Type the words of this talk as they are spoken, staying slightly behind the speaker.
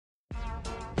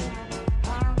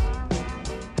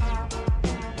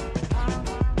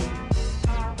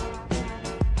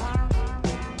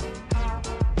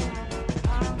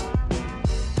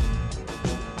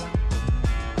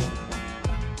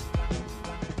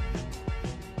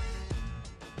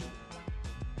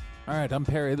All right, I'm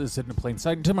Perry. This is Hidden in Plain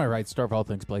Sight. And to my right, star of all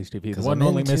things Blaze TV, the one I'm and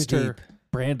only in too Mr. deep.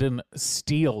 Brandon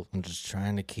Steele. I'm just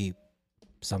trying to keep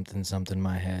something in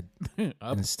my head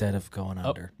Up, instead of going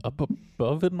under. up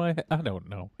above in my head? I don't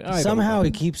know. Somehow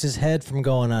he keeps his head from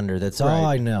going under. That's all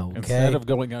I know. Okay, Instead of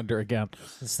going under again.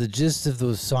 it's the gist of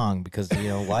the song because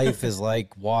life is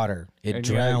like water; it And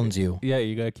drowns you. Yeah,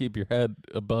 you got to keep your head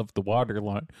above the water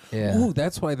line. Yeah. Ooh,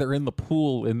 that's why they're in the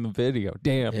pool in the video.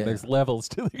 Damn, Yeah. there's levels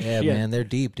to the Yeah, shit. man, they're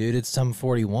deep, dude. It's some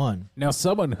 41. Now,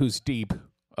 someone who's deep,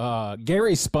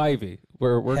 Gary Spivey.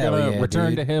 We're Hell gonna yeah, return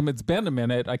dude. to him. It's been a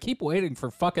minute. I keep waiting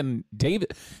for fucking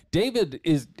David. David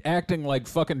is acting like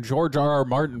fucking George R.R.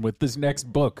 Martin with this next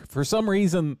book. For some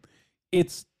reason,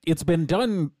 it's been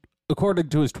done according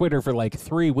to his Twitter for like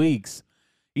 3 weeks.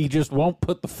 He just won't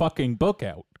put the fucking book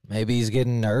out. Maybe he's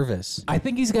getting nervous. I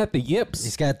think he's got the yips.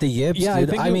 He's got the yips. Yeah,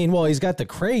 dude. I think he's got the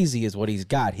crazy is what he's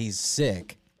got. He's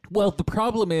sick. Well, the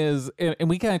problem is, and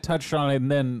we kind of touched on it,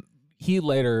 and then he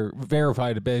later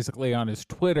verified it basically on his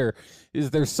Twitter, is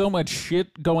there's so much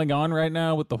shit going on right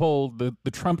now with the whole the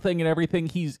Trump thing and everything.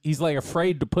 He's like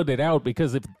afraid to put it out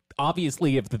because if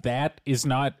that is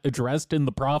not addressed in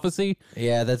the prophecy,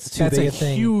 Yeah, that's too that's big a a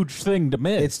thing. huge thing to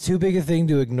miss. It's too big a thing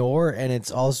to ignore, and it's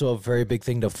also a very big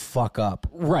thing to fuck up.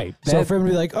 right. So for him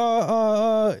to be like,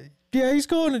 yeah, he's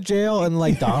going to jail, and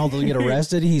like Donald doesn't get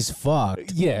arrested, he's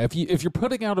fucked. yeah, if you're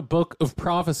putting out a book of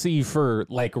prophecy for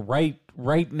like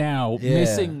right now, Yeah.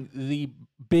 missing the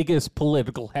biggest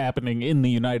political happening in the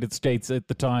United States at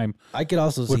the time I could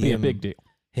also would see be a big deal.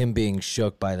 him being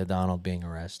shook by the Donald being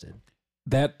arrested.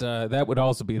 That would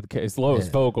also be the case. Lois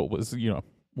Yeah. Vogel was,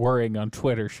 worrying on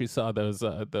Twitter. She saw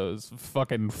those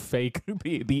fucking fake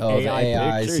the AI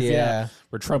AIs, pictures, yeah.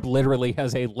 where Trump literally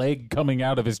has a leg coming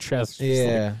out of his chest. Just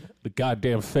Yeah. like the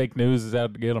goddamn fake news is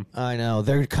out to get him. I know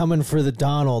they're coming for the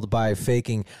Donald by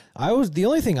faking. The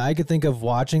only thing I could think of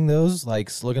watching those,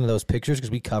 like looking at those pictures because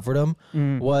we covered them,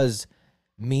 was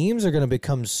memes are going to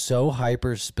become so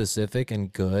hyper specific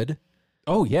and good.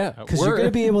 Oh yeah, Because you're going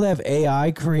to be able to have AI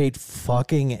create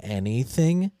fucking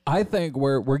anything. I think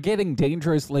we're getting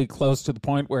dangerously close to the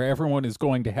point where everyone is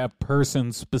going to have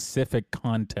person-specific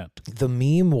content. The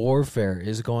meme warfare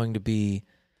is going to be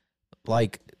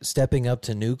like stepping up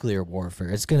to nuclear warfare.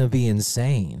 It's going to be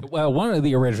insane. Well, one of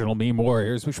the original meme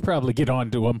warriors, we should probably get on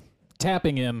to him.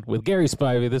 Tapping in with Gary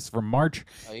Spivey. This is from March.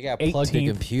 Oh, you got to plug the 18th.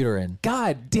 computer in.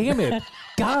 God damn it.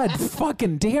 God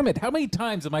fucking damn it. How many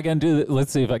times am I going to do that?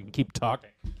 Let's see if I can keep talking.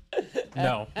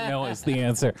 No is the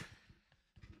answer.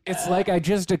 It's like I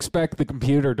just expect the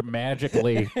computer to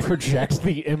magically project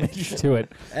the image to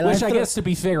it. And Which I I guess, to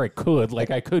be fair, it could. Like,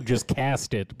 I could just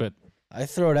cast it, but I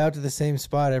throw it out to the same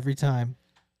spot every time.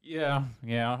 yeah.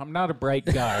 I'm not a bright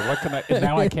guy. What can I...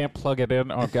 Now I can't plug it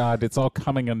in. Oh, God, it's all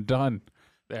coming undone.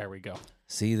 There we go.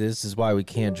 See, this is why we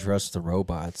can't trust the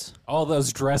robots. All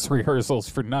those dress rehearsals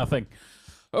for nothing.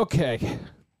 Okay,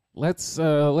 let's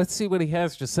see what he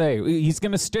has to say. He's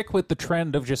going to stick with the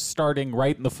trend of just starting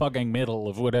right in the fucking middle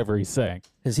of whatever he's saying.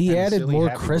 Has he added silly more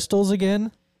happy- crystals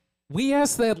again? We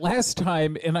asked that last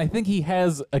time, and I think he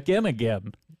has again.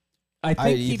 I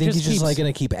think You he think he's keeps, just like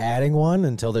going to keep adding one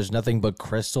until there's nothing but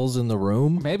crystals in the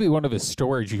room? maybe one of his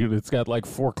storage units got like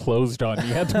foreclosed on. He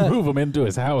had to move them into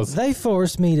his house. They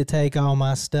forced me to take all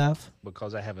my stuff.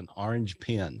 because I have an orange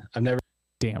pen. I've never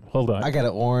Damn, hold on. I got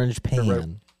an orange pen. wrote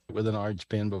with an orange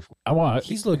pen before. I want.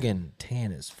 He's looking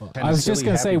tan as fuck. I was just Silly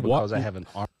gonna happy say, what- because I have an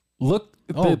orange. Look.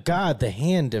 Oh, God, the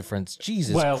hand difference.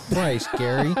 Jesus Well- Christ,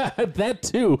 Gary. That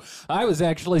too. I was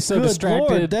actually so Good distracted.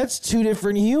 Lord, that's two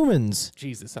different humans.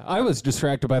 Jesus, I was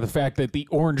distracted by the fact that the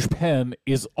orange pen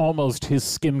is almost his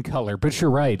skin color. But you're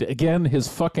right. Again, his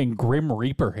fucking Grim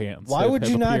Reaper hands. Why would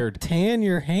you appeared. not tan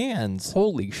your hands?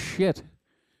 Holy shit.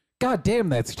 God damn,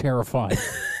 that's terrifying.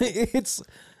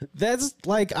 That's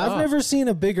like, I've never seen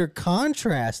a bigger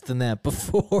contrast than that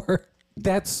before.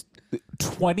 That's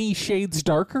 20 shades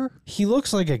darker? He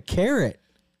looks like a carrot.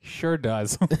 Sure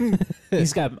does.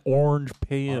 He's got an orange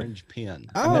pen. Orange pen.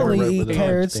 I I've never only wrote eat with an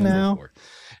carrots orange pen now. before.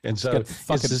 And so got it's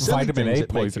fucking the silly vitamin things A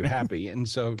that make you poisoning. happy. And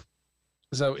so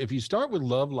if you start with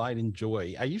love, light, and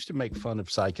joy, I used to make fun of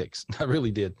psychics. I really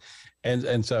did.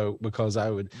 And so because I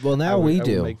would Well, now I would, we I would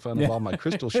do. make fun of all my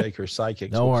crystal shaker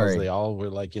psychics Don't because worry. they all were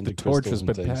like into The torch crystals has and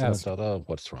been things. passed. And I thought, oh,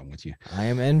 what's wrong with you? I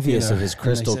am envious You know, of his and they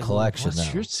crystal said, well, collection, what's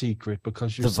though. your secret?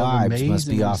 Because you're The so vibes amazing must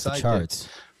be and off the psychic. charts.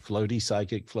 floaty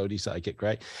psychic,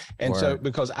 right? And so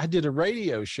because I did a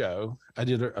radio show, I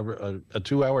did a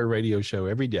 2-hour radio show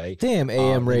every day. Damn,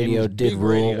 AM radio did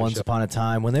rule once show. upon a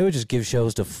time when they would just give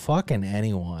shows to fucking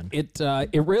anyone. It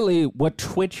really, what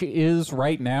Twitch is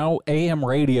right now, AM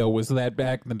radio was that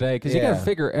back in the day, because you got to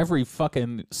figure every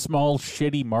fucking small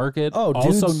shitty market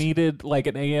also needed like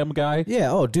an AM guy.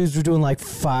 Yeah, dudes were doing like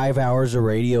 5 hours of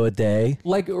radio a day.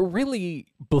 Like really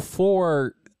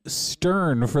before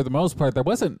Stern, for the most part, there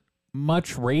wasn't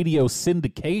much radio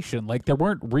syndication. Like there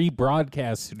weren't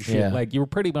rebroadcasts and shit. Yeah. Like you were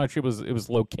pretty much, it was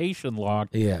location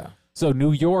locked. Yeah. So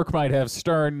New York might have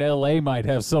Stern, LA might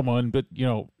have someone, but you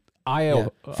know,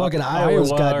 Iowa, fucking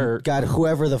Iowa's got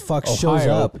whoever the fuck shows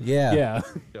up. Yeah.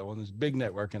 On this big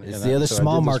network, and the other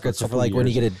small markets are for like when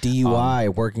you get a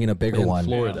DUI working in a bigger one.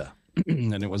 Florida.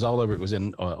 And it was all over. It was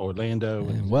in Orlando.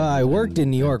 Well, I worked in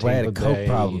New York, but I had a coke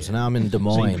problem, so now I'm in Des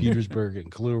Moines. St. Petersburg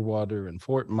and Clearwater and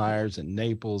Fort Myers and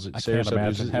Naples and I can't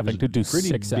imagine having to do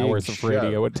 6 hours of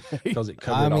radio a day. Because it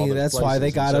covered all those that's places. why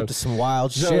they got up to some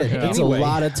wild shit. It's a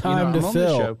lot of time to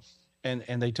fill.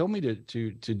 And they told me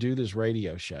to do this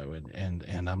radio show,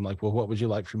 and I'm like, well, what would you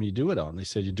like for me to do it on? They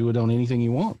said, you do it on anything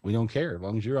you want. We don't care as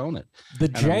long as you're on it. The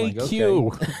and JQ. Like,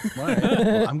 okay, all right,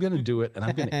 well, I'm going to do it, and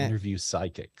I'm going to interview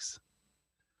psychics.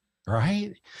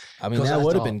 Right? I mean, that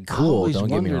would have been cool. Don't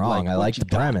get me wrong. I like the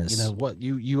premise. You know what?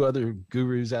 You other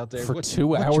gurus out there for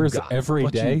 2 hours every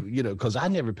day. Because I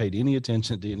never paid any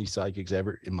attention to any psychics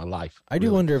ever in my life. I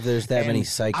do wonder if there's that many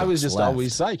psychics. I was just left.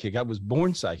 always psychic. I was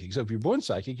born psychic. So if you're born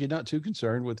psychic, you're not too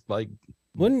concerned with like.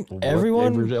 Wouldn't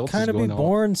everyone kind of be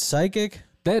born psychic?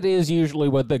 That is usually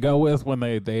what they go with when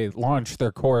they launch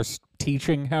their course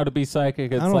teaching how to be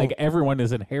psychic. It's like everyone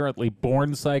is inherently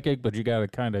born psychic, but you got to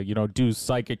kind of, do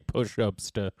psychic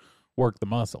push-ups to work the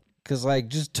muscle. Because, like,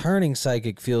 just turning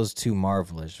psychic feels too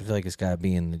marvelous. I feel like it's got to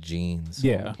be in the genes.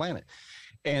 Yeah. On the planet.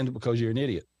 And because you're an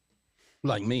idiot.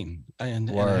 Like me,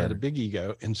 and I had a big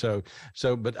ego, and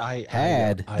but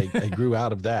I grew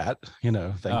out of that, thank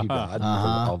you God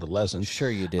for all the lessons. Sure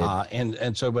you did.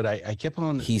 But I kept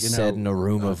on. He said in a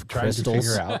room of trying crystals. to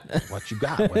figure out what you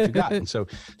got, and so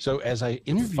as I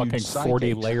interviewed fucking psychics,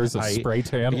 40 layers of spray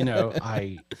tan.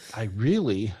 I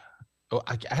really,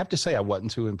 I have to say I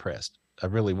wasn't too impressed. I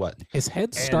really wasn't. His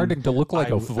head's starting to look like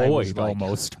a void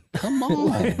almost. Come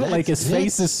on. Like his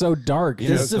face is so dark.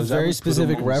 This is a very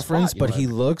specific reference, but he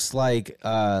looks like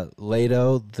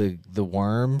Leto, the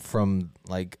worm from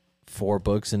like 4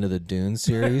 books into the Dune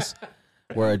series,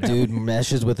 where a dude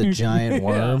meshes with a giant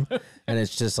worm, and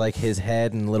it's just like his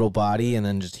head and little body, and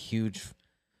then just huge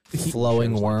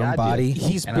flowing worm body.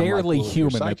 He's barely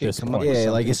human at this point. Yeah,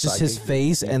 like it's just his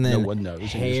face and then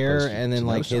hair and then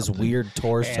like his weird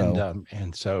torso.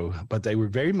 And so, but they were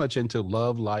very much into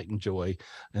love, light, and joy,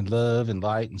 and love and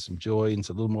light and some joy and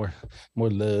some little more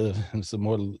love and some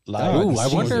more light. Ooh,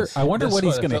 I wonder what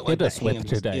he's going to hit us with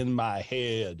today. In my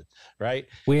head, right?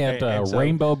 We had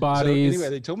rainbow bodies. So anyway,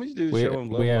 they told me to do the show on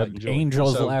love, we light, had and joy.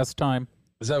 angels last time.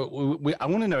 So I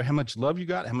want to know how much love you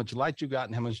got, how much light you got,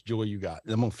 and how much joy you got.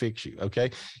 I'm gonna fix you, okay?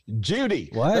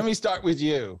 Judy, what? Let me start with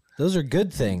you. Those are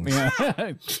good things.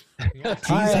 Yeah.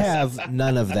 I have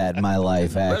none of that in my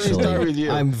life. Actually, Let me start with you.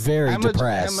 I'm very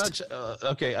depressed. How much?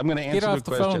 Okay, I'm gonna answer the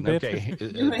question. Phone, okay,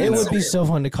 it would be so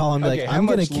fun to call him like, I'm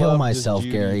gonna kill myself,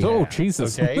 Gary. Oh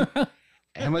Jesus! Okay,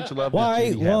 how much love?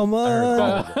 White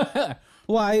woman.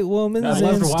 White woman's I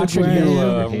loved watching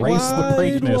you race the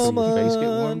Preakness. Did your face get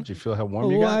warm? Did you feel how warm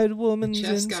you got? White woman's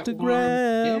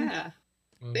Instagram. Yeah.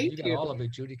 Thank you. Got all of it,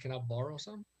 Judy. Can I borrow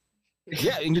some?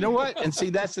 Yeah, and you know what? And see,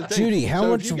 that's the thing. Judy, how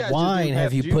much wine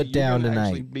have you put down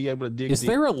tonight? Be able to dig Is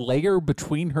there a layer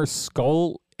between her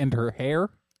skull and her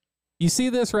hair? You see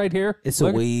this right here? It's a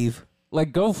weave.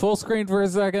 Like, go full screen for a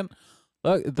second.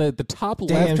 Look, the top Damn,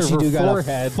 left of she her do got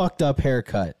forehead. a fucked up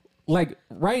haircut. Like,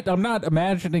 right, I'm not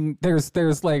imagining there's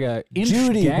like a inch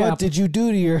Judy, gap. what did you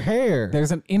do to your hair?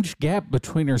 There's an inch gap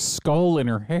between her skull and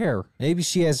her hair. Maybe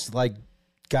she has like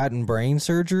gotten brain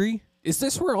surgery. Is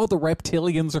this where all the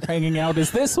reptilians are hanging out?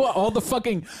 Is this what all the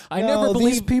fucking... I no, never these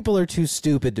believed... people are too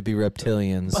stupid to be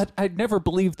reptilians. But I never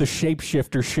believed the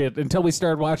shapeshifter shit until we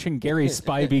started watching Gary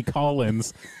Spivey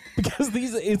Collins. Because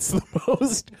it's the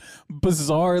most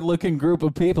bizarre looking group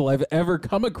of people I've ever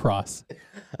come across.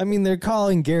 I mean, they're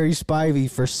calling Gary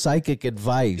Spivey for psychic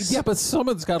advice. Yeah, but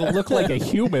someone's got to look like a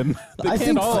human. I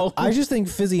just think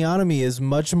physiognomy is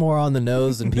much more on the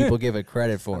nose than people give it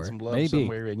credit for. Some love Maybe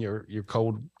somewhere in your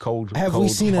cold Have we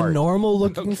seen a normal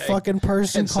looking fucking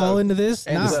person call into this?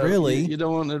 Not really. You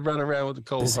don't want to run around with a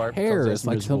cold heart. Hair is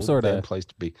like some sort of place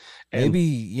to be.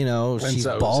 Maybe she's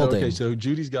balding. So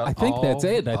Judy's got. I think that's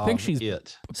it. I think she's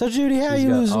it. So Judy, how are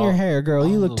you losing your hair, girl?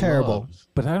 You look terrible.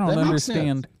 But I don't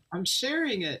understand. I'm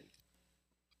sharing it.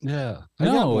 Yeah.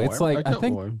 No, it's like I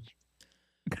think.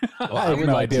 I have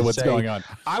no idea what's going on.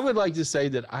 I would like to say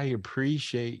that I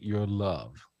appreciate your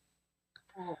love.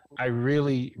 I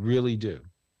really, really do.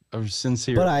 I'm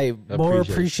sincere. But I more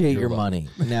appreciate your money.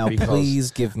 Now,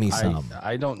 please give me some.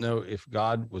 I don't know if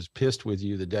God was pissed with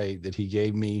you the day that he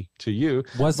gave me to you.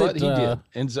 But he did.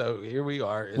 And so here we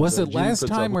are. And was so it last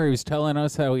time where he was telling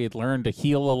us how he had learned to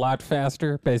heal a lot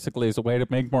faster, basically as a way to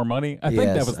make more money? I think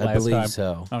that was last I believe time.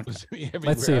 So. Okay.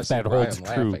 Let's see if that holds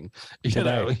true.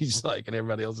 He's like, and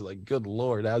everybody else is like, good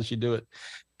Lord, how'd she do it?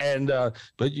 And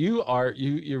but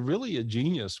you're really a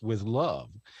genius with love.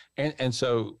 And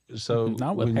so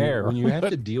not with hair. When you have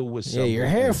to deal with something, your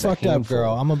hair fucked up,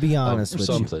 girl. I'm gonna be honest with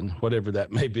something, whatever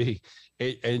that may be.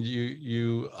 And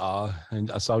you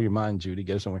and I saw your mind, Judy,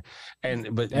 go somewhere.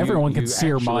 But everyone can see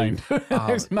your mind.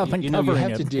 There's nothing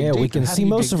covering it. Yeah, we can see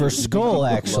most of her skull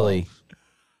actually.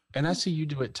 And I see you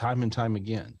do it time and time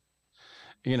again.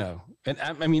 And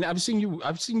I mean, I've seen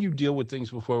you deal with things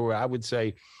before where I would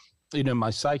say, my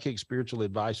psychic spiritual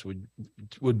advice would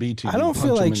be to. I don't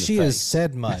feel like she has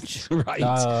said much. Right.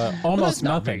 Almost not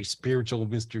nothing. Very spiritual,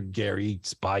 Mr. Gary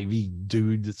Spivey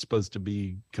dude that's supposed to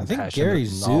be compassionate. I think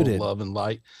Gary's and all zooted. Love and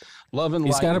light. Love and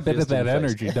He's light. got a bit of that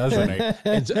energy, doesn't he?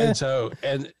 and so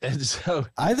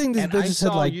I think this bitch said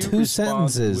like 2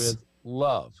 sentences. With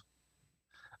love.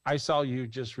 I saw you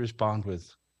just respond with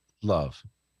love.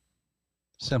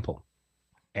 Simple.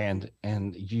 And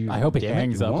you. I hope he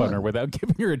hangs up on her without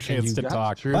giving her a chance to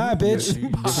talk. Bye, bitch.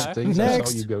 Things Next. I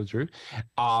saw you go through.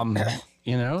 And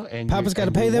Papa's got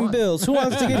to pay them bills. Who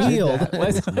wants to get healed?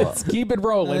 Let's keep it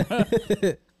rolling.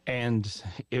 And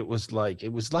it was like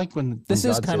when this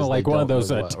is kind of like one of those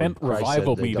tent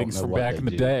revival meetings from back in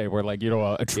the do. day where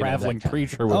a traveling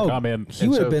preacher would come in. He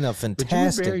would have been a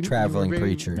fantastic traveling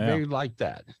preacher. Very like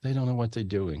that. They don't know what they're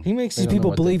doing. He makes these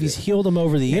people believe he's healed them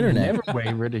over the internet. You never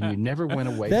wavered and you never went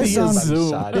away. That sounds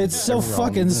it's so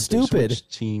fucking stupid.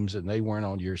 Teams and they weren't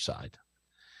on your side.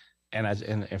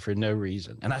 And for no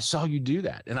reason. And I saw you do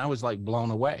that. And I was like blown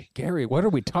away. Gary, what are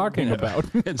we talking about?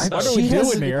 What are we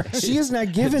doing here? She has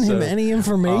not given him any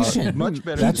information. Much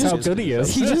better. That's how good he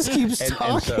is. He just keeps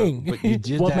talking.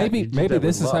 Maybe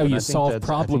this is how you solve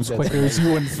problems quicker is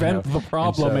you invent the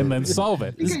problem and then solve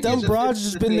it. This dumb broad's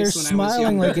just been there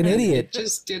smiling like an idiot. It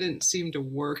just didn't seem to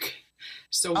work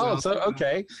so well.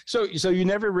 Okay. So you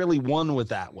never really won with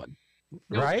that one,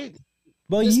 right?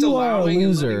 Well, you are a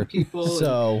loser,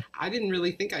 so I didn't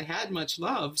really think I had much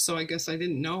love, so I guess I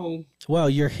didn't know. Well,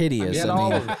 you're hideous. You had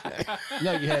all of it.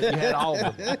 No, you had all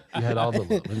of it. You had all the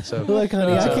love, and so look,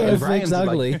 honey, I can't fix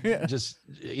ugly.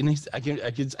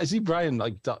 I see Brian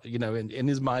in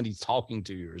his mind he's talking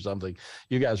to you or something.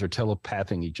 You guys are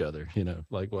telepathing each other,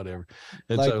 like whatever.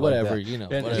 And whatever.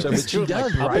 And so, but she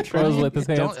does, right?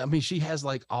 She has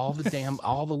like all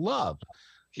the love,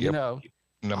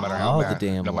 No matter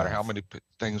how many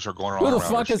things are going on. Who the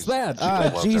fuck is that?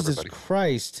 Jesus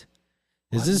Christ!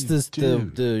 Is this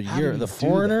the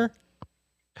foreigner?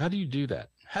 How do you do that?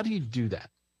 How do you do that?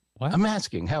 What? I'm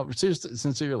asking. How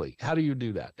sincerely? How do you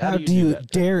do that? How do you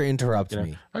dare interrupt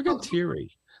me? I got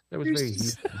teary. That was very.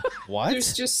 What?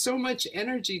 There's just so much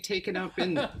energy taken up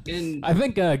in. I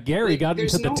think Gary got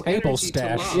into the table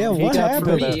stash. Yeah, what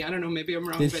happened? I don't know. Maybe I'm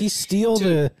wrong. Did he steal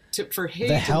the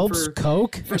helps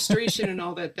coke? Frustration and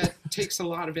all that. That takes a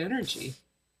lot of energy.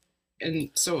 And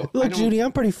so look, Judy,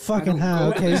 I'm pretty fucking high.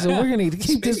 Okay, so we're gonna need to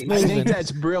keep this moving. I think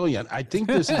that's brilliant. I think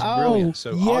this is brilliant.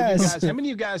 So, yes. How many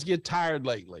of you guys get tired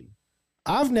lately?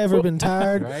 I've never been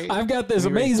tired. Right? I've got this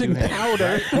amazing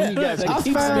powder that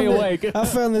keeps me awake. I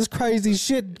found this crazy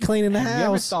shit cleaning the house. You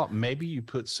ever thought maybe you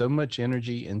put so much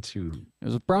energy into? It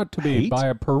was brought to me by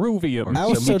a Peruvian. I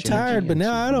was so tired, but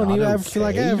now I don't even ever feel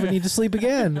like I ever need to sleep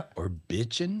again. Or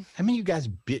bitching? How many of you guys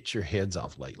bitch your heads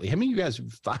off lately? How many of you guys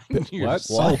find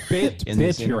yourself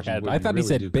bitch your head? I thought he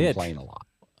said bitch. Complain a lot.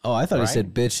 Oh, I thought he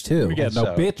said bitch too. Yeah,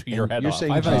 no, bitch your head off. You're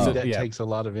saying that takes a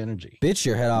lot of energy. Bitch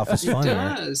your head off is funny. It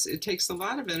does. It takes a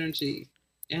lot of energy.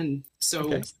 And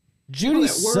so Judy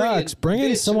sucks. Bring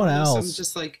in someone else. I'm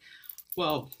just like,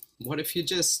 well, what if you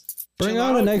just bring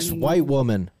on the next white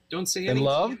woman? Don't say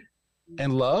anything.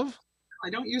 And love? I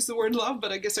don't use the word love,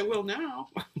 but I guess I will now.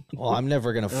 Well, I'm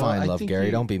never going to find love, Gary.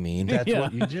 Don't be mean. That's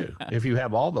what you do. If you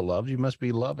have all the love, you must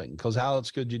be loving, because how else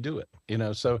could you do it?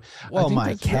 So. Well,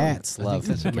 my cats love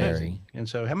Gary. And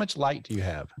so how much light do you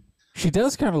have? She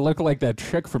does kind of look like that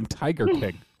chick from Tiger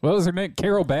King. What was her name?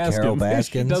 Carol Baskins. Carol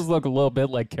Baskins. She does look a little bit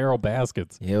like Carol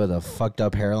Baskins. Yeah, with a fucked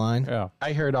up hairline. Yeah.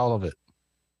 I heard all of it.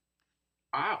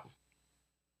 Wow.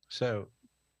 So,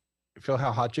 feel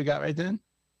how hot you got right then?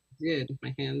 Did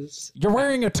my hands? You're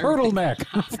wearing a turtleneck.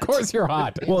 Of course you're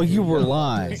hot. Well, you were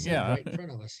lying. Yeah. Right in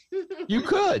front of us. You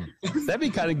could. That'd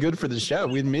be kind of good for the show.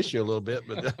 We'd miss you a little bit,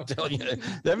 but I'll tell you,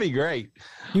 that'd be great.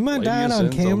 You mind Flavia dying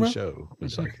on Sins camera? the show.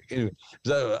 It's like, anyway,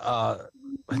 so,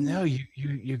 no,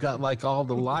 you got like all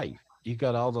the light. You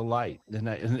got all the light.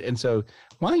 And so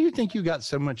why do you think you got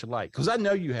so much light? Because I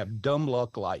know you have dumb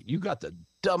luck light. You got the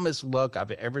dumbest luck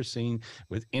I've ever seen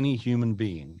with any human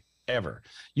being. Ever.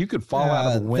 You could fall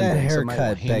out of a window. That and somebody will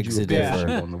haircut hand begs you a parachute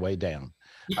differ. on the way down.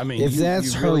 I mean, If you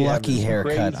that's her really have lucky this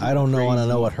haircut, crazy, I don't want to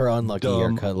know what her crazy, unlucky dumb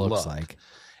haircut looks luck. like.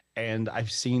 And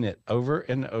I've seen it over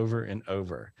and over and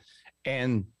over.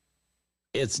 And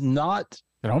it's not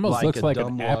It almost like looks a like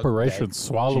dumb an luck apparition that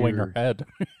swallowing her you're head.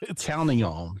 counting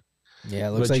on. Yeah,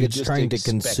 it looks But like you it's just trying to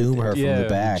expect consume it. her from Yeah, the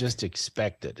back. You just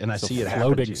expect it. And It's I see a it happen to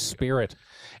floating you. spirit.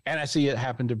 And I see it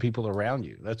happen to people around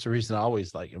you. That's the reason I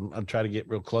always like, I'm trying to get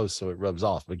real close so it rubs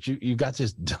off. But you got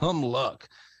this dumb luck.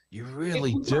 You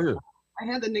really do. I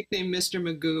had the nickname Mr.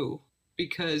 Magoo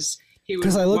because he would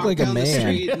 'Cause I look walk like a down the man.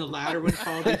 street and the ladder would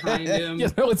fall behind him. You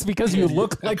know, it's because you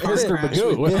look like The car Mr. crash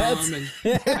Magoo. would That's, come, and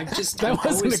I've that I've wasn't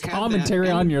always a had commentary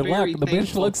that, on and your I'm luck. very The bitch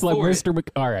thankful looks like for it. Mr. Magoo.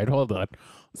 All right, hold on.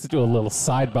 Let's do a little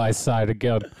side by side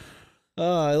again.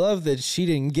 Oh, I love that she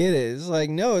didn't get it. It's like,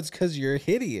 no, it's because you're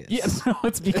hideous. Yeah, no,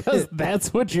 it's because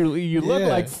that's what you look Yeah.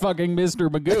 like, fucking Mr.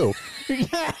 Magoo.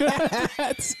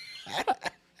 That's-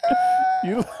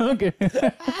 you look.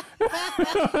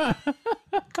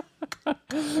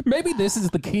 Maybe this is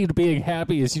the key to being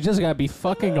happy: is you just gotta be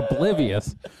fucking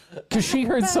oblivious. Because she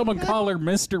heard someone call her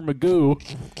Mr. Magoo,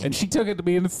 and she took it to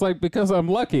me, and it's like, because I'm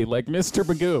lucky, like Mr.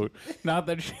 Magoo. Not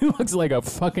that she looks like a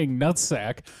fucking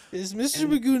nutsack. Is Mr.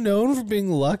 Magoo known for being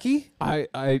lucky?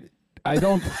 I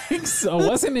don't think so.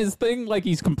 Wasn't his thing like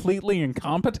he's completely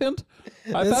incompetent?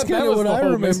 I That's thought that kinda was what the I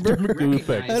whole remember. Mr. Magoo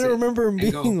thing. I Recognize don't remember him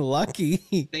and go, being lucky.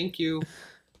 Thank you.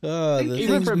 The Even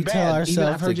things for we tell bad, even ourselves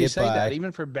I've to heard you get say by. that.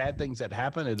 Even for bad things that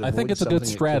happen, it I think avoids it's a good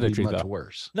something that could be strategy, much though.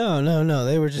 worse. No.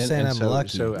 They were just saying I'm so, lucky.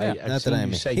 So Yeah. I've Not seen that I'm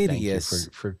you say thank you hideous.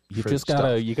 for You for just stuff.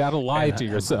 gotta lie And to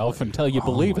I'm yourself like, until you what's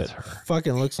believe wrong it. with her?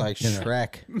 Fucking looks like You know.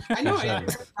 Shrek. I know. I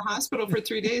was at the hospital for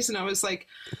 3 days, and I was like,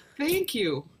 "Thank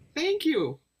you, thank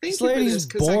you, thank This you for lady's this."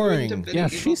 Because I wouldn't have boring. been Yeah, able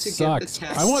she to sucks.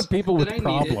 get the I want people with that I needed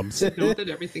problems. to know that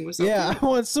everything was Yeah, okay. I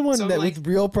want someone So I'm that like, with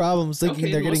real problems thinking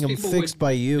okay, they're getting most them people fixed would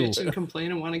by you. Bitch and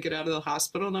complain and want to get out of the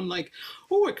hospital, and I'm like,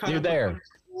 "Oh, I caught You're up there. on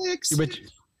Netflix."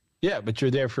 But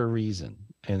you're there for a reason,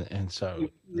 and so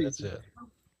that's it.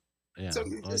 Yeah, So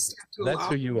you just have to that's allow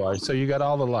who you are. So you got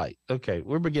all the light. Okay,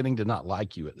 we're beginning to not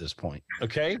like you at this point.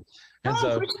 Okay, and No,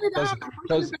 so push it up.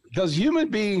 because human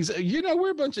beings, we're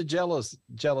a bunch of jealous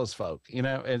folk,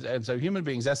 and so human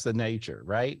beings, that's the nature,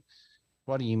 right?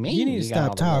 What do you mean? You need to got stop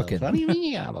all the love? talking. What do you mean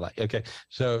you got all the light? Okay,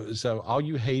 so all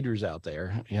you haters out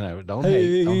there, don't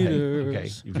hate. Okay,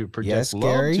 Haters. if you project Yes, love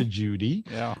Gary? to Judy,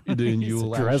 Yeah. then He's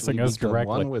you'll addressing actually us become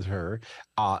directly. one with her,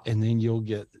 and then you'll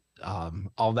get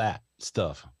all that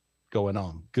stuff going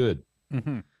on. Good.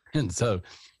 hmm And so,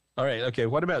 all right, okay.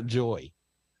 What about joy?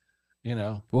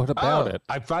 What about it?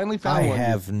 I finally found I one.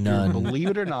 have You- none. Believe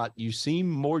it or not, you seem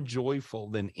more joyful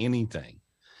than anything.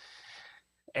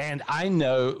 And I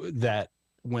know that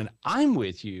when I'm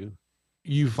with you,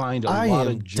 you find a I lot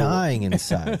am of joy. dying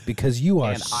inside because you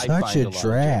are And I such find a a lot of joy.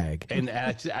 drag. And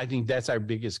I think that's our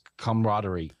biggest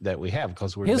camaraderie that we have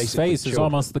because we're His basically face is children.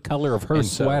 almost the color of her And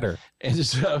so- sweater. And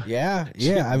so, Yeah.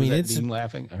 I was mean, that it's Dean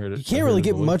laughing. I heard it. you I can't heard really the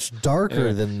get voice. much darker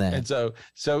Yeah. than that. And so,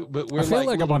 but we're I feel like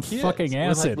I'm little on kids. fucking We're like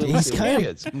acid. little He's kinda-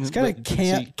 kids. he's kinda But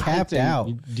capped I think out.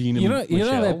 Dean and You know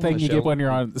Michelle, that thing you get when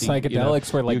you're on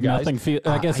psychedelics where like you guys, nothing feels.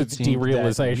 I guess it's think that you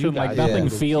derealization. Like guys nothing are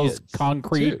little feels kids,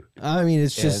 concrete. too. I mean,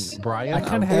 it's And just Brian, I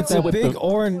kinda I'm- have it's that a with big the-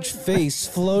 orange face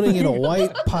floating in a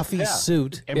white puffy Yeah.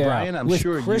 suit. And Yeah. Brian, I'm with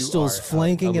sure crystals you are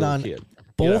flanking a it little on kid.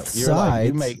 both You're like, you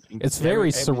sides. make- It's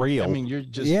very surreal. I mean, you're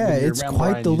just Yeah, when you're it's around quite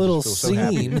Brian, the you just little feel so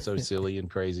happy scene. and so silly and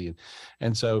crazy,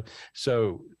 and so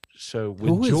with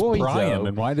Who is joy, Brian, though,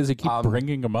 and why does he keep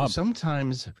bringing him up?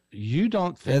 sometimes you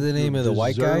don't think Is that the name you're of the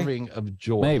white guy? deserving of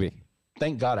joy. Maybe.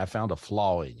 Thank God I found a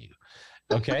flaw in you.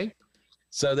 Okay,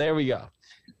 so there we go.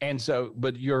 And so,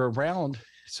 but you're around,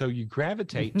 so you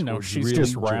gravitate No, towards she's really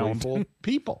just round. joyful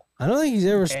people. I don't think he's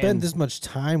ever spent And- this much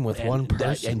time with one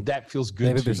person. and that feels good.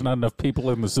 Maybe to there's you. not enough people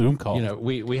in the Zoom call.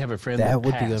 We have a friend That that would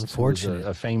be passed, who was unfortunate.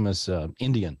 a famous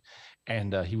Indian,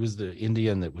 And he was the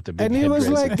Indian that with the big And he was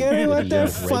headdress like, that Gary, what he the had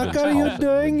with fuck Raven's are you office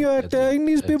doing? You are at the- telling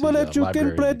these at the, people that you can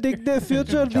library predict their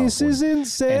future. This California. is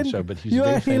insane. And so, but he's You a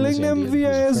very are famous healing them Indian. He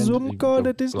was via a friend- Zoom call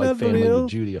that is like not family real.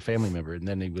 with Judy, a family member, and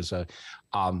then he was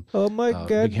Oh my God,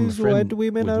 became a these friend white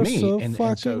women with are me. so and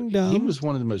fucking so dumb. He was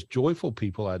one of the most joyful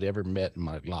people I'd ever met in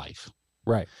my life.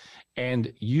 Right.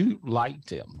 And you liked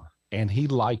him, and he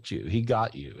liked you. He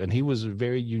got you, and he was a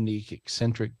very unique,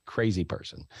 eccentric, crazy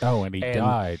person. Oh, and he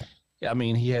died. I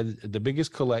mean, he had the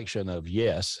biggest collection of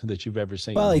yes that you've ever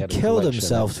seen. Well, he had a killed collection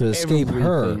himself of to escape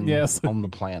her. everything Yes. on the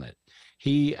planet.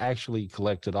 He actually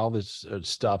collected all this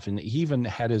stuff, and he even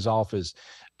had his office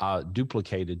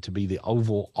duplicated to be the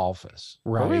Oval Office.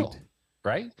 For Right. real,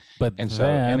 right? But And so,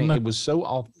 then, and it was so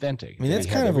authentic. I mean, that that's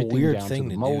he had kind of a everything weird down thing to to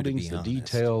the do, to moldings, be the honest.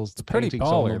 details, the pretty paintings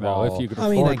on the baller, though, if wall. you could I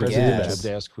mean, afford I to do presidential guess.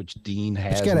 desk, which Dean You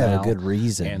has just gotta have now. a good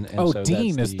reason. And Oh, so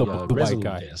Dean that's is the white Resolute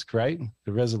guy. desk, right?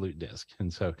 The Resolute desk.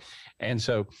 And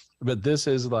so, but this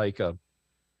is like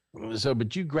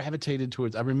but you gravitated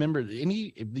towards, I remember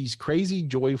these crazy,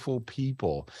 joyful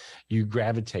people, you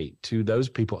gravitate to those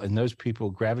people, and those people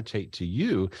gravitate to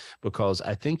you because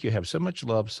I think you have so much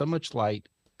love, so much light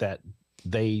that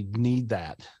they need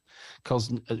that.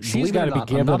 Because she's got to be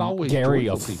giving Gary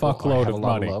a fuckload of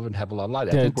money love and have a lot of light.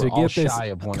 I to, think we're to all get this shy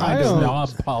of one kind another. of knob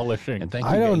polishing. And thank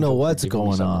I you, don't know Angel, for what's giving me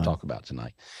going something on. to talk about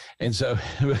tonight. And so,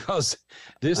 because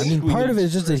this, I mean, part of it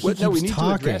is just that he we keeps need to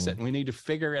talking. address it. And we need to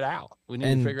figure it out. We need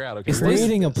And to figure out. Okay,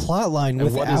 creating a what is this? plot line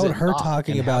And what is without it her not?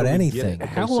 talking And how about do we get anything. it?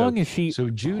 How Okay, long is she? So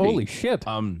Judy, Holy shit!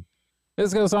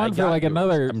 This goes I on for got like yours.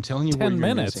 another I'm telling you, 10 where you're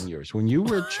minutes. missing yours. When you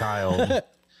were a child,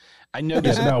 I know Yeah,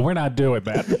 this. no, we're not doing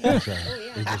that.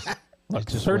 It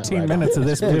just went 13 right minutes off. of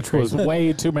this bitch was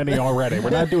way too many already. We're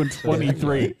not doing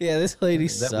 23. Yeah, this lady That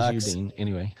sucks. was you, Dean.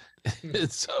 Anyway,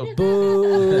 so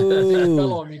Boo.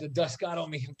 fell on me. The dust got on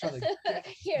me. I'm trying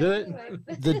to.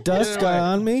 The dust got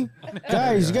on me.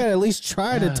 Guys, you gotta at least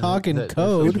try to talk in that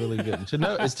feels code. really good. Is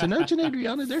Tenoch and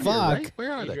Adriana? They're here, Fuck. right?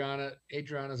 Where are they?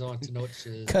 Adriana's on to notes.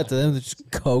 Cut to them, just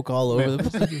coke all over the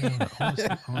place.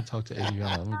 I want to talk to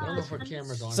Adriana. Let me I don't know get if her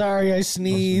camera's on. Sorry, I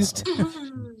sneezed.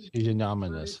 She's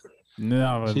anonymous.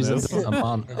 No, She's this-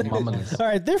 anonymous. All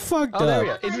right, they're fucked Oh,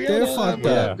 there up. we go. They're Adriana, fucked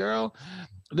what up. up, girl.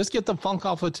 Let's get the funk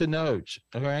off of Tenoch.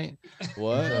 All right.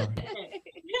 What?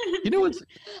 You know what's?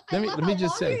 Let me just How long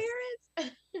say. your hair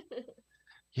is?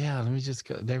 Yeah. Let me just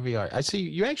go. There we are. I see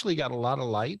you actually got a lot of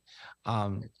light.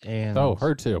 And oh,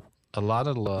 her too. a lot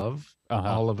of love. Uh-huh.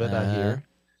 All of it I Uh-huh. hear.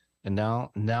 And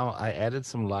now I added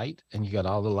some light, and you got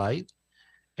all the light.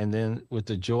 And then with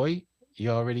the joy, you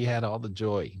already had all the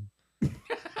joy.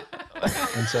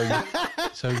 And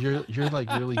so you're like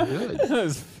really good.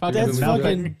 That's fucking That's nothing.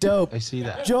 fucking dope. I see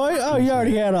that. Joy? Oh, you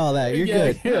already had all that. You're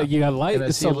Yeah, good. yeah, you got light. And I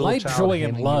see So a little light, child joy, and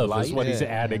handing you love is light, what he's yeah,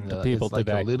 adding and, to people it's like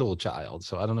today. a little child.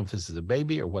 So I don't know if this is a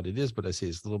baby or what it is, but I see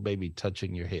this little baby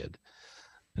touching your head.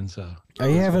 And so Are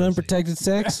you having I see. unprotected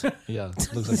sex? Yeah,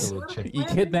 it looks like a little chick. You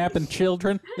kidnapping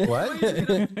children? What?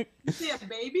 You see a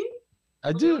baby? I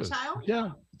A do. little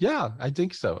child? Yeah, I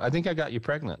think so. I think I got you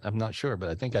pregnant. I'm not sure, but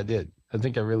I think I did. I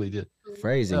think I really did.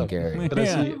 Phrasing, Oh, Gary. But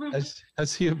Yeah. I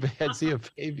see a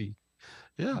baby.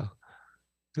 Yeah,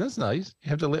 that's nice. You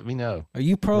have to let me know. Are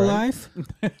you pro-life?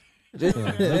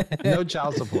 Yeah, no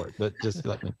child support, but just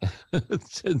let me.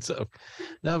 And so,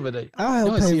 no, but I'll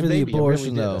help I see pay a for the baby. I really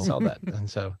abortion, did. I though. saw that, and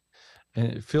so,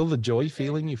 and feel the joy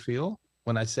feeling you feel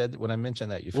when I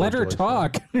mentioned that you feel Let her joy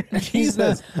talk. He's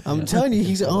Jesus. not, I'm telling you,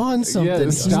 he's on something. Yeah,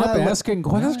 He's stop not let- asking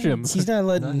questions. He's not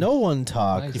letting Nice. no one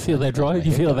talk. Nice. You feel that joy?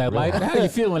 You feel that light? How you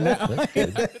feeling now? That's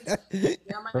good. Yeah,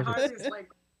 my heart is like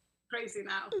crazy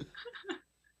now.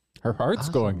 Her heart's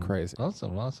going Awesome. crazy.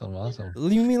 Awesome.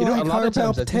 You mean You know, like a lot heart of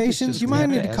times I think it's palpitations? just You we might have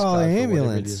need to ask call God an for whatever It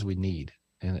ambulance. is we need,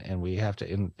 and we have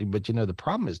to. But the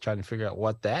problem is trying to figure out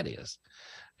what that is,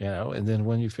 and then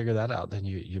when you figure that out, then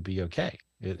you'll be okay.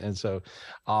 And so,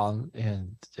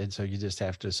 and so you just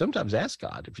have to sometimes ask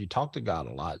God if you talk to God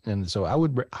a lot. And so I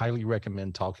would highly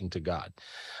recommend talking to God.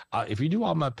 If you do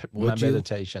all my Would you?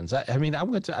 meditations, I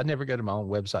never go to my own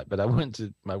website, but I went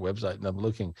to my website and I'm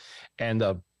looking, and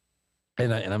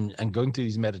I'm going through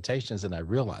these meditations, and I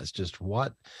realized just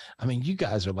you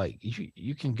guys are like,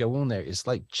 you can go on there. It's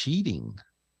like cheating.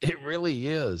 It really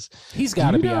is. He's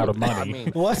got to You be know, out of money. I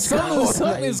mean, What's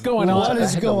Something is going on. What is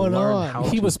I had to going learn on? how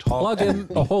He to was talk. plugging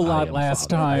a whole I lot am last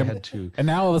Father. I time, had to, and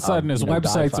now all of a sudden his die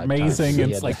website's 5 amazing. times. He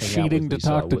It's had like to hang out cheating with to me so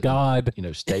I talk to wouldn't,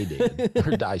 God. stay dead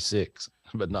or die 6.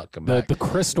 but not come The back.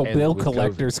 crystal And bill with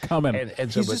collector's coming.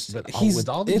 And so, with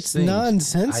all these it's things,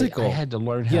 nonsensical. I had to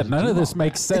learn how Yeah, to none do of this all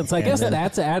makes that. sense. I And guess then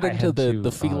that's I adding to had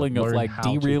the feeling of learn like how to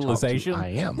talk to derealization. I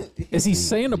am. Is he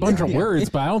saying a bunch of words,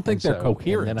 but I don't think they're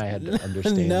coherent. And then I had to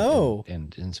understand No.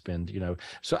 and spend,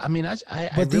 so I mean, I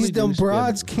But these really do dumb spend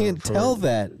broads can't for tell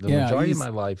that. The Yeah, majority of he's- my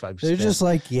life, I've They're spent, just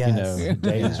like, yes.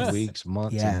 days, yes. weeks,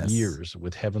 months, Yes. and years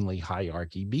with heavenly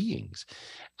hierarchy beings.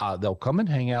 They'll come and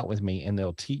hang out with me and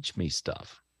they'll teach me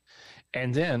stuff.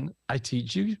 And then I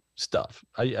teach you stuff.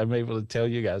 I'm able to tell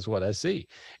you guys what I see.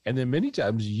 And then many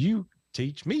times you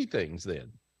teach me things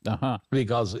then.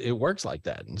 Because it works like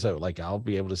that. And so like I'll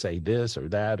be able to say this or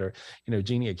that, or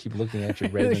Jeannie, I keep looking at you,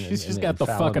 Raven. She's just and got the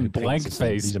Fallon, fucking who paints blank these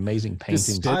face. amazing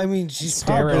paintings. I mean, she's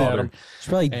staring probably, at him. she's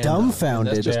probably And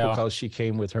dumbfounded. that's just because she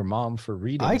came with her mom for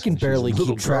readings. I can when she was a barely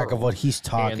little keep track girl. of what he's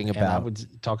talking And I about.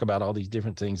 would talk about all these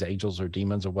different things, angels or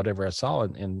demons or whatever I saw,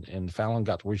 and Fallon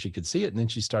got to where she could see it, and then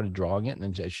she started drawing it,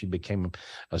 and then she became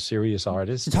a serious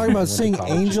artist. You're talking about Went to seeing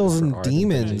college angels for and art things,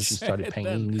 and demons. she started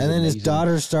painting. And then his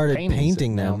daughter started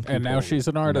painting them. And now she's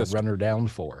an artist. Run her down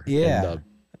for. Yeah. And,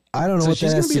 I don't know so what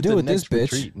she's that gonna has be to at do the with this next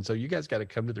bitch. retreat, and so you guys got to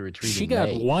come to the retreat. She in got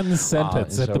May. one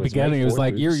sentence And at so the it's May beginning. It was 4th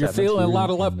like, through you're 7th feeling a here lot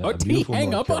of love. in, Oh, did he beautiful hang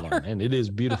North up on her? Carolina. And it is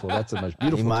beautiful. That's the most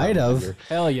beautiful. might time of have. year.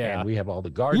 Hell yeah. And we have all the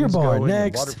gardens boy going,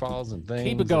 next. and waterfalls and things.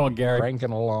 Keep it going, and Gary.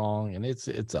 Cranking along, and it's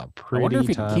a pretty I wonder if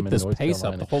he time can keep in this North pace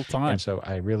Carolina. up the whole time. And so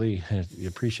I really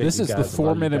appreciate. This you is the guys. A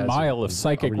lot of you 4-minute guys mile have of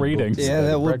psychic already booked readings. the Yeah,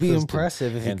 that would be breakfast,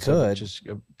 impressive if you and so could. just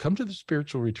come to the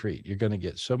spiritual retreat. You're going to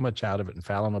get so much out of it. And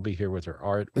Fallon will be here with her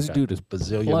art. This We've got dude is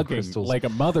bazillion plugging crystals. like a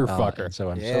motherfucker. And so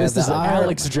I'm Yeah, so This is the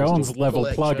Alex Jones crystal level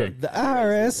collection. plugging. The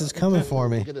IRS is coming for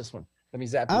me. Look at this one. Let me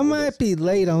zap you I with might this. be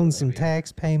late on some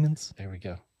tax payments. There we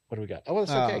go. What do we got? Oh, well,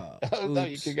 it's okay. Oh, no,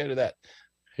 you oops. can go to that.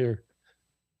 Here.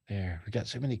 There. We got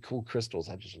so many cool crystals.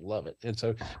 I just love it. And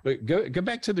so, but go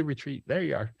back to the retreat. There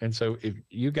you are. And so if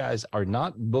you guys are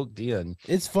not booked in,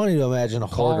 It's funny to imagine a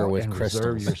hoarder call with and reserve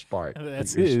crystals. your spot.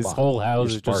 That's your his spot. whole house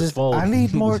Your is spot. just full. I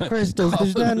need more crystals.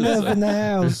 There's not enough in the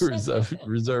house.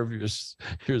 reserve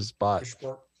your spot.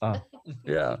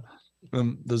 Yeah.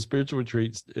 The spiritual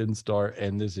retreats in start,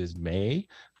 and this is May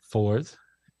 4th.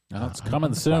 Oh, it's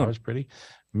coming soon. Flowers pretty.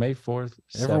 May 4th.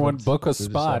 Everyone 7th book a through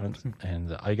the spot. 7th.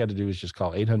 And all you got to do is just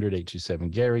call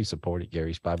 800-827-GARY, support at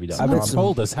GarySpivey.com. Someone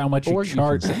told us how much Or you you can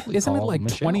charge. simply Isn't it call like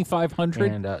Michelle.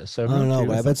 2,500? And I don't know,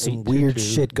 but I bet some weird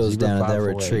shit goes down at that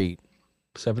retreat.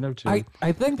 702.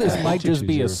 I think this might just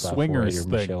be a swingers or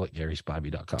thing. Michelle at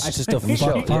GarySpivey.com. It's just a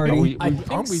Michelle, fuck party. I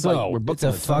think so. It's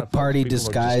a fuck party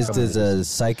disguised as a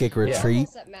psychic retreat.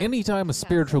 Anytime a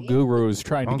spiritual guru is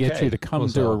trying to get you to come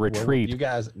to a retreat, You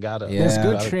guys got to. There's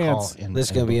good chance this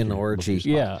is gonna be an orgy.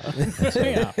 yeah.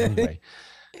 Yeah. Anyway,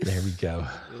 there we go.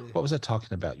 What was I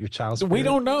talking about? Your child's. We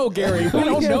don't know, Gary. We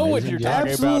don't know what you're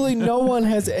talking Absolutely about. no one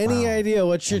has any idea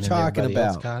what you're talking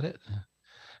about. Got it.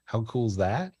 How cool is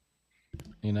that?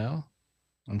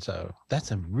 And so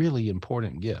that's a really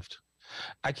important gift.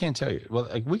 I can't tell you. Well,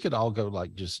 like we could all go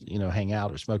like just hang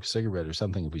out or smoke a cigarette or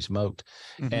something if we smoked,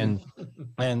 and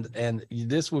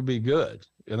this would be good.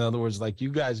 In other words, like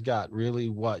you guys got really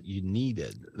what you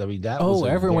needed. I mean, that was a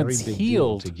everyone's very big deal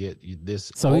healed. to get you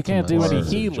this. So he can't do ultimate any sense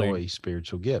of healing. joy,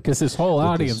 spiritual gift. Because his whole With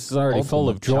audience this is already full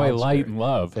of ultimate joy, child light, spirit. and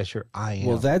love. That's your I am.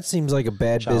 Well, that seems like a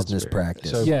bad Child business spirit.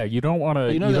 practice. So- Yeah, you don't want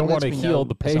to. You that don't want lets to me heal know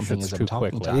the something patients as I'm too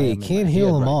talking to quickly. I Yeah, am you in my can't head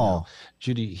heal 'em right all. now.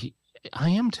 Judy,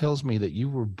 I am tells me that you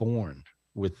were born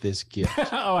with this gift.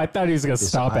 Oh, I thought he was going to This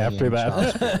stop I after am that.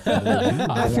 child spirit. You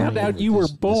were I born found out with you were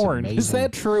this born. Is amazing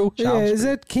that true? Yeah, child is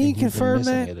spirit, that- can you and you've been confirm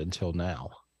missing that? it until now?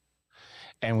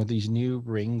 And with these new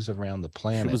rings around the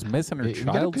planet, She was missing her you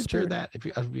got a child picture spirit. of that? If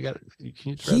you got, can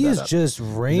you throw He that is up? just Is that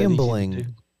easy to rambling do?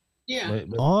 Yeah.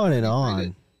 on and Find on.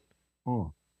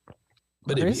 it.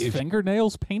 But Are if, his if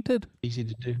fingernails painted? easy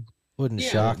to do. Wouldn't Yeah.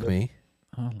 shock me.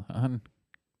 I'm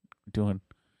doing.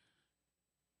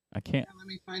 I can't. Let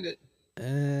me find it.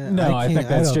 No, I think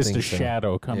that's just a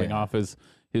shadow coming Yeah. off his.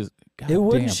 God It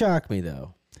wouldn't damn. shock me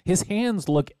though. His hands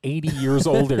look 80 years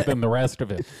older than the rest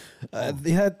of it.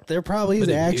 They're probably his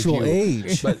But if actual you-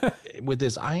 age. But with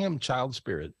this I am child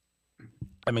spirit,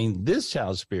 I mean this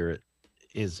child spirit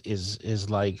is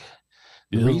like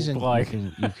the Ew, reason like-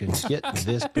 you can get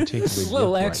this particular A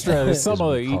little gift extra. right now Some is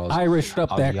of because Irished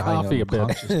up of that the I coffee am a bit.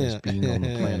 consciousness being on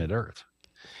the planet Earth.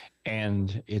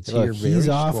 And it's Look, here very he's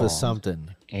off strong, of something.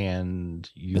 and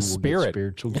you The will spirit get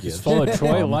spiritual It's gifts. full of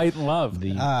joy, from light, and love.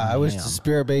 the I wish the am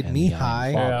spirit made and me the I am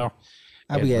high. Father. Yeah.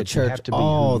 I'd And- be at but you have church to be who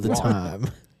all you the are.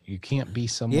 time. you can't be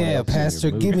someone Yeah, else.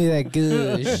 Pastor, give me that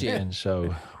good shit. And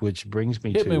so, which brings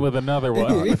me Hit to me with another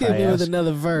one. Hit me with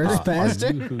another verse, Pastor.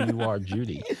 Are you who you are,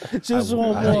 Judy? Just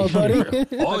one more, buddy.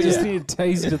 Oh, I just need a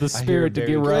taste of the Spirit to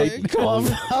get right. Come on,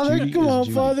 Father. Judy Come is on,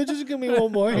 Judy. Father. Just give me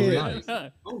one more hit. Nice.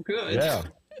 Oh, good. Yeah.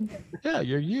 Yeah,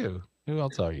 you're you. Who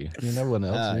else are you? You're no one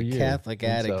else. You're you. Catholic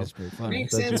And addict so- is pretty funny.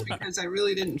 Makes sense because I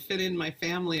really didn't fit in my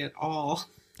family at all.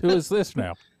 Who is this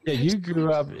now? Yeah, you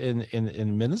grew up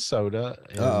in Minnesota.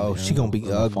 Uh-oh, she gonna be in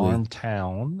a ugly. farm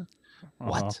town.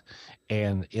 What?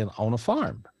 And on a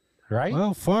farm, right?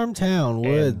 Well, farm town would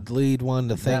And lead one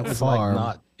to that think was farm. like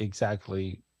not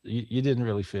exactly. You didn't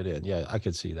really fit in. Yeah, I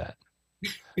could see that.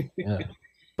 Yeah.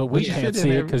 But we You can't fit in see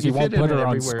it every- because you won't fit in put her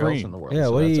on everywhere else in screen. the world, Yeah,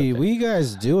 so what are that's you, okay. what are you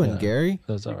guys doing, Yeah. Gary?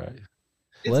 That's all right.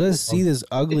 Let us see this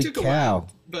ugly It took a cow. while,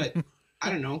 but I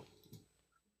don't know.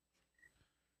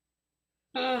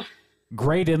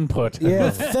 Great input. Yeah, I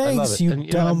love thanks, it. you And,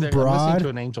 dumb I'm listening broad. to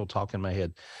an angel talk in my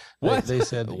head. What? They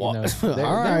said, All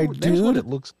right, there's what dude. it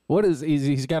looks. What is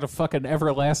he's got a fucking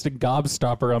everlasting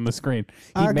gobstopper on the screen.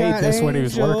 He I made got this when he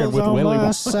was working angels with on Willie my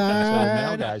Wonka. So now,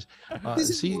 side. guys, This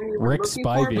is see, what we were Rick looking for,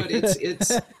 Spivey. but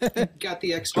it's got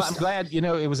the extra well, I'm stuff. glad.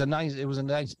 It was a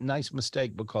nice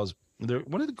mistake because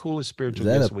one of the coolest spiritual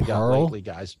Is that gifts a we got pearl? lately,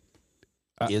 guys,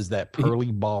 is that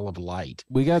pearly ball of light.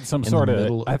 We got some In sort the of.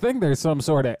 middle- I think there's some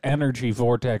sort of energy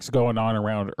vortex going on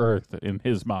around Earth in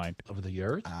his mind. Of the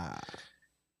earth. Ah.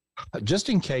 Just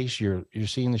in case you're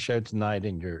seeing the show tonight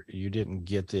and you didn't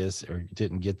get this or you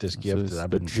didn't get this gift is that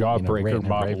I've the been jawbreaker ranting and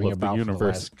model raving of the about for the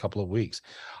universe. last couple of weeks.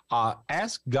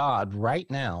 Ask God right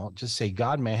now. Just say,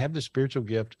 God, may I have the spiritual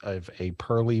gift of a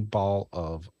pearly ball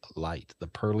of light, the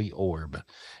pearly orb.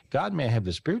 God, may I have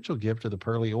the spiritual gift of the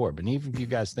pearly orb. And even if you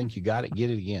guys think you got it, get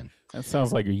it again. That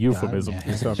sounds like a God, euphemism may I for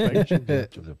have the something. spiritual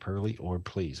gift of the pearly orb,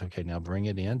 please. Okay, now bring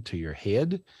it into your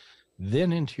head,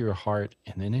 then into your heart,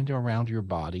 and then into around your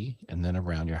body, and then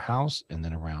around your house, and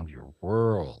then around your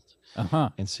world.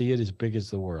 And see it as big as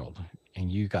the world. And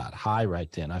you got high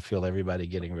right then. I feel everybody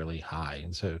getting really high.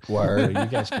 And so Word. you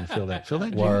guys can feel that. Feel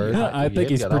that. Word. Jimmy? I Your think head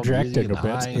he's got all dizzy projecting and a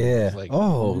bit. high, and Yeah. it's like,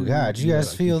 Oh, God, you guys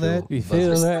like feel that? You buzzy.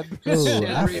 feel that? Oh, I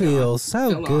Generator feel on. so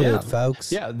Fell good, off.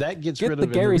 folks. Yeah, that gets Get rid the of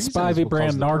it. And Gary reason is Spivey because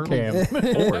brand the pearly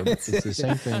Narcan. orb is the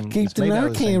same thing. Keep It's the made out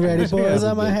of the same Narcan ready, thing boys. as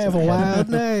I might gates have a of heaven. wild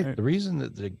night. The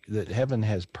reason that heaven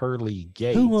has pearly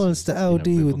gates. Who wants to is, OD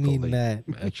with me biblical. They tonight?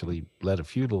 Actually, let a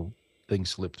few little things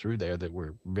slip through there that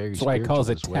were very. That's why he calls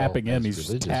it spiritual as well tapping in. as He's just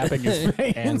religious. tapping his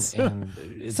veins. And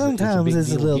it's Sometimes big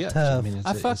it's a deal little gift. tough.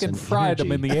 I fucking an fried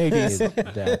them in the energy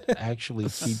 80s. that actually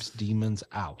keeps demons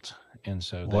out. And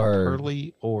so that Word.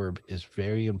 pearly orb is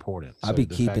very important. I'll So be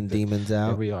the keeping fact that- demons There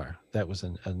out. we are. That was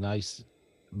a nice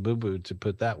boo-boo to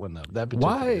put that one up. That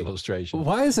Why- particular illustration.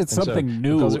 Why is it And so- something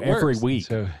new because it every works. week?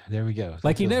 So there we go.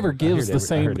 Like he That's never what- I gives heard the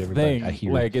same heard everybody. I thing.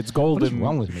 hear- Like it's What is golden,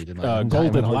 wrong with me tonight? I'm having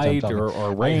golden a hard time light talking. or I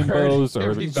heard rainbows or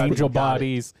everybody angel got it.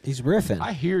 bodies. He's riffing.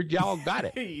 I hear y'all got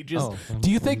it. You just, Oh, do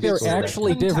you think they're so that-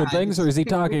 actually different things, or is he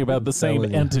talking about the same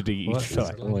telling you entity what each is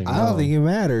time? going I don't on. think it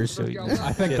matters. So,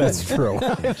 I think that's true.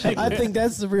 I think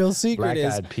that's the real secret is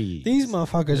Black-eyed peas. these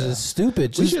motherfuckers are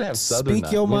stupid. We Just should have Southern speak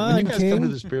night. your When you mind, guys come to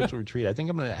King. the spiritual retreat, I think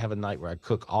I'm going to have a night where I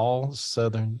cook all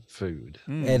Southern food.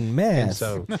 And And math.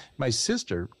 so my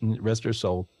sister, rest her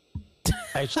soul,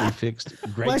 actually fixed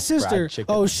great My sister, fried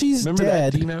chicken. oh, she's Remember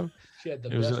dead. that, Dino? She had the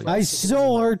It was best like- I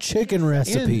stole her chicken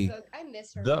recipe. I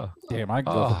miss her. The Damn, I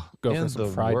go Oh, for in some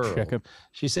the fried world. chicken.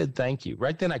 She said thank you.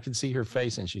 Right then I could see her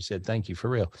face and she said thank you for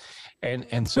real.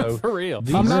 And so For real.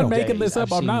 these I'm not days, making this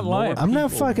up. I've I'm not seen lying. more I'm not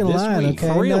people fucking this lying, week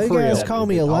okay? For real, Now you for guys real. call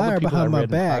me a All the liar people I behind my read in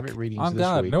back. private readings I'm this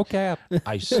God, week, no cap.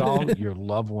 I saw your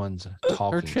loved ones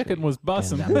talking. Her to chicken you. was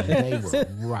bussin'. And, I mean, they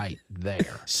were right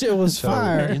there. Shit was So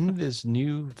fire. in this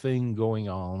new thing going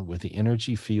on with the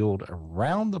energy field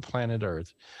around the planet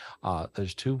Earth,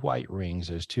 there's two white rings,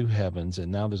 there's two heavens,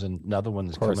 and now there's another one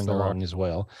that's course coming there are. along as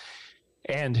well.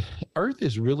 And Earth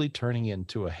is really turning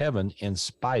into a heaven in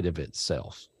spite of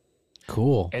itself.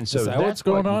 Cool. And so Is that that's what's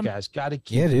going what on? You guys got to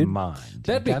keep Yeah, dude. in mind.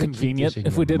 That'd be You gotta keep convenient this in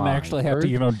if we your didn't mind. actually have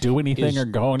to, Earth do anything is or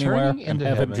go anywhere, turning and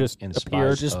into heaven just in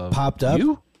appeared. spite Just of popped up?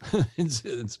 You, in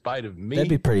spite of me. That'd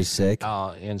be pretty sick.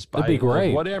 In spite be of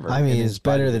great. whatever. I mean, and in it's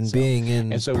spite better of than itself. being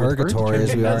in And so with Earth purgatory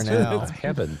as we are turning now. into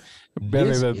heaven. Better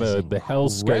this than is the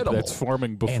hellscape incredible. that's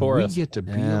forming And before we us. get to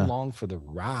be Yeah. along for the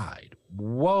ride.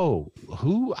 Whoa,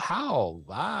 how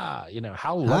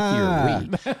how lucky are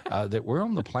we that we're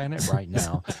on the planet right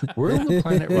now? We're on the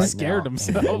planet right scared now.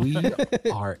 himself. And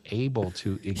we are able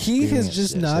to experience He has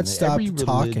just this. not And stopped every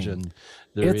talking. religion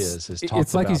there It's- is it's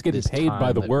like he's about getting this paid by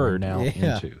time the that we're word. now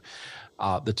Yeah. into.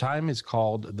 The time is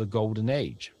called the Golden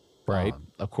Age, Right.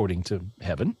 According to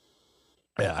heaven.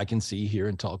 Yeah, I can see, hear,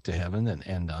 and talk to heaven,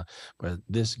 but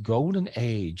this golden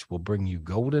age will bring you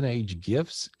golden age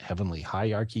gifts, heavenly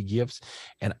hierarchy gifts,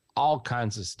 and all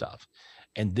kinds of stuff.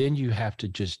 And then you have to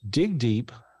just dig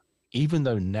deep, even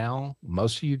though now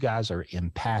most of you guys are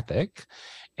empathic.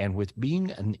 And with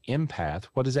being an empath,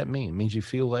 what does that mean? It means you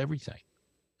feel everything.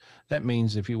 That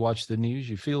means if you watch the news,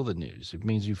 you feel the news. It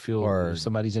means you feel if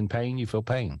somebody's in pain, you feel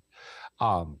pain.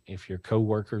 If your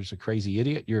coworker's a crazy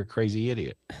idiot, you're a crazy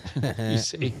idiot. You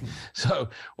see, so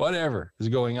whatever is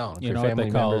going on, you know what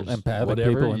they call empathic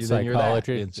people in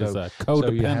psychology? So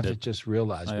you have to just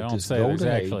realize that this golden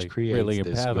age creates really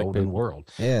this golden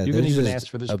world. Yeah, you can even ask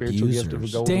for the spiritual gift of a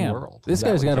golden world. This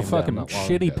guy's got a fucking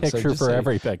shitty picture for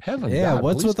everything. Yeah,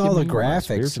 what's with all the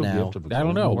graphics now? I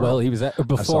don't know. Well, he was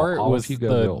before it was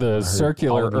the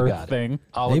circular Earth thing.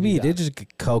 Maybe he did just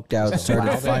get coked out and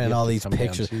started finding all these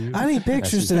pictures. I need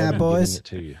pictures to that, boys.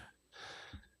 There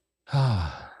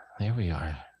we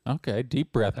are. Okay,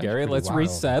 deep breath, Gary. Let's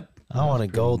reset. I want a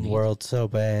golden world so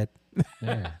bad.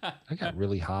 Yeah, I got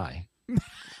really high.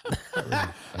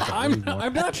 I'm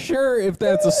not sure if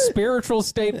that's a spiritual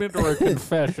statement or a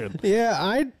confession.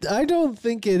 Yeah, I don't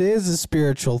think it is a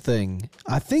spiritual thing.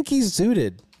 I think he's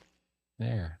zooted.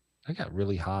 There, I got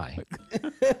really high.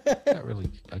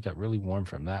 I got really warm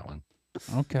from that one.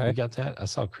 Okay, you got that? I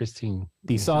saw Christine.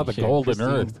 He saw the golden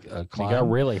earth. He got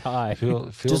really high.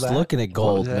 Just that? Looking at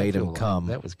gold made him come.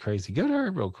 That was crazy. Go to her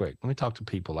real quick. Let me talk to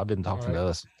people. I've been talking to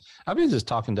us. I've been just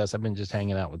talking to us. I've been just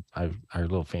hanging out with our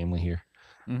little family here.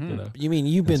 Mm-hmm. You know? You mean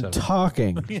you've been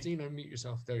talking? Christine, unmute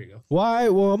yourself. There you go.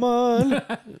 White woman.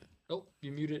 Oh,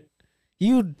 you muted.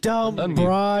 You dumb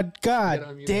broad.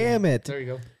 God damn it. There you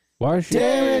go. Why is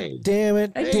she? Damn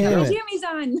it. Jimmy's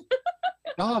on.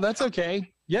 Oh, that's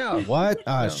okay. Yeah. What?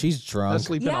 She's drunk. That's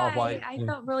sleeping all white. I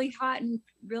felt really hot and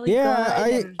really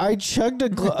good. I chugged a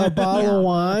bottle of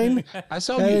wine. I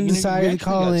saw and you decided to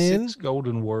call in. 6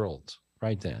 golden worlds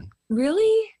right then.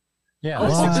 Really? Yeah,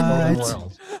 6 golden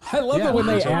worlds. I love it when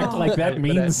they act like that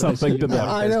means something to them.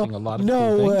 I know.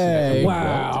 No way.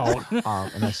 Wow.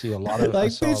 And I see a lot of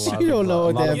like, bitch, you don't know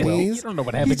what that means. You don't know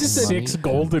what having 6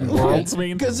 golden worlds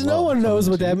means. Because no one knows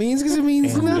what that means because it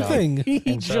means nothing.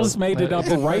 He just made it up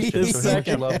right this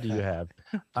second. How much love do you have?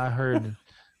 I heard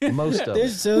most of They're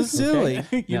it. so silly.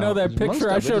 Okay? You know that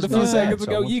picture I showed a few seconds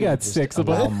ago? You got 6 of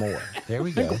them. More. There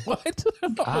we go. What?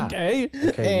 Okay.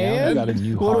 And now got a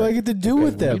new what do I get to do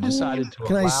with them? You decided to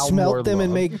Can I smelt them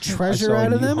and make treasure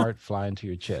out of them? Heart fly into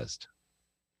your chest.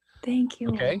 Thank you.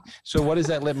 Okay. So what does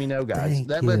that let me know, guys?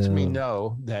 That lets me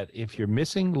know that if you're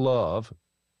missing love,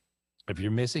 if you're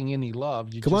missing any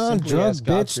love, you come just on, drug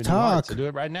bitch, talk. So do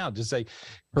it right now. Just say,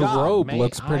 her robe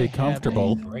looks pretty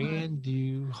comfortable. Brand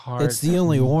new heart. It's the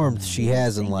only warmth she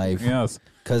has in life. Yes.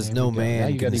 Because no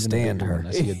man can stand her.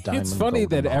 It's funny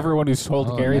that everyone who's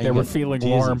told Gary they were feeling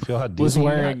warm was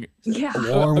wearing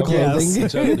warm clothing.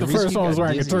 The first one was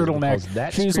wearing a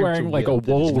turtleneck. She's wearing like a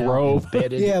wool robe.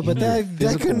 Yeah, but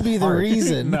that couldn't be the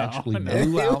reason. No,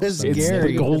 it was it's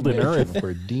Gary. The golden earth.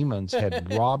 Where demons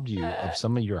had robbed you of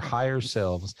some of your higher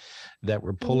selves that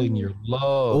were pulling your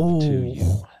love to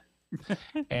you.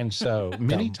 And so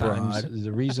many times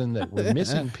the reason that we're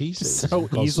missing pieces so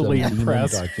easily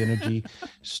impressed. Dark energy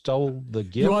stole the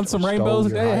gift. You want some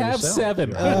rainbows? They have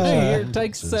 7. Here,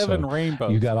 take 7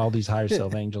 rainbows. You got all these higher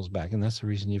self angels back, and that's the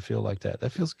reason you feel like that.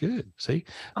 That feels good. See?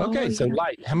 Okay, so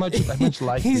light. How much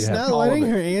light? He's do you have? not letting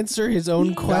her answer his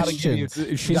own questions.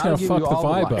 She's gonna fuck the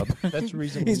vibe up. That's the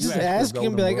reason. He's just asking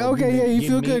him, be like, okay, yeah, you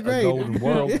feel good, great. Golden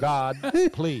world, God,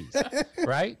 please,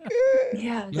 right?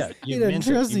 Yeah. You don't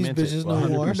trust these bitches no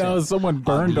more. No, someone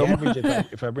burned him.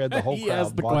 If I read the whole crowd, he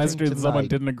asked the question, someone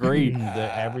didn't agree,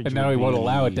 and now he won't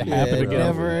allow it to happen again.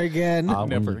 Never again.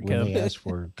 Never again. When they asked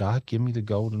for God, give me the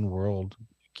golden world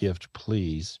gift,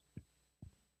 please.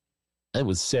 It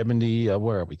was 70.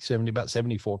 Where are we? 70, about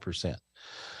 74%.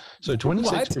 So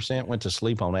 26% went to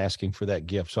sleep on asking for that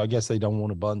gift. So I guess they don't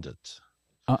want abundance.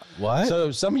 What?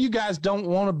 So some of you guys don't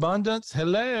want abundance.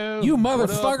 Hello, you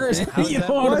motherfuckers! You don't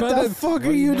want abundance. What the fuck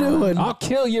are you doing? I'll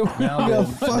kill you. You're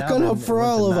fucking up for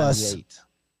all of us.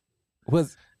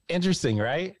 Was interesting,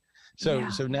 right? So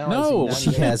now no,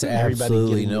 she has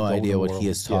absolutely no idea what he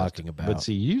is talking about. But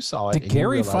see, you saw it. Did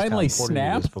Gary finally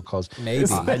snap? Because maybe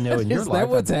I know in your is life, that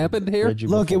what's happened here?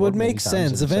 Look, it would make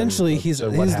sense. Eventually, his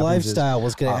lifestyle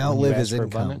was going to outlive his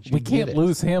income. We can't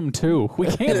lose him too. We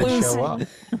can't lose.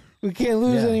 We can't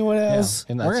lose anyone else.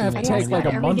 We're going to have to take like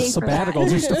a month sabbatical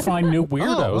just to find new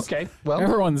weirdos. Okay. Well,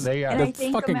 everyone's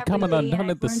fucking coming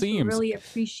undone at the seams. Really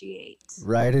appreciate.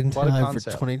 Right in time for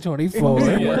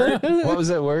 2024. What was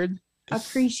that word?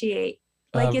 Appreciate.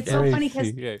 Like, it's so very funny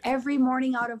because few, yeah. every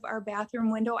morning out of our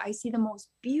bathroom window, I see the most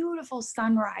beautiful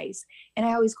sunrise. And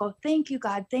I always go, thank you,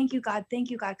 God. Thank you, God. Thank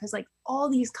you, God. Because like all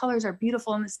these colors are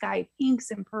beautiful in the sky,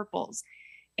 pinks and purples.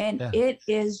 And it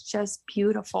is just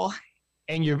beautiful.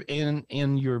 And you're in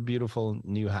your beautiful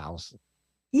new house.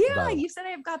 Yeah, you said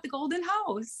I've got the golden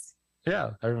house.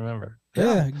 Yeah, I remember.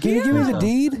 Yeah, can you give me the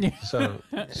deed? So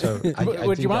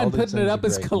would you mind putting it up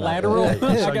as collateral?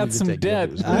 I got some debt.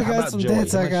 I got some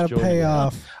debts I got to pay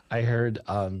off. I heard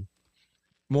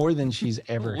more than she's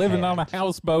ever living had. on a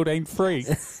houseboat ain't free.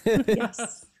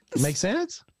 Yes. Make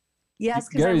sense? Yes,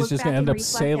 Gary's just gonna end up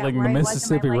sailing the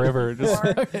Mississippi River, just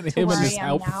him and his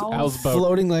houseboat,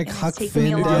 floating like Huck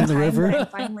Finn down the river. I'm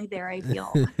finally there, I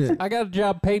feel. I got a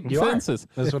job painting fences.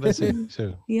 That's what I see.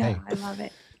 So yeah, I love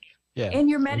it. Yeah. And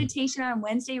your meditation on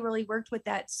Wednesday really worked with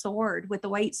that sword, with the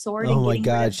white sword. Oh and my getting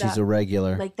God, rid of she's a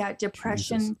regular. Like that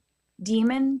depression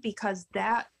demon, because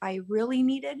that I really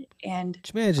needed. And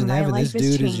can you imagine having this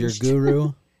dude as your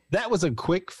guru? That was a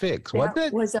quick fix, wasn't it?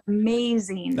 That was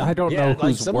amazing. I don't know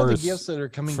who's some worse of the gifts that are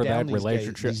coming for down that these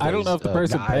relationship. days, I don't know if the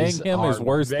person paying him is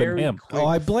worse than him. Oh,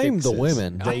 I blame the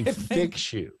women. They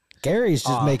fix you. Gary's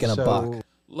just making a buck.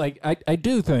 Like, I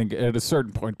do think at a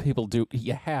certain point,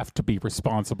 you have to be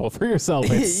responsible for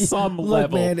yourself at some Look,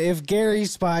 level. man, if Gary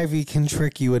Spivey can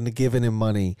trick you into giving him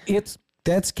money,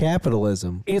 that's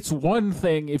capitalism. It's one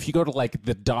thing if you go to like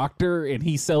the doctor and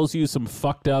he sells you some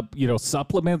fucked up,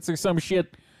 supplements or some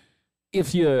shit.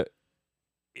 If the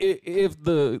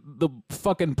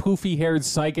fucking poofy haired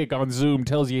psychic on Zoom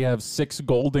tells you have 6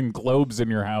 Golden Globes in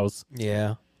your house,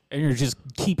 yeah, and you just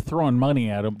keep throwing money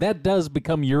at them, that does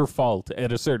become your fault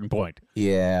at a certain point.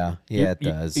 Yeah, it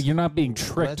does. You're not being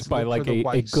tricked by like a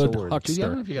good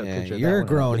huckster. You're a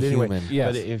grown human.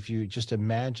 Yes. But if you just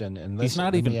imagine, and he's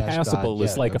not even passable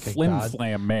as like a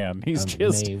flim-flam man. He's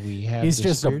just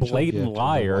a blatant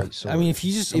liar. I mean, if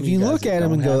you look at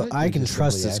him and go, I can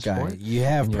trust this guy, you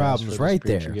have problems right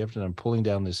there. Gift, and I'm pulling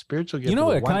down this spiritual gift. You know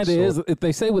what it kind of is?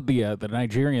 They say with the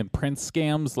Nigerian prince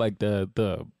scams, like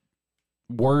the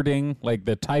wording, like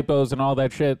the typos and all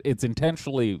that shit, it's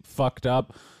intentionally fucked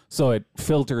up so it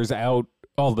filters out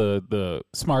all the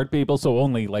smart people, so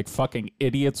only like fucking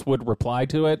idiots would reply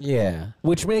to it. Yeah,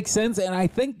 which makes sense. And I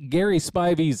think Gary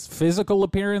Spivey's physical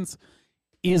appearance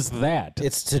is that.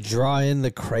 It's to draw in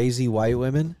the crazy white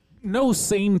women. No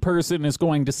sane person is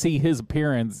going to see his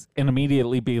appearance and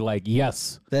immediately be like,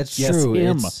 yes, that's true.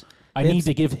 Him. I need It's-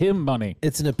 to give him money.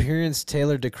 It's an appearance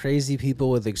tailored to crazy people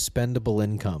with expendable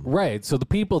income. Right. So the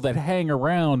people that hang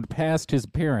around past his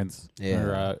appearance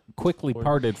are quickly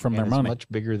parted from their it's money. much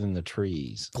bigger than the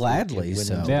trees. Gladly It went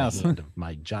so. into the Yes. hand of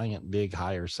my giant, big,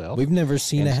 higher self. We've never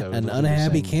seen And so an what we're unhappy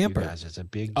saying to you camper. guys, it's a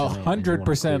big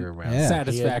 100% Yeah.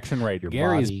 satisfaction rate. Your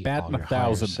Gary's body, batting all your higher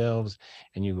 1,000. selves,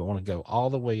 and you want to go all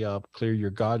the way up, clear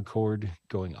your God cord,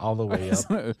 going all the way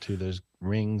up to those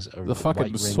rings of The fucking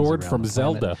white rings sword around from the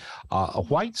planet. Zelda. A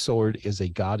white sword is a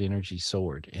God energy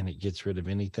sword, and it gets rid of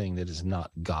anything that is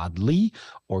not godly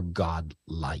or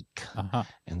godlike. Uh-huh.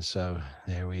 And so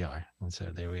there we are.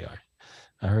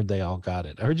 I heard they all got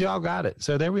it. I heard you all got it.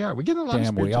 So there we are. We're getting a lot of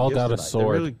Damn, we spiritual all gifts got a tonight.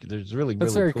 sword. There's really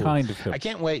That's really very cool. kind of him. I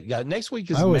can't wait. Next week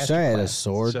is I a wish I had a masterclass,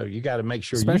 sword. So you got to make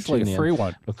sure Especially you tune a free in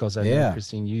one. because I know, Yeah.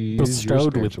 Christine, you use your Bestowed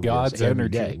with spiritual God's gifts every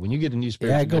energy. day. When you get a new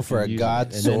spiritual Yeah, I go gift, for you a use God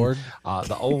it, and then, sword.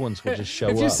 the old ones will just show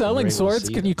up. If you're and selling we're able to swords,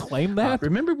 see can them. you claim that?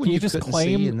 Remember when Can you you just couldn't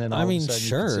claim? see, and then all I of a mean, sudden you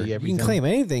sure. could see You can everything? claim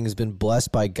anything has been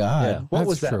blessed by God. Yeah. What That's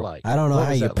was that true. like? I don't know What how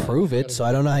was you that like? prove it, so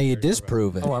I don't know how you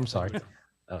disprove it. Oh, I'm sorry.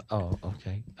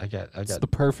 Okay. I got. It's the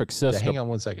perfect Yeah, system. hang on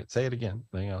one second. Say it again.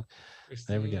 Hang on.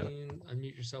 There we go.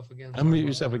 Unmute yourself again. Unmute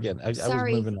yourself again. I was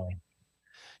Sorry. moving on.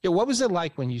 Yeah, what was it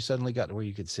like when you suddenly got to where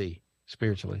you could see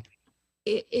spiritually?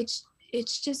 It's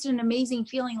just an amazing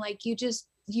feeling. Like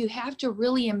you have to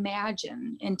really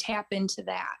imagine and tap into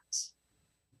that.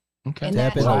 Okay. And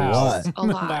Tap that into helps what? a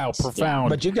lot. Wow, Yeah. profound.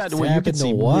 But you got to where you Tap could into see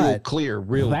real what? clear,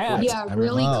 real That. quick. Yeah, I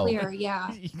really Oh. clear.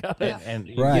 Yeah. You got Yeah. it.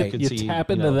 And Right. could You see, tap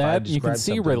you into know, if I that, you can described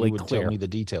see something, really you would clear. Tell me the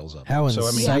details of it. How So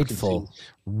I mean, you can see insightful.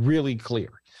 really clear.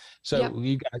 So Yep.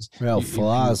 you guys, Real if you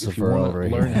philosopher wanna over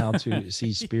learn here. how to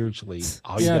see spiritually,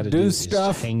 all you Yeah, got to do do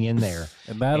stuff. is hang in there,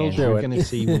 And that'll and do you're it. going to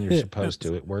see when you're supposed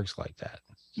to. It works like that.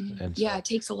 And Yeah, so- it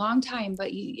takes a long time, but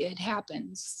it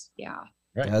happens. Yeah.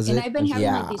 right. Does And it? I've been having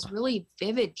Yeah. like these really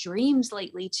vivid dreams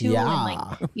lately too. Yeah. And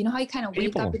like, you know how you kind of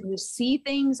wake up People. and you see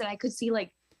things, and I could see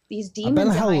like these demons in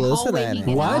my hallway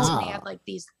hanging What? out, and they had like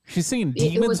these. She's seeing It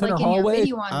demons was in like her in your hallway.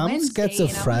 video on I'm Wednesday, and I'm like,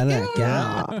 schizophrenic.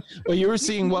 yeah. Yeah. Well, you were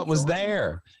seeing what was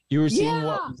there. You were seeing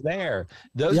what was there.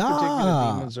 Those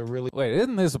particular demons are really. Wait,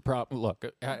 isn't this a problem? Look,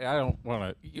 I don't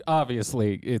want to.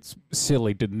 Obviously, it's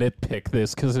silly to nitpick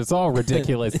this because it's all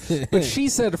ridiculous. But she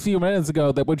said a few minutes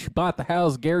ago that when she bought the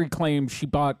house, Gary claimed she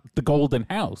bought the golden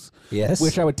house. Yes.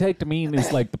 Which I would take to mean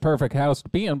is like the perfect house to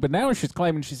be in. But now she's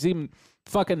claiming she's even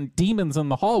fucking demons in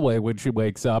the hallway when she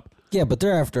wakes up. Yeah, but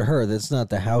they're after her. That's not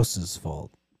the house's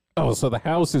fault. Oh, so the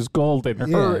house is golden.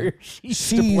 Her, she's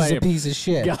to blame. a piece of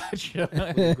shit. Gotcha.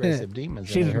 aggressive demons.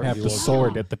 She didn't have the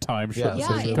sword at the time. She Yeah. Yeah,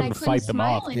 so and she I couldn't couldn't fight them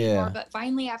smile off. anymore. Yeah. But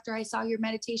finally, after I saw your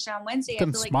meditation on Wednesday, I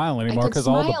Couldn't feel like smile I anymore could because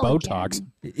all the smile Botox.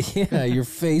 again. Yeah, your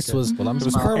face was, Well, I'm It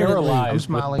was smiling. paralyzed I'm with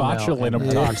smiling now, botulinum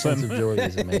and toxin. sense of joy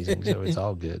is amazing, so it's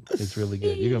all good. It's really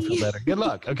good. You're gonna feel better. Good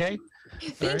luck. Okay.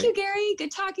 Thank you, Gary.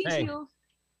 Good talking Hey. to you.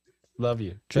 Love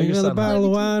you. drink Your another son, bottle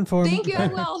of Love you wine for me. Thank you. I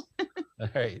will. All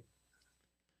right.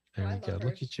 There I we go. love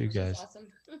Look her. at you She's guys. awesome.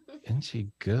 Isn't she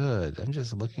good? I'm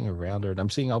just looking around her, and I'm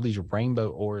seeing all these rainbow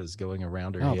auras going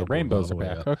around her. Oh, head, the going rainbows all are the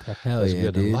way back. up. Okay. Hell That's yeah,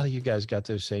 good. And dude. a lot of you guys got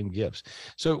those same gifts.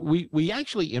 So we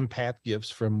actually empath gifts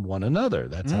from one another.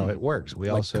 That's how it works. We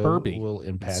Like also Kirby. will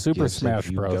empath Super gifts Smash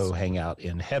if you Bros. go hang out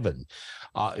in heaven.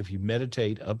 If you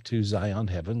meditate up to Zion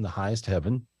heaven, the highest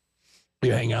heaven,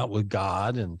 you hang out with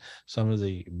God and some of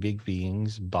the big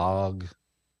beings. Bog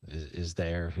is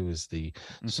there, who is the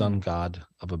sun god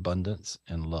of abundance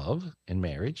and love and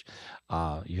marriage.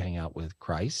 You hang out with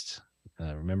Christ.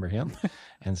 Remember him?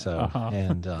 And so,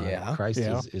 Yeah. Christ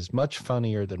is much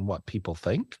funnier than what people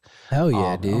think. Hell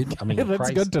yeah, dude. I mean, That's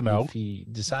Christ, good to know. If he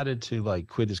decided to like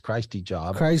quit his Christy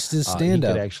job, Christ is he stand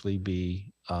could up. actually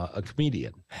be a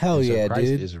comedian. Hell And so yeah, Christ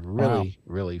dude. is really,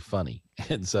 really funny.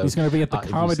 And so He's going to be at the if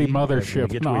you comedy see- mothership if you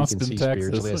get in to where you can Austin, see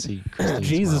spiritually, I Texas. see Christine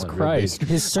Jesus smiling real big. Christ.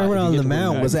 His Sermon if you on get the to where you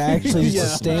Mount can was see actually just a Yeah.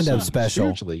 stand-up special.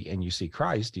 spiritually, and you see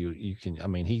Christ, you can. I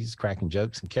mean, he's cracking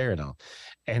jokes and carrying on.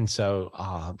 And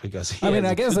so, because he I mean, has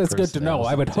I a guess that's good to know.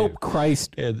 I would personality, hope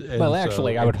Christ. too. And Well, so-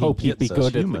 actually, I and would hope he'd be gets us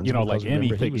good at, humans, you know, like because remember,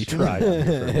 anything he was human tried. for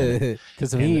a minute.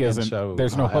 Because if he isn't, so,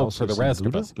 there's no I hope also for the see rest of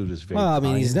Buddha. us. Buddha's very Well, I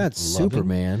mean, he's kind, not loving,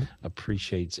 Superman.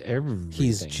 appreciates everything.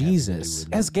 He's having to do Jesus.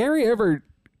 with Has Gary ever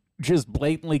just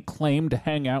blatantly claimed to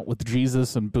hang out with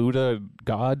Jesus and Buddha and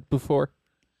God before?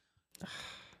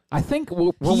 I think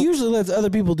He usually lets other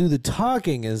people do the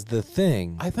talking is the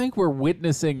thing. I think we're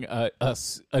witnessing a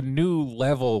new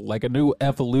level, like a new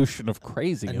evolution of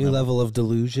crazy. A in new him. level of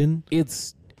delusion.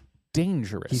 It's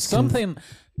dangerous. He's Something.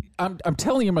 I'm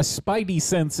telling you, my Spivey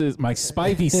sense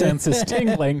is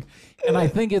tingling, and I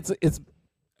think it's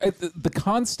the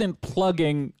constant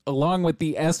plugging along with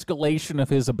the escalation of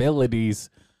his abilities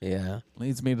Yeah.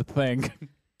 leads me to think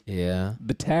Yeah.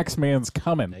 the tax man's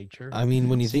coming. nature. I mean,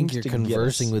 when you think seems you're to get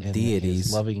conversing us, with and is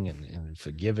deities, loving and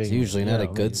forgiving. It's usually not a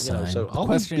good So sign. The all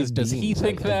these question is, big does he beings,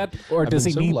 think I- that, or I've does he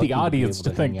been so need lucky the to be audience able to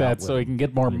to think hang out that so with he can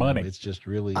get more you know, money? It's just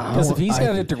really Because if he's I-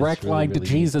 got a it's direct really, line to really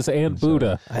Jesus neat. and And so-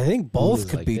 Buddha, I think both Buddha's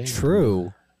could like, be "Dang,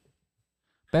 true.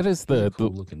 that is He's a the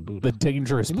cool-looking Buddha. the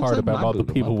dangerous He looks part like about my all the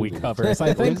Buddha. people My we Buddha. cover. Is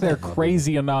I think He they're looks like my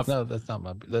crazy enough No, that's not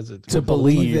my. That's a, to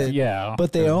believe. it. Yeah,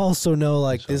 But they also know,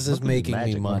 like, So this is Buddha's making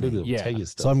magic. me My money. Buddha will Yeah. tell you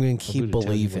So stuff. I'm going My to keep Buddha tells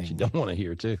you what believing. you don't want to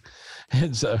hear too,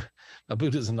 and so my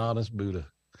Buddha's an honest Buddha.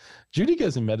 Judy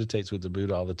goes and meditates with the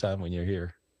Buddha all the time when you're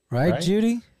here. Right, Right?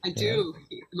 Judy? I do.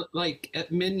 Like at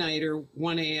midnight or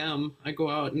 1 a.m., I go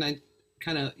out and I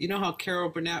kind of, you know how Carol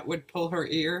Burnett would pull her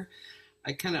ear?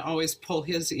 I kind of always pull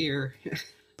his ear.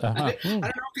 uh-huh. I don't know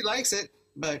if he likes it,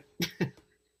 but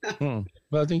Well,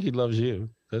 I think he loves you.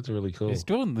 That's really cool. He's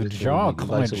doing the It's jaw really neat. He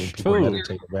likes it when clench people too.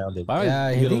 meditate around it. I- Yeah,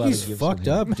 I you get a think lot of he's gifts from fucked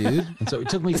him. up, dude. And so it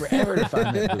took me forever to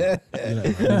find that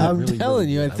Buddha. You know, I'm really, telling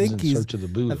you, I was think in he's- search of the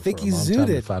Buddha I think for a he's long time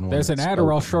to zooted. find one There's that an spoke,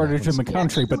 Adderall and that shortage in the was-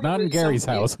 country, but not in Gary's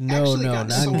house. No, actually no, got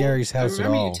not in sold. Gary's house I at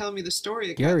remember all. you telling me the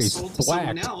story. It Gary's got sold to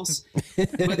someone whacked. else,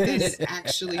 but then it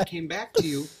actually came back to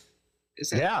you. Is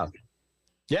that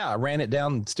Yeah, I ran it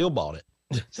down and still bought it.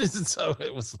 So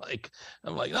it was like,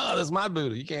 I'm like, no, that's my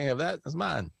Buddha. You can't have that. That's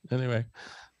mine. Anyway.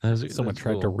 Someone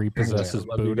tried to repossess his I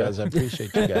love you Buddha. guys. I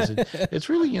appreciate you guys. It's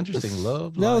really interesting.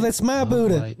 Love. No, light, that's my love,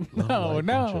 Buddha. light, love, No, light, and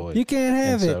no. joy. You can't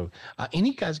have And it. So,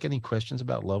 any guys got any questions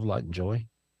about love, light, and joy?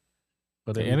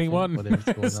 Anyone? Whatever's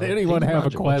going Does on. anyone Hey, have a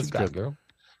Roger, what you got, question? girl?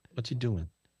 What you doing?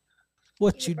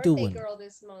 What you Your birthday doing? girl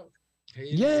this month. I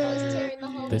was Yeah. tearing the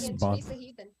homie This and month. Teresa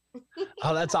Heathen.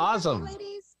 Oh, that's awesome.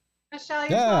 Ladies. Michelle,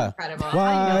 you're Yeah. so incredible. I know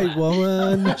White that.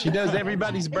 woman. She does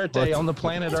everybody's birthday on the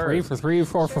planet 3 Earth. for 3,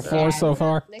 4 for 4 Yeah. so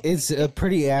far. It's a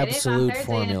pretty It is on absolute Thursday, and it's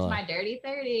formula. my dirty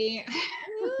 30.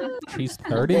 She's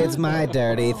 30. It's my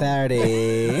dirty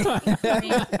 30.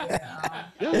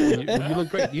 Yeah, you look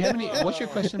great. Do you have any? What's your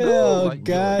question? Oh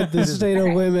God, the state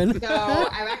of women. So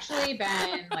I've actually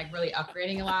been like really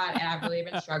upgrading a lot, and I've really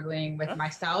been struggling with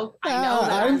myself. I know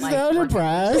that I'm like, so working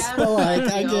depressed, stuff, but like I feel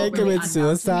can't really commit unbalanced to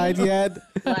suicide me. yet.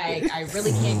 Like I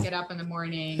really can't get up in the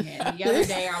morning. And the other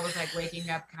day I was like waking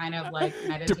up kind of like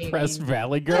meditating. Depressed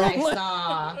Valley And girl. I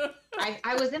saw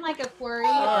I was in like a quarry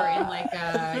or in like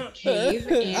a cave,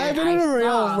 and I've been in a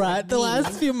real saw, rut the me.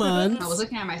 last few months. I was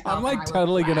looking at myself. I'm like and I was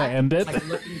totally gonna flat, end it. Like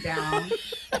looking down,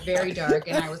 very dark,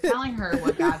 and I was telling her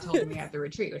what God told me at the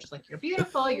retreat, which is like, "You're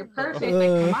beautiful, you're perfect.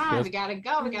 Like, come on, we gotta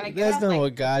go, we gotta get That's up, not like,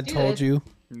 what God do told this." you.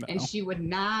 No. And she would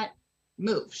not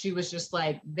move. She was just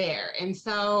like there, and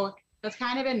so that's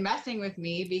kind of been messing with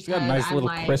me She's because got a nice I'm little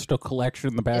like, crystal collection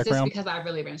in the is this background. because I've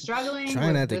really been struggling? Trying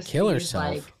with not to this kill these,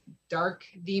 herself. Like dark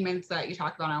demons that you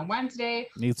talked about on Wednesday,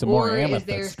 Need some more or is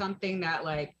there amethyst. something that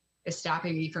like is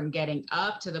stopping me from getting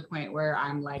up to the point where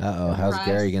I'm like, Uh-oh, how's Gary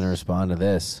depressed? going to respond to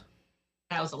this?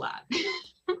 That was a lot.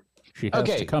 She has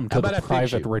Okay, to come how to about I the fix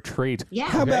private you? retreat. Yeah.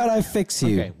 How about I fix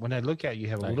you? Okay, when I look at you,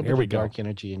 have a Right, little here bit we of go. dark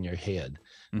energy in your head.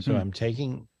 So Mhm. I'm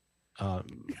taking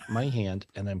my hand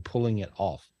and I'm pulling it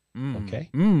off. Okay.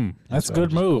 That's So a I'm good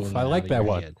just move. pulling I it like out of that your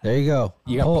one. head. There you go.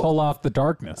 You got to pull off the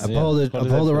darkness. I pulled it. I Pull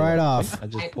pulled it that right through. off. I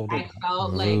just pulled I it.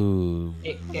 felt like Ooh.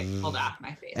 it pulled off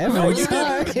my face. Every I was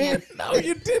time. like, hands No,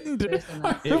 you didn't. this and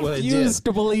that. I Well, it refuse did.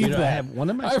 to believe You know, I that. have one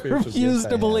of my I spiritual gifts refuse I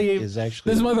to have believe is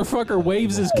actually this motherfucker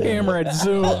waves his camera at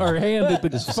Zoom or hand at the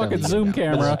This is fucking something Zoom about-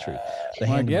 camera. That's true. The I'm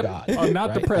hand like, of yep, God. I'm not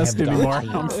right? I depressed have God's anymore. hand.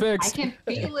 I'm I fixed. can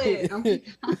feel it. Oh my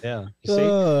God. Yeah. You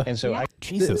see? And so Yeah.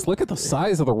 Jesus, look at the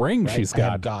size of the ring right, she's I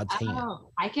have got. God's hand.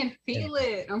 Oh, I can feel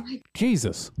it. Oh my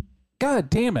Jesus. God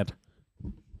damn it.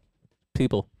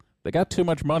 People, they got too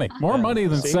much money. More money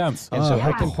than See? sense. And so Oh,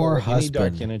 I can poor pour any dark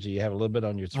husband. energy you have a little bit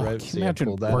on your throat. can you See, I imagine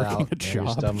pulled that working out, a and your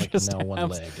job stomach, just and now one have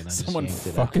leg, and I just someone yanked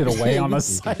it fuck out. it away on a You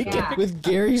psychic? can- Yeah. With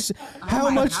Gary's, how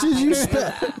my much God, did you I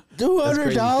spend? feel that. That's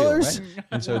crazy to feel, $200? right?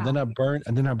 And so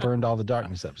then I burned all the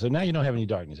darkness up. So now you don't have any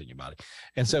darkness in your body.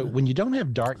 And so when you don't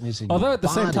have darkness in Although your at the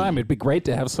same body, time, it'd be great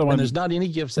to have and someone there's not any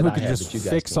gifts that who I could have just that you guys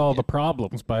fix can't all the get.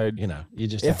 problems by. You know, you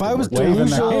just If have to I was work waving their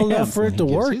delusional hand enough for when it to he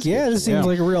gives work, his yeah, gifts this seems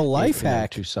away. like a real life you know,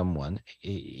 hack. to someone.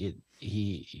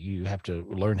 You have to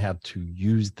learn how to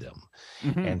use them,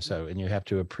 and you have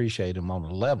to appreciate them on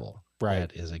a level Right.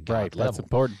 that is a God Right, that's level.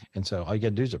 important. And so all you got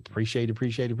to do is appreciate,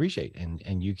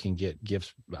 and you can get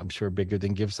gifts. I'm sure bigger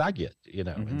than gifts I get. You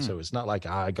know, and so it's not like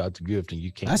I got the gift and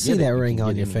you can't. I see get it. that You ring can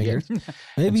on get your any finger. gift.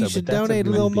 Maybe And you so, should but that's donate a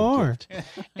really little big more.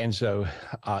 gift. And so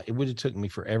it would have took me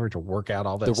forever to work out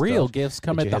all that. The real stuff gifts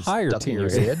come that at you the had higher stuck in your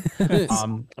tiers.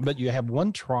 head. But you have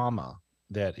one trauma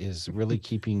that is really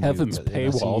keeping Heaven's you. and I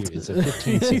see paywalled. you- It's a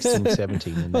 15, 16,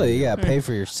 17. And Well, then you got to pay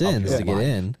for your sins your to get life.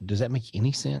 in. Does that make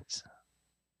any sense?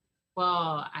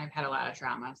 Well, I've had a lot of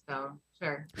trauma, so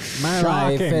sure. My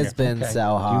life Shocking. has been Okay.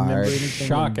 so Do you remember hard. anything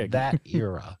Shocking. in that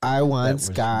era? I once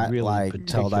was got really like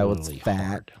told I was particularly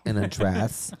fat hard. in a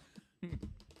dress.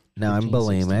 Now I'm 15,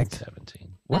 16, bulimic.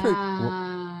 17. What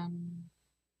are,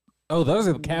 oh, those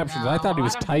are the captions. I thought he No,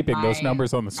 was I don't typing think those my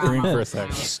numbers on the screen for a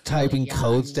second. He's typing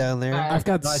codes down there. I've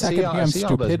got No, I see secondhand all those, but you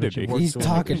stupidity. worked He's through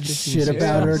talking 15, shit 16,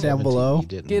 about her down 17, below. you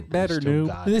didn't. Get You better, still noob.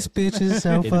 got This it. bitch is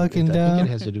so fucking I think dumb. it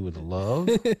has to do with love,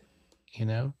 you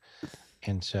know,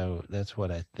 and so that's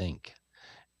what I think.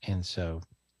 And so,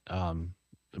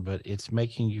 but it's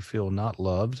making you feel not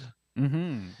loved,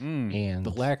 and The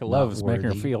lack of not love is making her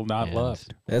worthy, feel not and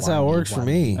loved. That's how it whiny, works for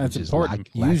whiny, me. That's which is important.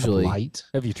 lack of Usually. light,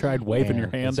 Have you tried waving your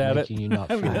and hand it's at it? making you not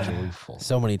feel joyful.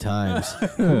 So many times.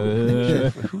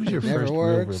 Who's your Never first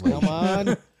works. real Come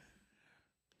on.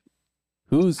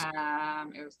 Who's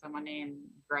It was someone named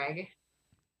Greg.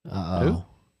 Uh-oh.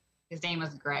 His name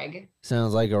was Greg.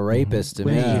 Sounds like a rapist to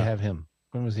When me. did you have him?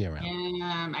 When was he around?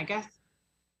 I guess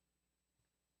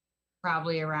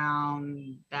probably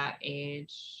around that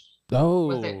age.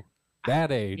 Was it-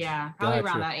 that age? Yeah, probably Gotcha.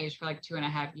 around that age for like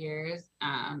 2.5 years.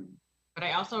 But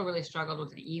I also really struggled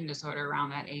with an eating disorder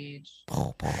around that age.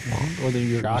 Well, then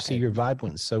you see Shocking. your vibe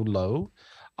went so low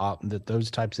that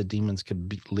those types of demons could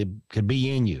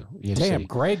be in you. You Damn, see.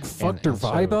 Greg fucked her And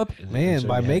so- vibe up. Man,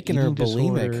 by you have making her eating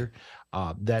bulimic. disorder,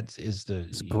 that is the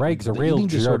Greg's a the real eating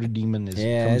disorder jerk. demon is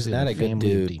Yeah, comes he's in not a good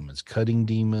family of dude. demons, cutting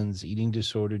demons, eating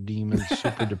disorder demons,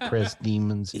 super depressed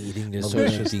demons, Eating disorder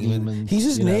malicious demon. demons. He's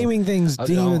just you know. naming things On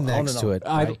demon and next to on, it.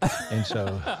 I- right? And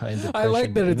so and I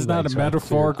like depression, that it's not anyway, a so I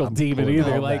metaphorical I'm demon pulling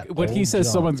either. all Like that when he old says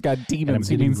junk, someone's got and I'm demons,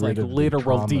 he getting means like rid of the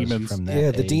literal traumas demons. from that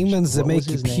Yeah, the age. demons that What make was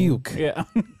you his name? puke. Yeah.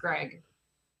 Greg.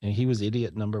 And he was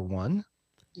idiot number one.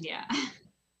 Yeah.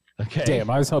 Okay. Damn,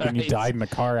 I was hoping he Right. died in a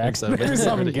car And so accident or they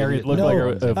something. were Gary idiot looked No,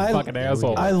 like a I- fucking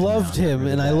asshole. I loved him,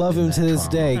 and I love him to this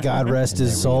day. God rest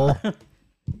his soul.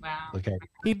 Wow. Okay.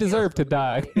 He deserved to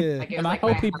die. Yeah. Like, it was And I like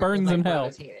hope my he heart burns was, in like, hell.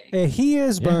 rotating. Hey, he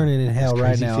is burning in hell It's right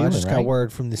crazy now. I feeling, just got right?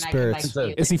 word from the And I can, like, spirits. So-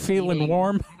 feel Is he it feeling beating.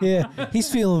 warm? Yeah, he's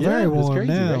feeling very it's warm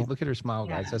crazy, now. right? Look at her smile,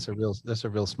 guys. Yeah. That's a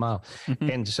real smile.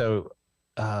 Mhm. And so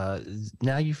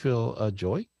now you feel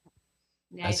joy.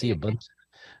 Yeah, I see a do.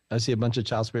 bunch of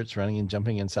child spirits running and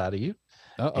jumping inside of you.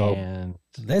 Uh-oh. And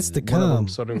That's to one of them come.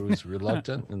 sort of was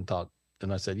reluctant and thought,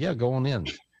 and I said, yeah, go on in.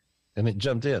 And it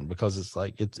jumped in because it's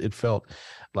like it felt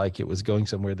like it was going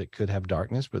somewhere that could have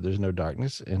darkness, but there's no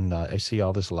darkness. And I see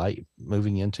all this light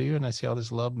moving into you, and I see all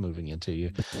this love moving into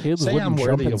you. The kids Say wouldn't I'm jump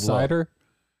worthy of inside love. her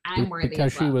I'm worthy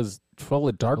because of she love. was full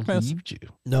of darkness. Believed you.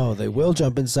 No, they will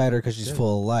jump inside her because she's Good.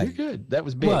 full of You're light. good. That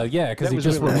was big. Well, yeah, because That he was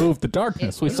just really- removed the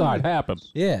darkness. We saw it happen.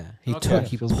 Yeah, he Okay.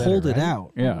 he Feels better, pulled it right?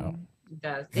 out Yeah. It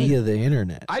does. via the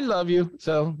internet. I love you.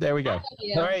 So there we go.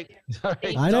 you. All right. All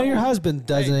right. I know your husband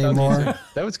doesn't Hey, love you anymore. too.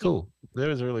 That was cool. That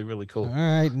was really, really cool. All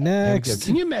right, There we go. next.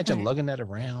 Can you imagine lugging that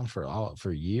around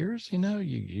for years? You know,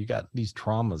 you got these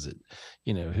traumas that,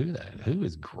 you know, who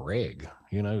is Greg?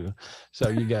 You know, so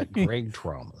you got Greg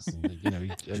traumas. You know,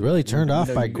 He's really turned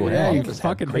off by Greg. all He of us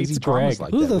have fucking crazy hates traumas Greg.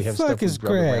 like Who that. the We have fuck stuff is we've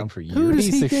drug around Greg? for Who years. does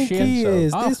Piece he of think shit. he So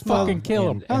is? I'll This fucking mother-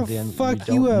 kill him. I'll then fuck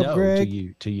don't you up, know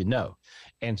Greg. till you know.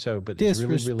 And so, but it's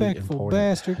really, really Disrespectful important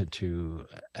bastard. to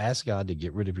ask God to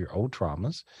get rid of your old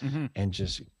traumas Mhm. and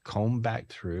just comb back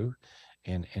through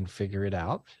and figure it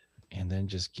out, and then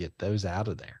just get those out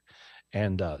of there.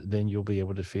 And then you'll be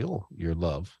able to feel your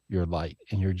love, your light,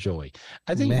 and your joy.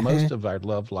 I think Man. most of our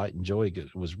love, light, and joy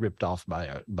was ripped off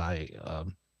by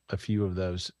a few of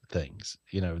those things,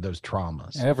 you know, those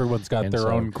traumas. Everyone's got And their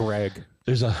so- own Greg.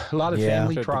 There's a lot of Yeah.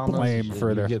 family To traumas. blame You- for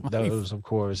you their get life. those, of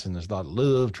course, and there's a lot of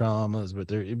love traumas,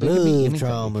 but it could Love be anything. It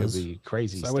traumas. could be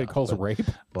crazy Is that stuff. what he calls but- rape?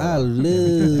 but, I everything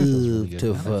feels really love good. to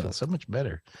Man, I feel fuck. so much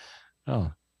better.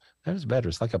 Oh, that was better.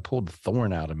 It's like I pulled the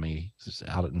thorn out of me, just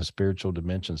out in the spiritual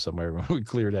dimension somewhere when we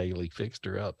cleared Haley, fixed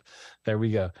her up. There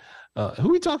we go. Who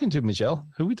are we talking to, Michelle?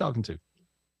 Who are we talking to?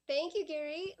 Thank you,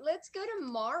 Gary. Let's go to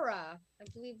Mara. I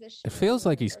believe this. It feels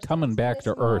like he's coming back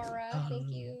to Earth. Mara, thank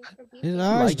you for being His here.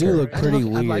 eyes Like do her. look pretty I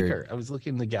like weird. her. I was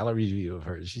looking at the gallery view of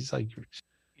her. She's like,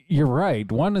 You're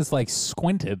right. One is like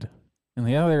squinted, and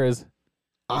the other is.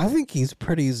 I think he's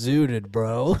pretty zooted,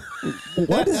 bro.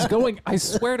 What is going? I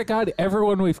swear to God,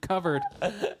 everyone we've covered.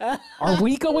 Are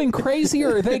we going crazy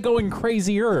or are they going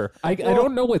crazier? I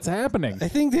don't know what's happening. I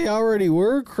think they already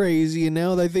were crazy, and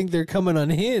now they think they're coming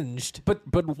unhinged. But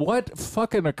what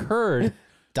fucking occurred?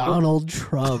 Donald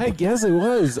Trump. I guess it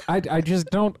was. I just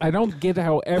don't. I don't get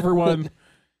how everyone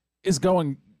is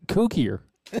going kookier.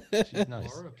 she's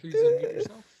nice. Please unmute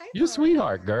yourself. Hi, You're a Mara.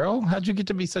 sweetheart, girl. How'd you get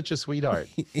to be such a sweetheart?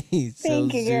 He's so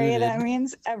Thank you, Gary. zooted. That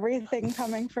means everything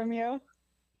coming from you.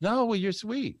 No, well, you're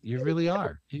sweet. You really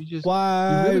are. You just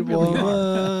Why, you really are.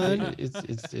 woman?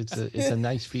 It's a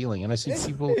nice feeling, and I see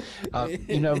people,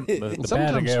 you know, The batting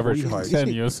sometimes average sweethearts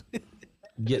continues.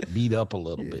 get beat up a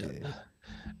little bit.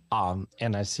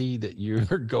 And I see that you're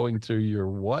going through your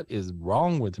what is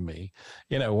wrong with me?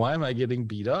 You know, why am I getting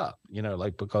beat up? You know,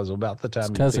 like because about the time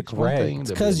you 'cause of fix one Greg. thing, It's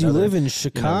there'll be because you another, live in you know,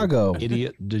 Chicago.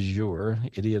 idiot du jour,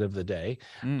 idiot of the day.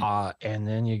 Mm. And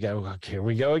then you go, okay, here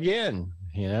we go again,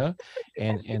 you know?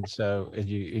 And so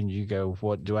you go,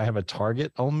 what, do I have a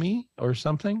target on me or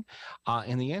something?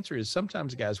 And the answer is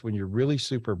sometimes, guys, when you're really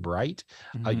super bright,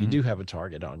 you do have a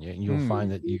target on you, and you'll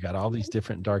find that you got all these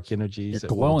different dark energies You're that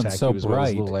will glowing attack so you, as well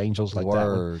as bright. little angels like that one.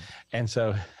 Word. And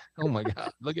so, oh my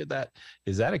God, look at that.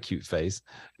 Is that a cute face?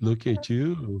 Look at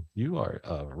you. You are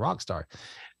a rock star.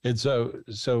 And so,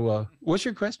 what's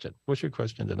your question? What's your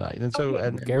question tonight? And so, Okay.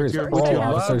 and Gary's with parole your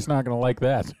officer's not going to like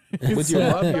that. with your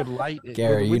love, your light,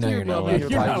 Gary, you with know your you're not love allowed and to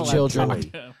your talk light to and children.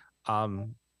 joy,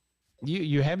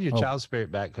 you have your Oh. child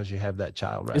spirit back because you have that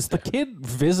child right Is the there. kid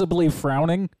visibly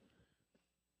frowning?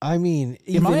 I mean,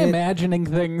 Am I even imagining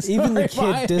things? even the Am kid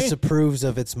I- disapproves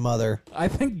of its mother. I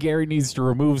think Gary needs to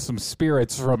remove some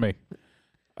spirits from me.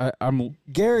 I'm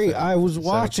Gary, I was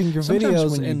watching your Sometimes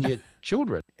videos when and you get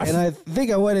children. and I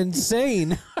think I went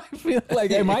insane. I feel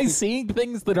like, am I seeing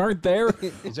things that aren't there?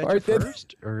 Is that Or your did-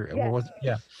 first? Or Yeah. what?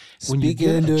 Yeah. When Speak you it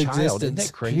get into a child, isn't existence.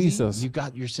 that crazy? Jesus. You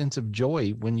got your sense of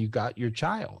joy when you got your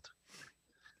child.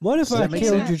 What if Does I that make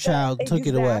killed sense? your child, The took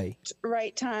it away? exact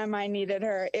Right time I needed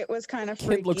her. It was kind of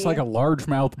freaky. Kid looks like a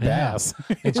largemouth bass.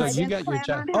 And so I you didn't got your plan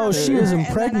child. on Oh, she having was her, and then I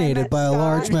impregnated met by a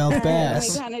Scott, largemouth and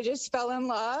bass. We kind of just fell in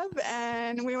love,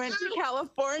 and we went to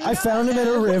California. I found him in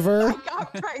a river, I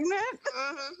got pregnant.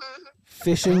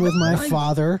 fishing with my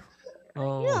father.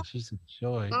 Oh, she's a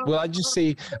joy. Well, I just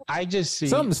see.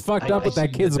 Something's fucked I up with see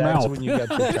that kid's that's mouth. when you got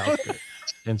your child spirit.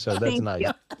 And so that's Thank nice.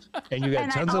 you. And you got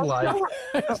And I tons of life.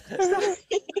 also-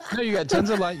 No, you got tons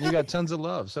of light and you got tons of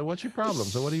love. So what's your problem?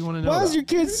 So what do you want to know? Why is your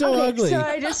kid so ugly? So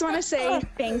I just want to say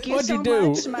thank you What'd so you do?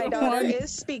 much. My daughter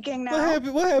is speaking now.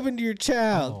 What happened to your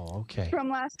child? Oh, okay. From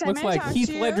last time Looks I like talked Heath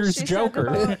to you, Ledger's she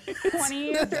Joker. said about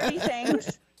 20 or 30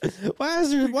 things. Why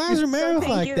is her mouth thank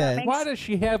like you. that? Why does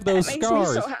she have those That makes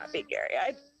scars? me so happy,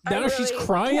 Gary. Now I she's really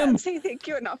crying? can't say thank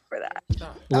you enough for that.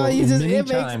 Oh, you just, many it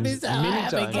makes times, me so many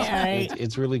happy, times, Gary.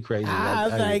 it's really crazy.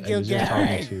 Thank you, was just talking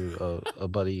Gary. to a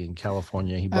buddy in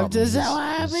California. He I'm brought me just his, so his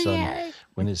happy, son Gary.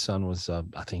 when his son was, I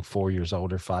think, 4 years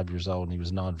old or 5 years old, and he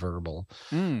was nonverbal.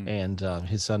 And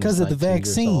his son is 'Cause of the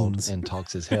 19 years old vaccines. and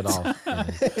talks his head off.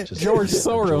 And just George of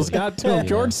Soros joy. got to him. Yeah.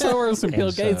 George Soros and Bill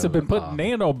And Gates have been putting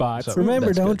nanobots. so Remember,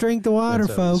 that's don't good. drink the water,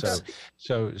 And folks.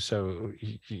 So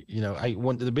you know, I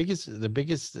want the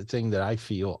biggest thing that I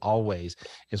feel always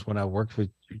is when I work with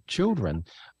children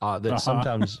that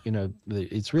sometimes, you know,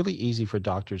 it's really easy for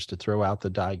doctors to throw out the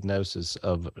diagnosis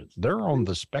of they're on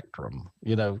the spectrum,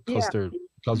 you know,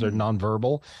 because they're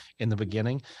nonverbal in the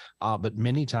beginning, but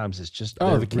many times it's just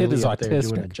the kid really is up there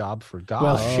doing a autistic. job for God.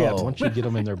 Well, shit. Once you get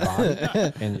them in their body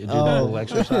and do that little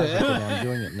exercise, like, I'm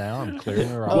doing it now. I'm clearing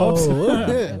her off,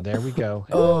 and there we go.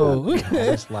 All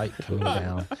this light coming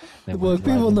down. Then Look, went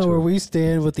right people know into where it. we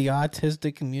stand with the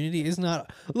autistic community. It's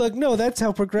not. Look, no, that's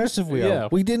how progressive we Yeah. are.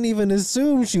 We didn't even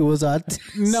assume she was autistic.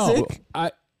 No,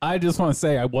 I just want to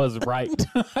say I was right.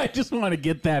 I just want to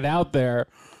get that out there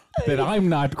that I'm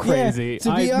not crazy.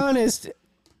 Yeah, to be honest,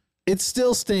 it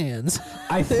still stands.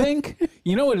 I think,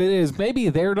 you know what it is? Maybe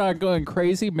they're not going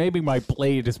crazy. Maybe my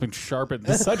blade has been sharpened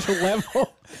to such a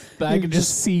level that I You're can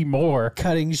just see more.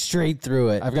 Cutting straight through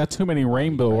it. I've got too many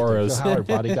rainbow auras. Feel how her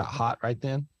body got hot right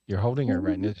then? You're holding her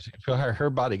right now. Feel how her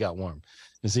body got warm.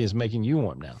 You see, it's making you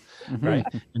warm now, right?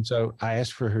 And so I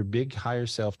asked for her big higher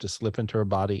self to slip into her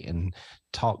body and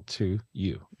talk to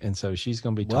you. And so she's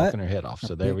going to be talking her head off.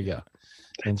 So there we go.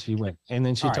 And she went, and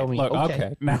then she All told right, me, look,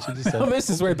 okay. Now, And she just said, this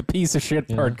is where the piece of shit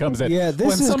part comes in. Yeah, this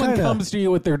when is someone kinda- comes to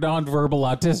you with their nonverbal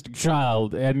autistic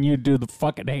child and you do the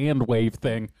fucking hand wave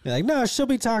thing. You're like, no, she'll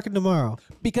be talking tomorrow.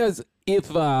 Because if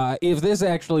this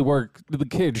actually worked, the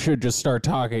kid should just start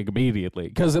talking immediately.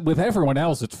 Because with everyone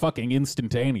else, it's fucking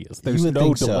instantaneous. There's you would no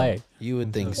think delay. So. You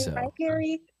would think Say so. hi,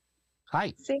 Gary.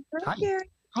 hi, Say hi, Hi.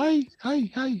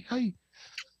 Gary. hi.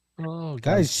 Oh,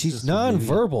 Guys, she's this is really-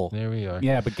 nonverbal. There we are.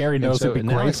 Yeah, but Gary And knows so- it'd be and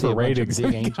now I great see for a bunch of ratings. big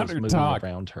We got angels her moving talk.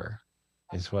 around her.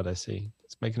 Is what I see.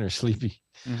 It's making her sleepy.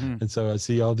 Mhm. And so I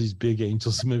see all these big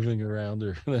angels moving around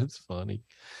her. That's funny.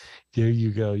 There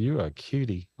you go. You are a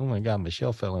cutie. Oh my God,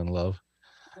 Michelle fell in love.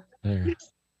 There.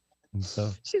 And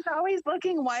so She's always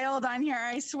looking wild on here.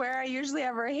 I swear, I usually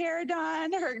have her hair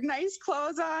done, her nice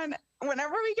clothes on.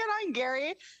 Whenever we get on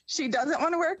Gary, she doesn't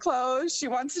want to wear clothes. She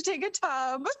wants to take a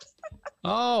tub.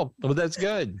 well, that's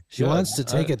good. She Good. wants to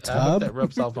take a I hope tub? that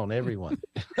rubs off on everyone.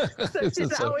 So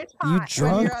she's So- always You hot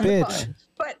drunk when you're on the bitch. phone.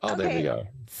 But Oh, there we okay, go.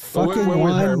 Fucking We're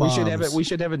with her. wine We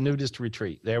should have a nudist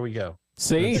retreat. There we go.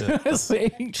 See? That's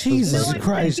See? Jesus No, it's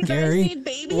Christ, you guys Gary. need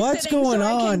babysitting What's going so I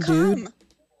can on, dude?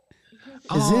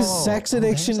 come. Is this sex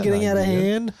addiction that's getting an out of idea.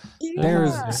 hand? Yeah.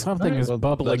 There's something is Well,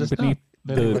 bubbling let us know. beneath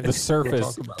Anyway, the surface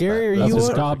we'll talk about Gary, that. are you of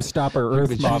on- this gobstopper But Earth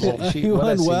she's- model. Are you what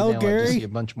I see unwell, now, I just Gary? see a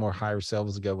bunch more higher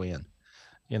selves go in,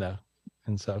 you know,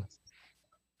 and so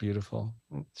beautiful.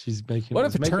 She's making. What if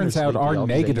it's it making her turns out sleepy. our All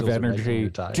these negative angels are making her energy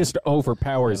tired. just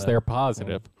overpowers You know? their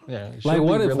positive? Yeah, Like, she'll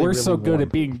what be if really, we're really so good warm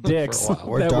at being for a dicks? while.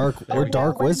 We're that- dark. So, We're yeah,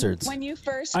 dark when- wizards. When you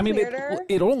first I mean, cleared her,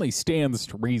 it only stands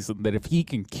to reason that if he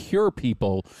can cure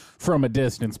people from a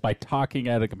distance by talking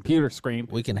at a computer screen,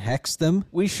 We can hex them.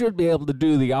 we should be able to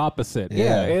do the opposite.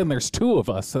 Yeah. And there's two of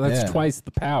us, so that's Yeah. twice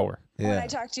the power. when I Yeah.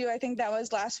 talked to you, I think that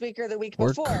was last week or the week We're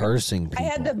before. cursing people. I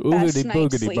had the Oogity best night's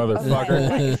boogity, sleep of my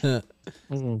motherfucker. life.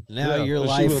 Now your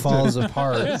well, she life will too. falls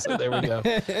apart. So there we go.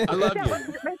 I love That you.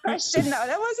 wasn't my question. No,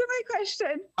 that wasn't my question.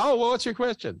 Oh, well, what's your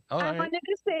question? All I right. wanted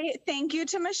to say thank you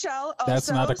to Michelle. That's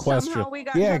Also, not a question. somehow we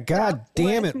got Yeah, hooked god up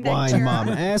damn with it, wine Nectar. mom.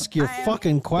 Ask your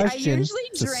fucking I question usually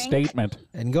It's a drink. statement.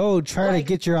 and go try to like,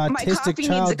 get your my autistic coffee needs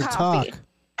child a to coffee. talk.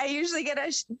 I usually get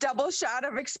a double shot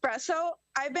of espresso.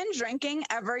 I've been drinking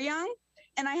Ever Young,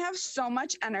 and I have so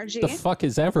much energy. The fuck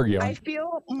is ever young? I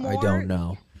feel more. I don't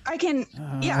know. I can.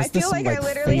 Yeah, I is this feel some, like I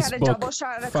literally had a Facebook double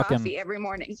shot of fucking- coffee every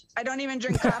morning. I don't even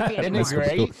drink coffee Isn't anymore. it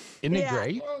great? Isn't it Yeah.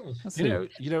 great?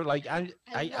 You know, like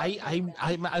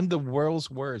I'm the world's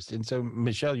worst. And so,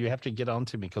 Michelle, you have to get on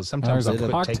to me because sometimes There's I'll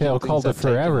a quit taking cocktail things called I've the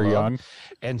taken Forever long. Young.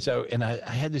 And so, and I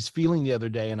had this feeling the other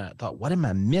day, and I thought, what am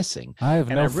I missing? I have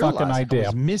And no I fucking realized idea. I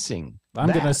was missing. I'm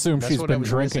gonna that. assume That's she's what I been was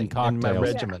drinking missing in my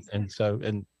cocktails. regiment, and so,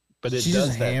 and but it She's does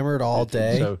just that. hammered all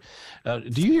day. So,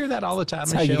 do you hear that all the time?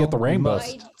 That's how you get the rainbows.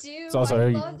 I do. It's also how I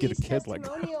you love get a these kid like that.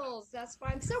 testimonials. That's why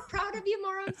I'm so proud of you,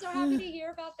 Mara. I'm so happy to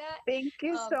hear about that. Thank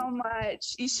you so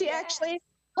much. She actually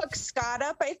hooked Scott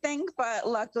up, I think, but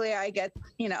luckily I get,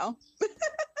 I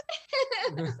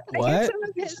What? get some of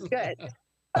his good.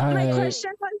 But my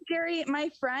question was, Gary, my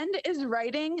friend is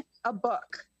writing a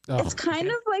book. It's kind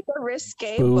of like a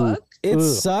risque book. It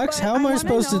sucks. How am I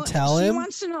supposed to tell She him?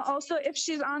 wants to know also if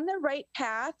she's on the right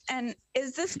path and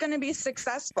is this going to be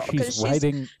successful? Because She's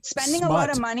writing spending a lot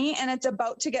smut. of money and it's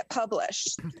about to get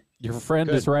published. Your friend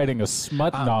is writing a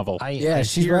smut novel.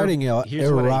 She's writing an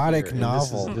here's what I erotic hear, and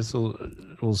novel. This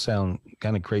will sound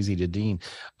kind of crazy to Dean.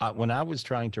 When I was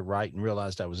trying to write and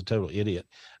realized I was a total idiot,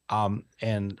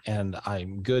 and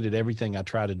I'm good at everything I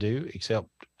try to do except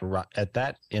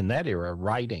in that era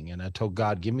writing. And I told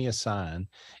God, give me a sign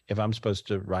if I'm supposed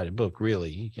to write a book,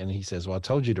 really. And he says, well, I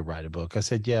told you to write a book. I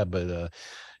said, yeah, but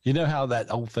you know how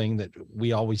that old thing that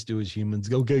we always do as humans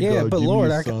go, okay, Yeah, God, but give me Lord,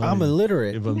 a sign I'm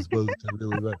illiterate. if I'm supposed to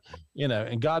really write,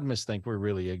 and God must think we're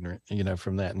really ignorant,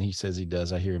 from that. And he says he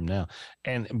does. I hear him now.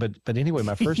 But anyway,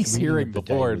 my first He's reading hearing of the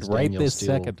day Lord was right Danielle this Steele,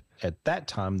 second. at that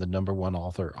time, the #1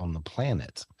 author on the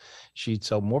planet. She'd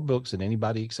sold more books than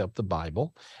anybody except the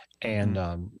Bible. And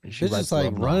she She's writes just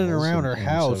like love running novels, around her so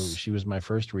house she was my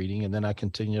first reading, and then I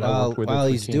continued. I while, worked with her while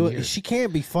for he's 10 doing. years, She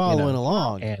can't be following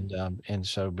along. and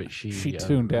so, but she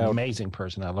tuned out. Amazing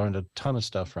person. I learned a ton of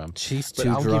stuff from. She's But too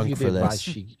I'll drunk give you for the advice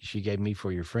this. she gave me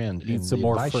for your friend. Need and some the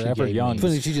more advice she Forever gave Young.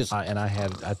 me, She just and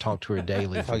I talked to her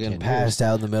daily for 10 fucking years. passed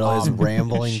out in the middle of his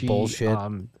rambling she, bullshit.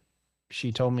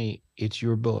 She told me it's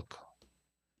your book.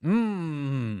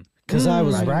 Because I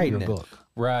was Write writing your it. book.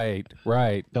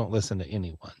 Right. Don't listen to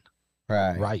anyone.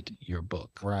 Right. Write your book.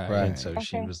 Right. And so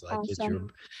she was like, "It's your,"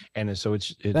 and so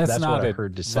That's that's not what I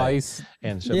heard to say. advice.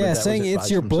 And so, Yeah, but that was saying it's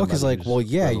advice your from book is somebody like, who's well,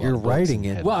 yeah, wrote a lot you're of books writing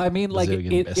and it. had Well, I mean, like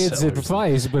bazillion it's bestsellers.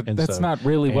 advice, but And that's so- not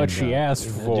really what and, she asked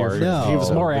it's for. different. She was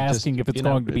No. more But just, asking if it's you know,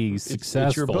 going to be it's your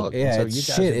successful. book. Yeah, And it's you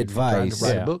guys, shit if you're trying to advice.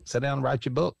 write Yeah. a book, sit down and write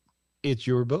your book. It's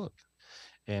your book.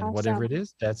 And whatever it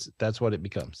is, that's what it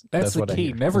becomes. That's the what I key.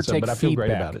 hear. Never And so, take but I feel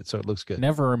great feedback. about it, so it looks good.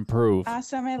 Never improve.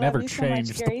 Awesome. I love Never you so much, change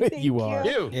the Gary. way Thank you are.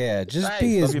 Yeah, just Thanks.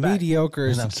 be Love as you back. mediocre as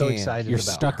And you I'm so can. excited You're about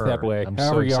stuck her. that way. I'm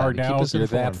However so you are excited. Keep now, us you're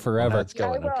that informed on forever. how it's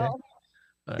going, I will. okay? All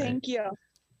right. Thank you.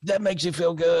 That makes you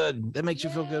feel good. That makes you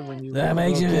feel good when you. That little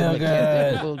makes you kid feel that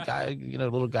can't- good. Little guy,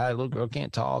 little guy, little girl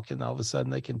can't talk, and all of a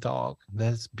sudden they can talk.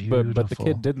 That's But beautiful. the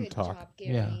kid didn't Good talk. job,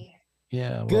 Gary. Yeah.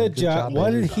 Yeah. Well, Good job.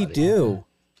 What did he everybody. do?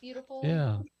 Beautiful.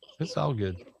 Yeah, it's all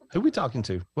good. Who we talking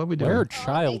to? What we doing? Where are Oh,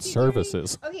 child thank you,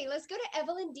 services? Gary. Okay, let's go to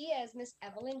Evelyn Diaz, Miss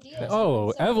Evelyn Diaz.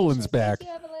 Oh, Celebrations. Evelyn's back. Thank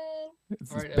you, Evelyn.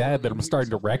 It's All right, bad that Evelyn, I'm you starting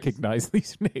to go first. recognize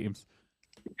these names.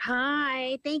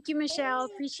 Hi, thank you, Michelle.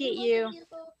 Hey, Appreciate welcome, you.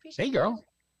 beautiful. Appreciate Hey, girl.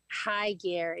 Hi,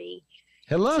 Gary.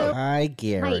 Hello. So- Hi,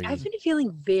 Gary. Hi, I've been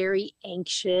feeling very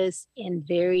anxious and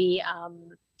very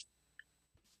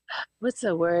what's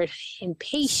the word?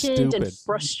 Impatient and Stupid.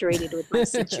 frustrated with my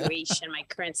situation, my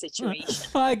current situation.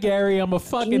 Hi, Gary. I'm a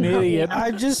fucking You know, idiot.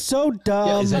 I'm just so dumb.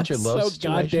 Yeah, is that your so love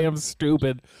situation? goddamn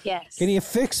stupid. Yes. Can you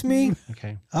fix me?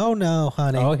 Okay. Oh no,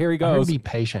 honey. Oh, here he I heard goes. be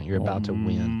patient. You're about to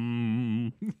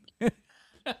win.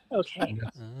 Okay.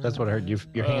 That's what I heard.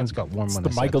 Your hands got warm It's when the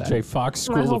I said Michael that. J. Fox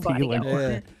My School whole of body Healing. got warm.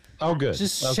 Yeah. Oh, good.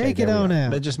 Just Okay, shake it there we on go.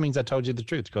 out. That just means I told you the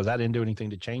truth because I didn't do anything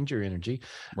to change your energy.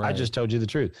 I Right. just told you the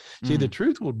truth. See, the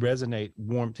truth will resonate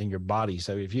warmth in your body.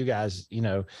 So if you guys,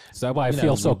 Is that why I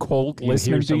feel so cold you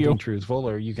listening hear to something you? truthful,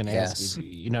 or you can Yes. ask,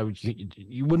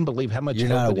 you wouldn't believe how much You're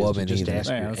help not a it is to woman just either. ask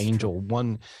Yeah, your that's angel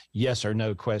one yes or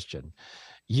no question.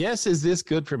 Yes, is this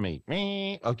good for me?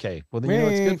 Meh. Okay, well then you know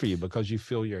it's Meh. good for you because you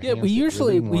feel your Yeah, hands we get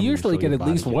usually really warm, you usually feel get your at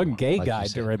body least get one warm, gay like you guy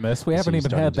said. during this. We And so haven't you're even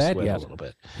starting had to that sweat yet. a little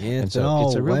bit. Yeah, And it's so all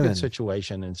it's a real women. good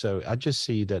situation. And so I just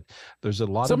see that there's a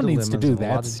lot Someone of needs to dilemmas do and a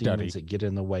that lot of study. demons that get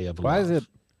in the way of Why love. is it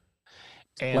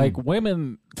And like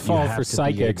women fall have for to be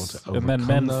able psychics to and then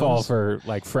men overcome fall those. for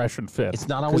like fresh and fit? it's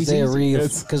not Because always they, easy.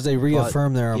 It's- they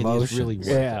reaffirm their It is emotions. really worth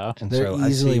it. Yeah. And They're so I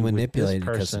easily see with this manipulated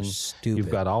because person, they're stupid. You've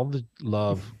got all the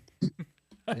love,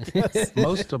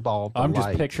 most of all, the I'm just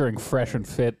light. picturing fresh and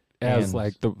fit as And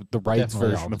like the rights definitely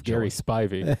all version the of Gary joy.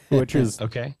 Spivey, which is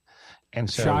Okay. And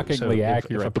so, shockingly if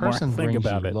accurate a the more I person think brings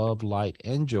about you it. love, light,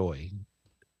 and joy,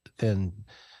 then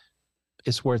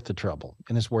it's worth the trouble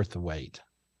and it's worth the wait.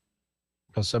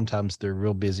 Because sometimes they're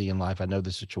real busy in life. I know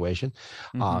the situation,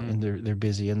 Mhm. and they're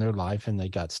busy in their life and they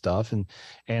got stuff and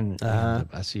Uh-huh.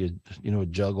 I see a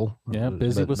juggle. Yeah,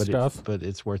 busy with stuff. but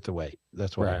it's worth the wait.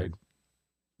 That's what I Right. heard.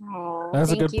 Oh,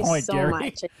 That's a thank good you point, so Gary.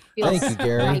 much. I feel Thank you,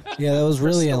 Gary. like Yeah, that was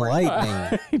really restored.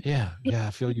 enlightening. Yeah, I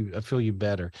feel you. I feel you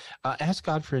better. Ask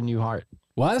God for a new heart.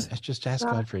 What? Just ask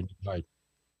God for a new heart.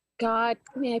 God,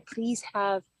 may I please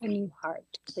have a new heart,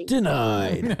 please?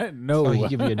 Denied. No. Oh, he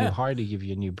give you a new heart. He give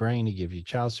you a new brain. He give you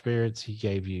child spirits. He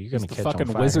gave you. You're going to the catch fucking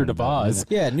on fire Wizard in of about a Oz.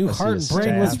 minute. Yeah, new I see heart a and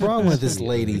brain. What's staff. wrong I with this see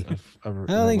lady? I don't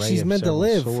think she's meant to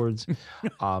live. Swords,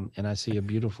 and I see a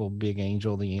beautiful big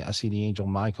angel. I see the angel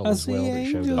Michael I as see well that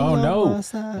showed angels up. Oh, on no. my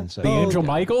side. And so, The angel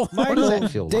Michael? What does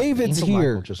that feel like? David's The angel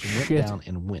here. Michael just went Shit. down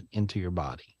and went into your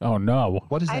body. Oh, no.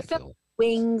 What does I that felt feel?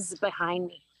 wings behind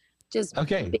me. Just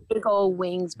Okay. big old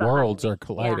wings behind Worlds me. are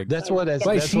colliding. That's what I.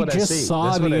 Wait, that's she what I just see. saw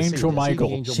That's what the I see. angel I see the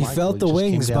Michael. angel She Michael. felt He the just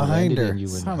came wings down, behind landed her. in you,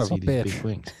 and Son I of see a these big bitch.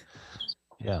 wings.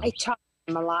 Yeah. I chopped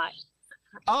him a lot.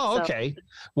 Oh, So- okay.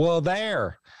 Well,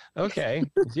 there. Okay.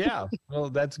 Yeah. Well,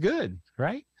 that's good,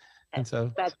 right? And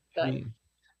so That's good.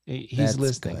 he's That's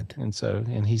listening, good.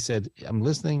 and he said, "I'm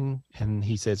listening," and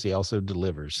he says he also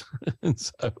delivers, and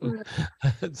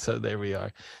so there we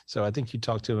are. So I think you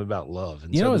talked to him about love.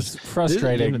 And You so know, this- it's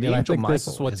frustrating, the and I angel think this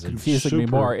is Michael what's a confusing me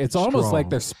super more. It's almost like strong,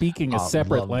 they're speaking a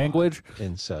separate love bond. language.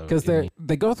 and so Because it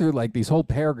they go through like these whole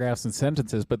paragraphs and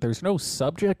sentences, but there's no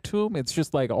subject to them. It's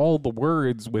just like all the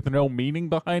words with no meaning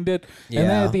behind it. And then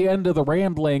Yeah. at the end of the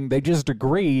rambling, they just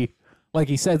agree, like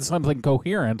he said something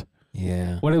coherent,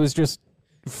 Yeah. when it was just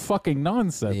fucking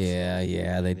nonsense.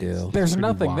 Yeah, they do. There's pretty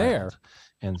nothing wild. there.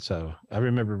 And so I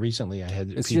remember recently I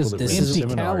had It's people just that were this in a is empty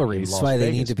seminar in calories. That's Las why they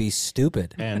Vegas, need to be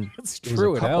stupid. and It's it was a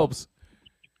true. It couple. helps.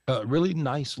 A really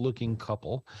nice looking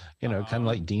couple, kind of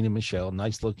like Dean and Michelle,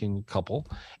 nice looking couple,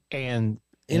 and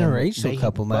Interracial they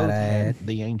couple, might both I had add.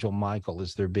 the angel Michael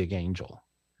is their big angel,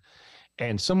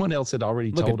 and someone else had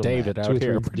already Look told at them David that. out Two or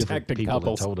here three different protecting people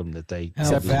couples. had told him that they How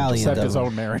had the angel valiant Except of his them.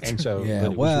 own marriage. And so, Yeah, but it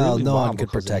was well, really no one wild could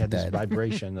because they protect had this that.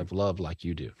 vibration of love like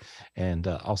you do, and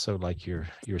also like your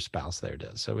spouse there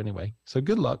does. So anyway, so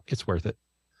good luck. It's worth it.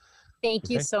 Thank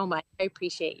you Okay. so much. I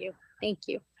appreciate you. Thank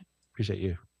you. Appreciate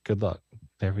you. Good luck.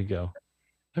 There we go.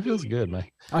 That feels good, man.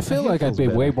 I feel My like head I'd be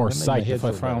feels way better. more That made my psyched head if I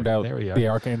feel found better. out There we are. the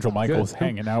Archangel Michael was Good.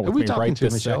 hanging out Who with we me talking right to,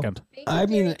 this Michelle? second. I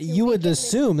mean, you would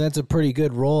assume that's a pretty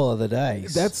good roll of the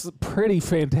dice. That's pretty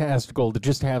fantastical to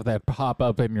just have that pop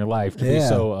up in your life, to be Yeah.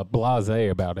 so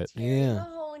blasé about it. yeah.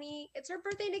 Mahoney. It's her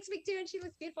birthday next week too, and she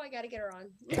looks beautiful. I gotta get her on.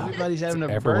 Everybody's having a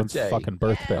Everyone's birthday. fucking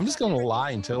birthday. I'm just gonna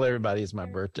lie and tell everybody it's my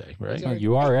birthday, right? Oh,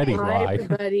 you already Hi, lie.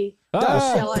 everybody.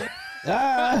 Ah, Michelle,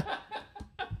 Ah,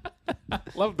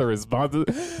 love the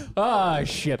responses. Ah,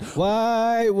 shit.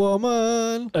 white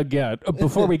woman. Again,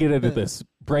 before we get into this,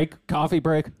 coffee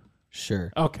break?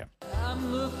 Sure. Okay. All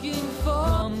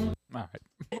right.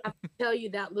 I have to tell you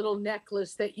that little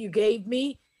necklace that you gave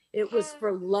me, it was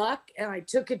for luck, and I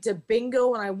took it to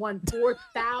bingo, and I won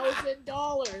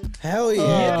 $4,000. Hell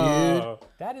yeah, dude. Oh.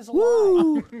 That is a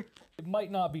Woo. lie. It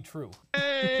might not be true.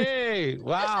 Hey,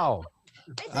 wow.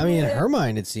 I mean, in her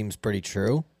mind, it seems pretty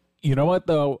true. You know what,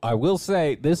 though? I will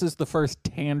say this is the first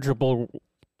tangible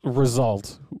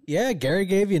result. Yeah, Gary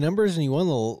gave you numbers and you won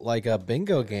like a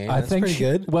bingo game. I That's think pretty she,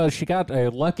 good. Well, she got a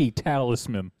lucky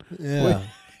talisman. Yeah.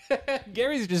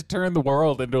 Gary's just turned the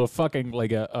world into a fucking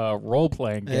like a role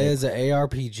playing It game. is an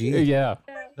ARPG. Yeah,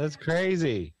 That's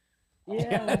crazy.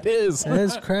 Yeah, it is.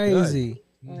 That's crazy.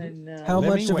 I know. How Let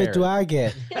much me of wear it do it. I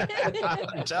get?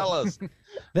 Tell us.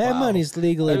 That Wow. money's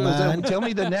legally mine. Tell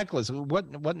me the necklace.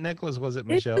 What necklace was it, It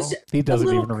Michelle? was He a doesn't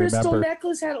little even crystal remember.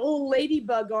 necklace, had a little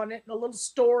ladybug on it, and a little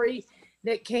story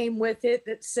that came with it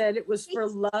that said it was for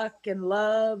luck and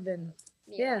love, and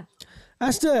yeah.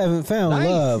 I still haven't found Nice.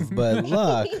 love, but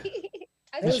luck.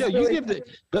 Michelle, you really give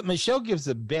but Michelle gives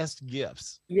the best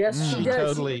gifts. Yes, She she does.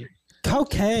 totally.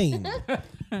 Cocaine.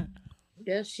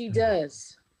 Yes, she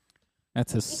does.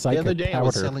 That's a The psychic other day, I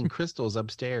was powder. selling crystals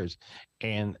upstairs,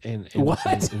 and What?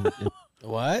 and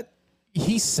What?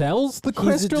 He sells the He's a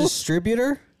crystals?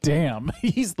 distributor? Damn,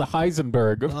 he's the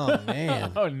Heisenberg. Oh,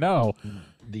 man. Oh no!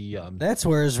 the That's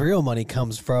where his real money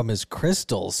comes from, is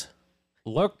crystals.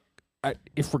 Look,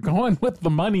 if we're going with the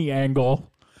money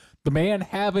angle, the man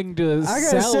having to I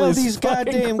gotta sell sell his these fucking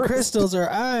goddamn crystals or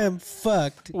I am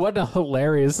fucked. What a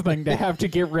hilarious thing to have to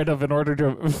get rid of in order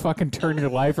to fucking turn your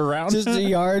life around. Just a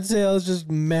yard sale is just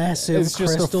massive It's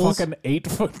just crystals. a fucking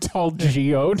 8-foot tall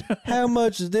geode. How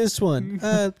much is this one?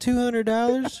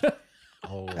 $200.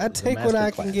 I take what I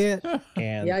can get.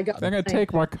 and Yeah, I got. They're gonna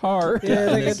take my car. Yeah,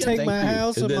 they can Thank take my you.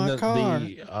 house and then my car.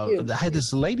 I had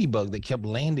this ladybug that kept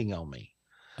landing on me,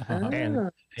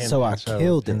 and So I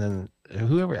killed And it. then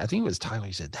whoever, I think it was Tyler,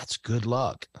 he said, "That's good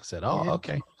luck." I said, "Oh, Yeah.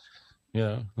 okay,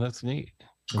 yeah, that's neat."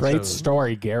 And Great so-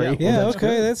 story, Gary. Yeah, okay,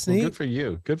 good. that's Well, neat. Good for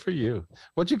you. Good for you.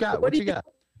 What you got? What What do you you- got?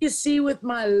 You see, with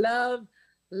my love,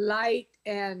 light,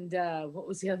 and what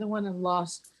was the other one? I'm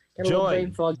lost. Got a little Joy.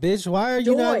 brain fog. Bitch, why are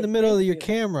you not in the Joy, middle of thank your you.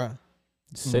 camera?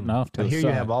 Sitting off to But the here side.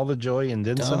 you have all the joy and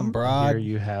then Dumb some. broad. Here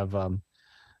you have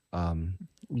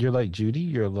You're like Judy.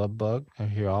 You're a love bug. I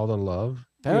hear all the love.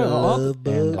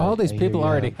 All these people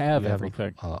already have you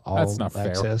everything. All That's not fair.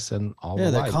 access and all. Yeah,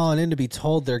 the they're light. calling in to be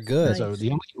told they're good. So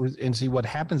see what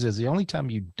happens is the only time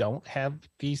you don't have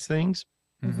these things.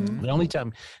 Mm-hmm. The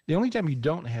only time you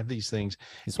don't have these things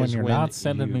is when you're not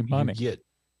sending me money. You get,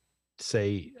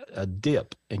 say, a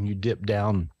dip, and you dip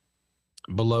down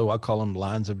below. I call them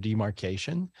lines of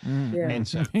demarcation, and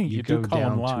so you go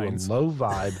down to a low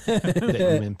vibe that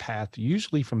you empath,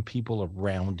 usually from people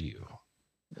around you.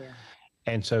 Yeah.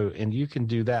 And you can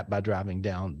do that by driving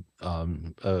down,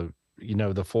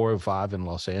 the 405 in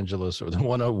Los Angeles or the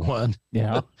 101.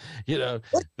 Yeah.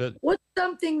 What's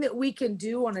something that we can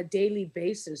do on a daily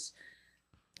basis?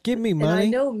 Give me And I money.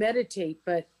 know meditate,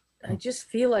 but I just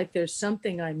feel like there's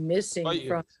something I'm missing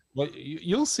from. Well,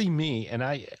 you'll see me, and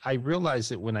I realize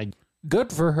that when I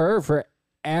good for her for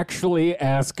actually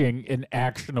asking an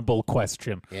actionable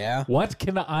question. Yeah. What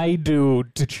can I do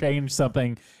to change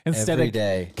something instead Every of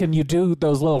day. Can you do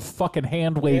those little fucking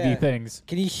hand wavy Yeah. things?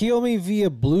 Can you heal me via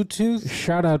Bluetooth?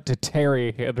 Shout out to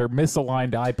Terry and her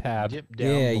misaligned iPad. dip down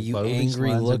Yeah, you below these angry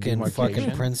lines of looking fucking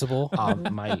demarcation, principal.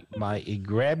 it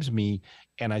grabs me,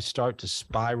 and I start to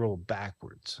spiral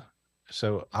backwards.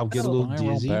 So I'll get a little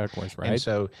Spiral dizzy, backwards, right? and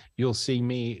so you'll see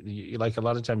me, like a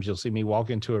lot of times you'll see me walk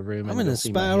into a room. I'm and in a you'll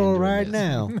see my hand spiral doing right this.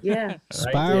 now. Yeah. Right?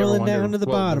 Spiraling You ever down to the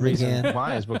bottom the reason again.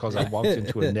 Why is because I walked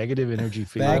into a negative energy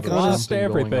field. Back of on something going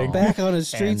everything. on. Back on the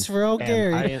streets for old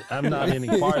Gary. I'm not any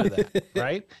part of that,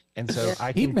 right? And so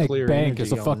I can He'd make clear bank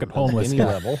as a energy fucking on homeless any guy.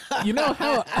 level. You know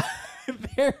how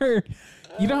they're.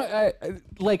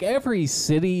 Like every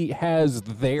city has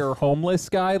their homeless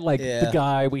guy. Like the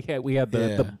guy we had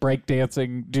the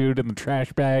breakdancing dude in the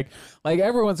trash bag. Like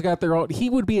everyone's got their own. He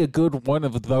would be a good one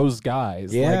of those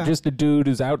guys. Yeah. Like just a dude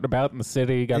who's out and about in the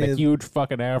city, got a huge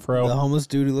fucking afro. The homeless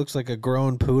dude who looks like a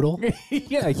grown poodle.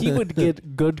 Yeah, he would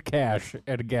get good cash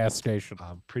at a gas station.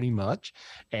 Pretty much.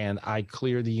 And I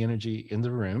clear the energy in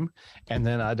the room, and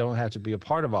then I don't have to be a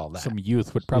part of all that. Some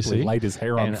youth would probably see? light his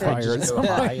hair on And I fire. just and go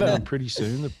something high, like and then that. pretty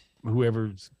soon,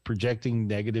 whoever's projecting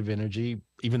negative energy,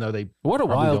 even though they What a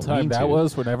probably wild don't time mean that to,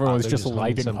 was when everyone was they're just doing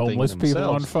lighting something homeless people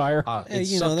on themselves. fire. It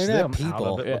you know, sucks they're not them out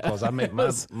people. of it because I make my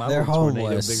They're little tornado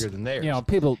homeless. bigger than theirs. You know,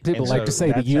 people And like to so say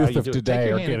the that's how youth you of do it. Take today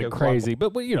your are hand and getting go crazy,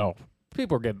 but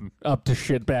people are getting up to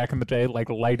shit back in the day, like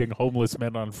lighting homeless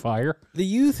men on fire. The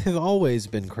youth have always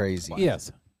been crazy.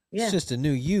 Yes. Yeah. It's just a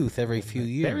new youth every few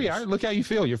years. There you are. Look how you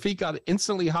feel. Your feet got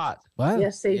instantly hot. What?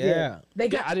 Yes, they Yeah. did. They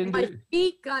got I didn't my do-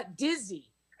 feet got dizzy.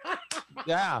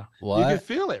 Yeah. What? You could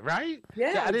feel it, right?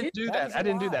 Yeah, I I didn't did. do That that. was I a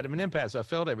didn't do lot. that. I'm an empath, so I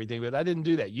felt everything, but I didn't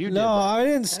do that. You did. No, that. I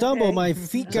didn't stumble. Okay. My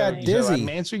feet So got dizzy. I'm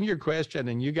answering your question,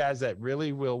 and you guys, that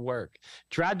really will work.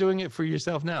 Try doing it for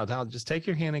yourself now. Now, just take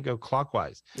your hand and go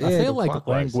clockwise. I Yeah, feel like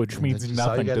clockwise, language and means that's just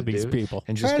all you nothing to gotta these do. people.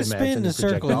 And Try just to spin imagine in a and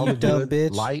project circle, all you the dumb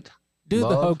good bitch. light, Do the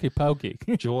love, hokey pokey.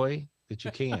 joy that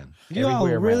you can. You all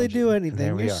everywhere really around you. do And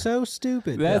there anything. we You're are. so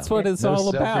stupid. That's what it's No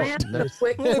all selfish- about. no-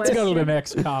 Quick Let's go to the question.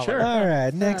 next caller. Sure. All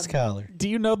right, next caller. Do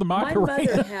you know the My mother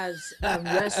Macarena? has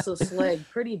restless leg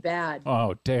pretty bad,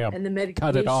 Oh, damn. and the medication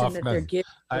Cut it off. that they're giving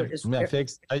her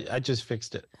is I just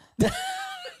fixed it.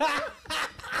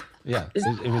 Yeah, it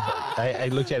was, I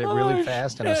looked at it really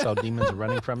fast, and I saw demons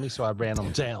running from me, so I ran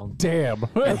them down. Damn.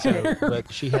 And so,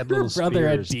 but she had Your little brother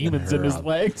had spears demons in her, his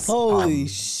legs. Holy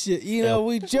shit. You know,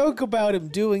 we joke about him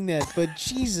doing that, but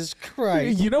Jesus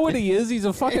Christ. You know what he is? He's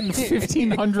a fucking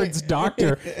 1500s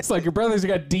doctor. It's like your brother's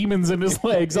got demons in his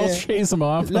legs. I'll Yeah. chase him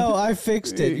off. No, I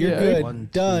fixed it. You're Yeah. good. 1,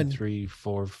 2, Done. 3,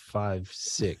 4, 5,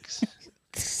 6.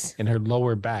 In her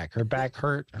lower back. Her back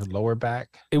hurt. Her lower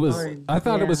back. It was. I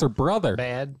thought it was her brother.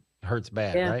 Bad. Hurts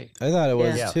bad, Yeah. right? I thought it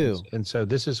was Yeah. too. And so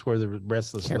this is where the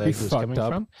restless Can't be leg was fucked coming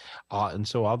up. from. And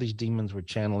so all these demons were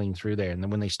channeling through there. And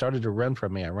then when they started to run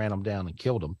from me, I ran them down and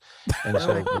killed them. And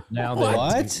so now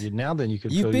What? then you can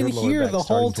You've feel been your lower here back the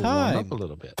whole starting to warm time. up a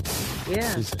little bit.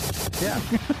 Yeah. Yeah.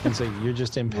 And so you're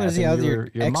just What is he out empathing there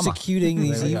your mama. executing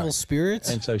these There we evil are. spirits?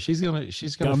 And so she's gonna Dumbed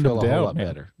feel him a whole down, lot yeah.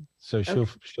 better. So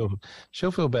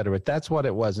she'll feel better. But that's what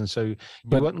it was. And so you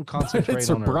But- wouldn't but concentrate it's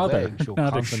her on her brother, leg. She'll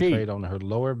not a she. concentrate on her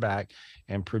lower back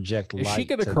and project light. Is she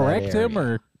going to to correct that him area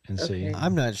or? and see? Okay.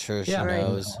 I'm not sure she Yeah,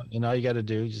 knows. and all you got to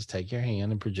do is just take your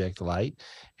hand and project light,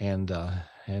 and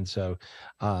so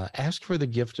ask for the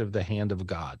gift of the hand of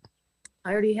God.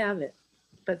 I already have it,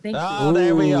 but thank Oh, you.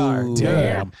 there we are. Ooh.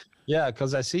 Damn. Yeah,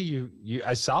 because I see you.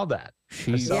 I saw that. I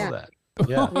She's. saw Yeah. that.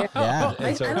 Yeah. Yeah.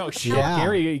 And so- I Oh don't shit!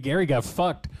 Yeah. Gary got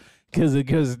fucked.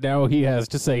 Because now he has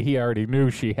to say he already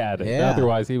knew she had it. Yeah.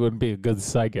 Otherwise, he wouldn't be a good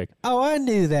psychic. Oh, I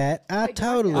knew that. I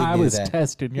totally I knew was that.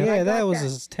 testing you. Yeah, I that got was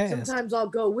his test. Sometimes I'll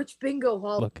go, which bingo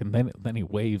hall? Look, and then he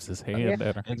waves his hand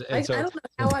at her. I don't know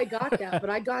how I got that, but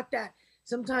I got that.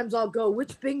 Sometimes I'll go,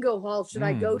 which bingo hall should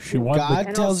I go to?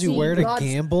 God tells you where to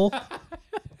gamble.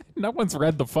 No one's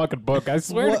read the fucking book. I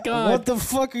swear to God. What the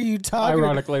fuck are you talking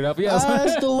Ironically enough, yes. I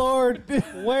asked the Lord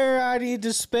where I need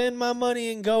to spend my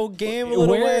money and go gamble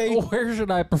it away. Where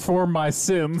should I perform my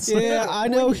sins? Yeah, I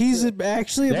know he's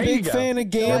actually a big fan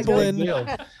of gambling.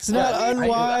 It's not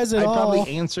unwise at all. I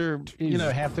probably answer,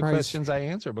 half the questions I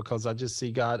answer because I just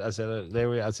see God. I said,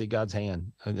 I see God's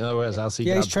hand. In other words, I see.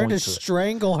 Yeah, God he's trying to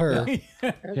strangle her.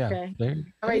 Okay. There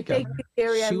All right, thank you,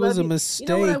 Gary. She I was love a you. mistake.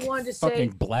 You know what I wanted to say? Fucking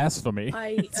blasphemy.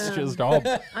 It's just all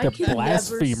I the can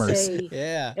blasphemers. never say,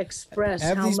 Yeah. express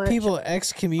Have how these much people I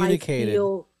excommunicated.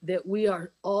 feel that we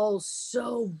are all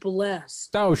so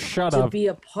blessed Oh, shut to up. be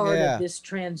a part Yeah. of this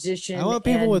transition. I want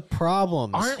people and, with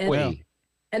problems. Aren't and, we?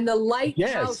 And the lighthouse,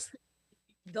 Yes.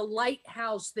 the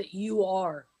lighthouse that you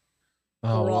are.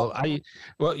 Oh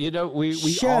well, we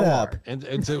Shut all up. are,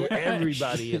 and so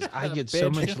everybody is. I get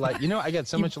so much light. I got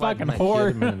so much light. fucking in my whore.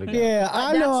 kid a minute ago. Yeah,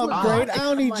 I know I'm great. I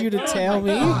don't need you to tell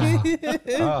me.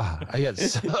 I got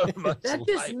so much. That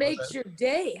just makes your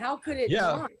day. How could it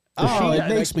not? Oh, it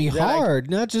makes me hard,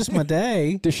 not just my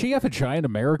day. Does she have a giant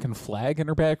American flag in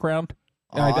her background?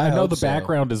 Oh, I know hope the so.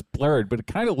 background is blurred, but it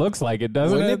kind of looks like it,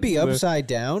 doesn't Wouldn't it? it be upside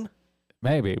down?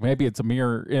 Maybe it's a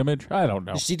mirror image. I don't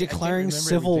know. Is she declaring remember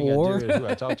civil everything I war? do or who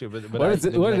I talk to, but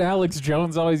What did Alex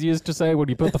Jones always used to say when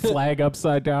you put the flag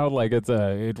upside down? Like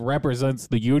it represents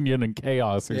the union and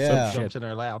chaos or some shit. Jumped in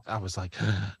her lap. I was like,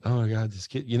 oh my God, this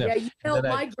kid. Yeah,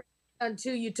 my grandson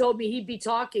too. You told me he'd be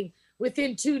talking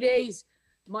within 2 days.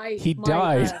 He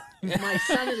died. My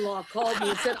son-in-law called me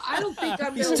and said, "I don't think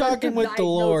I'm." He's talking with the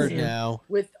Lord now.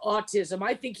 With autism,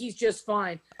 I think he's just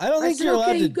fine. I don't think you're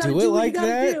allowed to do it like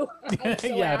that.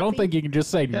 Yeah, I don't think you can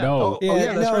just say no.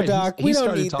 Yeah, that's no, right. Doc, He we don't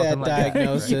started need talking that like that,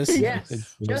 diagnosis. right? Yes.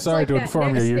 I'm Just sorry like to that inform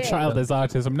you, next your day. child has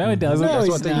autism. No, he doesn't. No, That's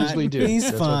he's what they not. usually do. He's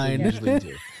That's what fine. they usually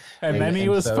do. And then he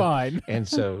was fine. And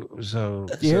so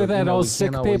You hear that, all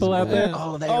sick people out there?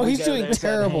 Oh, he's doing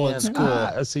terrible at school.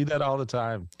 I see that all the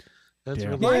time. That's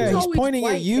really Yeah, he's always pointing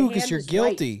at white, you the because hand you're is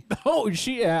guilty. Oh,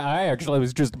 I actually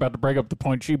was just about to bring up the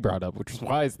point she brought up, which is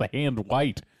why is the hand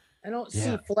white? I don't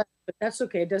see flesh, but that's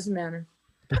okay. It doesn't matter.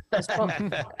 That's probably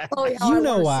how You I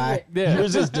know wanna why. see it.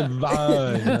 Yours is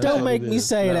divine. That's Don't what make it me is.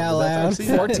 say it out but that's- loud. I see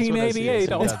that. That's what I see.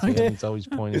 1488, I'll That's tell what you. It's always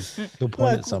pointing. He'll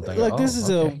point at something. Look, Oh, this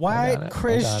is okay, a I got white it, I got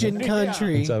Christian it.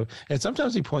 country. And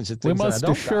sometimes he points at We things that I must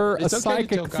don't assure got. It's a okay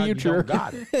to tell psychic God you future. don't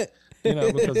got it.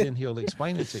 Because then he'll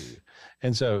explain it to you.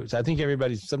 And so I think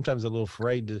everybody's sometimes a little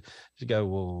afraid to go,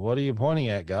 well, what are you pointing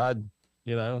at, God?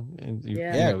 And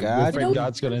Yeah, God. You're afraid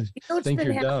God's going to what's think been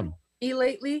you're happening dumb. to me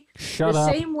lately? Shut the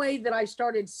up. same way that I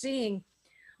started seeing,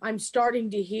 I'm starting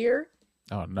to hear.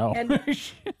 Oh, no. And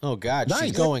Oh, God, she's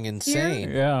Nice. going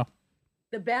insane. Yeah.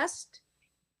 the best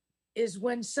is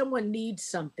when someone needs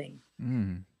something.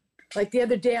 Mm. Like the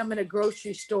other day, I'm in a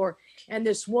grocery store, and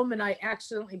this woman, I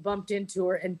accidentally bumped into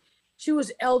her, and she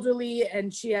was elderly,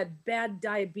 and she had bad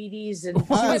diabetes, and she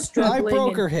was I struggling. broke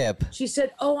and her hip. She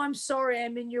said, "Oh, I'm sorry,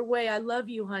 I'm in your way. I love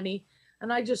you, honey."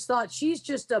 And I just thought, she's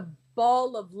just a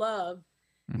ball of love.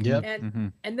 Yep.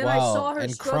 And then Wow, I saw her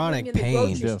and struggling chronic in the pain.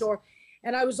 grocery Yes. store,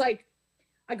 and I was like,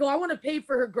 I want to pay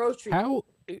for her groceries. How,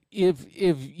 if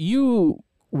you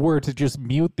were to just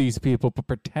mute these people but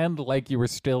pretend like you were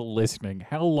still listening,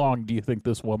 how long do you think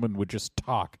this woman would just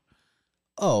talk?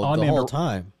 Oh, the whole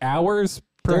time. Hours,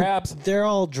 perhaps? They're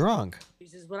all drunk.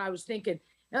 Is what I was thinking.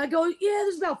 And I go, yeah,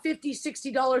 there's about $50,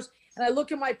 $60. And I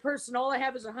look at my purse, and all I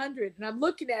have is 100. And I'm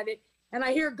looking at it, and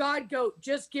I hear God go,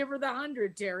 just give her the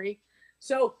 100, Terry.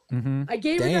 So I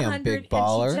gave her the Damn, 100, big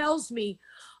baller. and she tells me,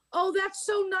 oh, that's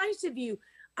so nice of you.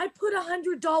 I put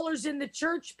 $100 in the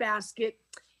church basket,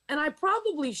 and I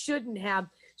probably shouldn't have.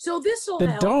 So this will Then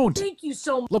help. don't. Thank you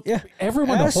so much. Look,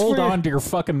 everyone Ask hold for your- on to your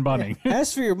fucking money.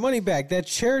 Ask for your money back. That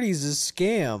charity's a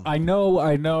scam. I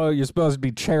know you're supposed to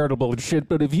be charitable and shit,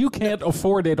 but if you can't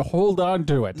afford it, hold on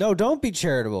to it. No, don't be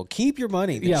charitable. Keep your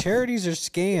money. The charities are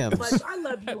scams. But I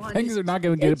love you, honey. Things are not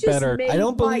going to get just better. made I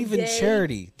don't my believe in day,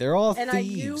 charity. They're all and I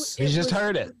knew thieves. You it just was-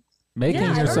 heard it. Making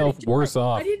Yeah, I heard yourself it. worse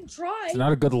off. I didn't try. It's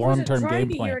not a good I wasn't long-term trying game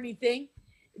to hear plan. anything.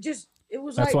 It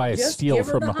was That's like, why I just steal give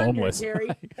her from the the 100, homeless. Terry.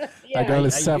 I Yeah. go to I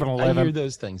 7-Eleven hear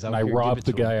those things. and I rob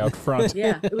the guy out front.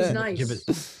 Yeah, it was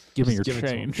nice. Give me your give it to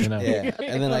change. him, Yeah,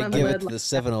 and then I On give the it to the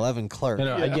 7-Eleven clerk.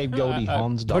 I gave Goldie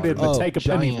Hawn's Put daughter. it in the take a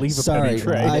penny, giant, leave a sorry, penny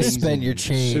tray. I spend your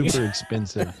change. Super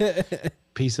expensive.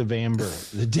 piece of amber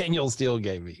that Daniel Steele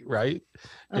gave me, right?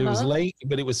 It was late,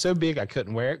 but it was so big I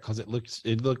couldn't wear it because it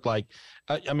looked like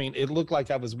it looked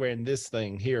like I was wearing this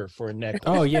thing here for a necklace.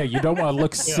 Oh yeah, you don't want to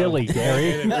look silly,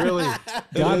 Gary. And it really,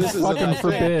 God this is fucking a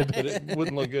forbid. But it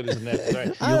wouldn't look good as a necklace,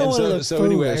 right? I don't want to look so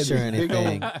anyway, I had foolish or this big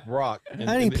anything. old rock.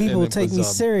 I need people to take me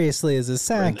seriously as a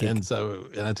psychic.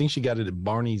 And I think she got it at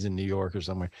Barney's in New York or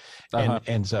somewhere. And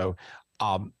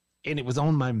it was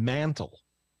on my mantle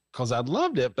because I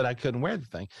loved it, but I couldn't wear the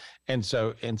thing. And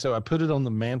so I put it on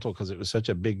the mantle because it was such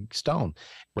a big stone.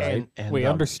 Right. And we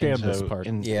understand this part.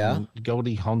 And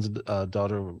Goldie Hawn's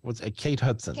daughter, what's it? Kate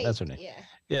Hudson. That's her name. Yeah.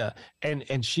 Yeah.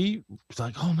 And she was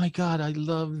like, oh my God, I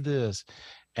love this.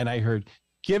 And I heard,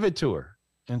 give it to her.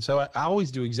 And so I always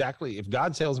do exactly, if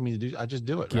God tells me to do, I just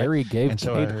do it. Gary gave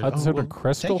Kate Hudson a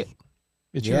crystal. Take it.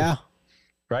 It's yours.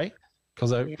 Right?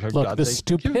 Because I heard look, God the say,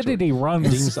 stupidity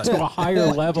runs to a higher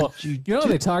level. You know,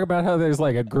 they talk about how there's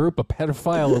like a group of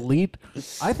pedophile elite.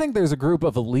 I think there's a group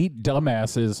of elite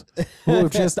dumbasses who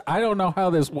have just, I don't know how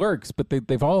this works, but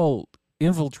they've all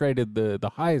infiltrated the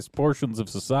highest portions of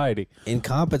society.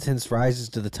 Incompetence rises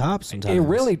to the top sometimes. It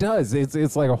really does.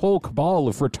 It's like a whole cabal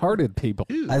of retarded people.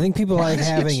 I think people like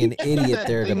having an idiot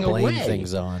there to blame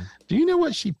things on. Do you know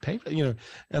what she paid? And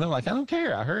I'm like, I don't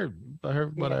care. I heard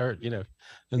what I heard.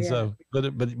 And so,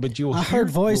 but you'll. I heard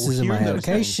voices in my head.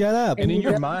 Okay, shut up. And in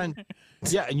your mind,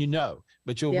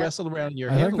 but you'll wrestle around in your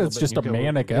head. I think that's just a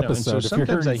manic episode. If you're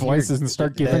hearing voices and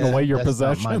start giving away your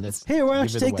possessions. Hey, why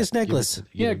don't you take this necklace?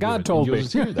 Yeah, God told me.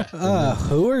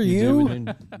 Who are you?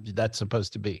 That's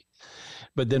supposed to be.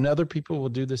 But then other people will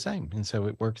do the same, and so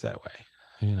it works that way.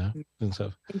 And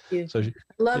so. Thank you. So I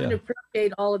love and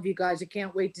appreciate all of you guys. I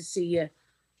can't wait to see you.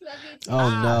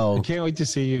 Oh no! I can't wait to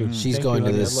see you. She's going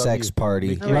to this sex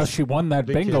party. Well, she won that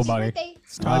bingo money.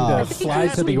 It's time to fly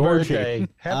to the orgy.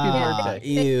 Happy birthday!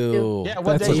 Ew. Yeah,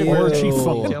 what That's day an is orgy it?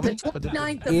 phone. Tell me.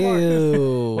 9th of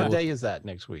Ew. What day is that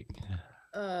next week?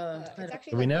 It's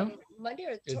actually Do we know? Monday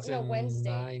or Wednesday.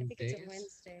 I think it's a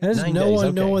Wednesday. There's 9 no days, one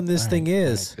okay. know when this All thing right.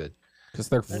 is. Good. Because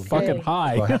they're fucking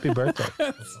high. Well, happy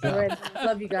birthday. All right.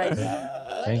 Love you guys.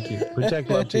 Thank you. Protect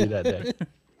love to you that day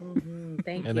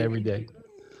Thank and you. every day.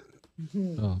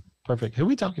 Oh, perfect. Who are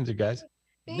we talking to, guys?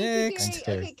 Thank Next. you,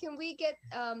 Gary. Okay, can we get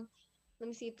let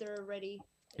me see if they're ready.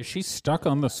 Is she stuck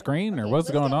on the screen, or Okay, what's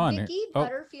let's going get on here? Vicky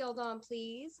Butterfield on,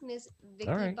 please. Miss Vicky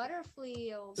All right.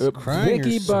 Butterfield. Crying or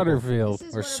Vicky so- Butterfield. This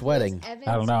is Or one of sweating. Liz Evans'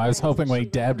 I don't know. I was friends. hoping when he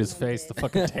She dabbed his recommended face, the it.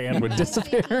 fucking tan would Hi,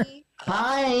 disappear. Vicky.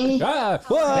 Hi.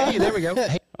 Ah, Hey, there we go.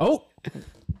 Hey, oh,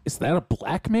 is that a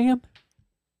black man?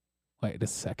 Wait a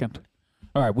second.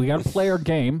 All right, we got to play our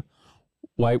game.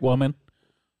 White woman,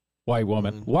 white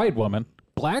woman, white woman,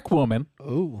 black woman,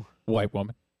 Ooh, white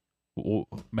woman,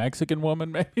 Mexican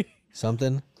woman, maybe.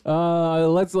 something.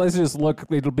 Let's just look.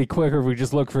 It'll be quicker if we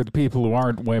just look for the people who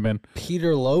aren't women.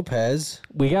 Peter Lopez.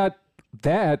 We got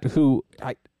that who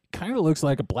kind of looks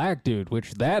like a black dude,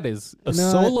 which that is a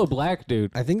No, solo black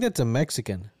dude. I think that's a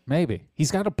Mexican. Maybe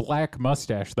he's got a black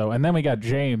mustache though, and then we got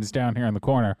James down here in the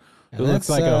corner, who And looks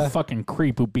that's, like a fucking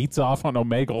creep who beats off on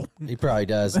Omegle. He probably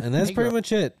does, and that's pretty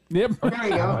much it. Yep. There we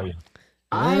go.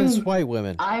 There's white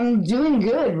women. I'm doing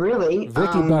good, really.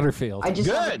 Vicky Butterfield. I just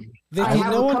good. Vicky, I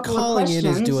have no a one couple of calling in is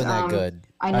questions. doing that good.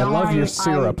 I know love your I'm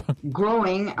syrup.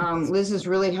 growing. Liz has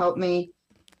really helped me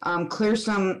clear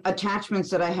some attachments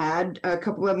that I had. A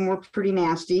couple of them were pretty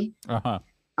nasty. Uh-huh.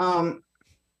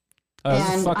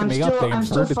 And fucking I'm me up. They still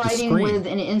inverted the fighting screen. with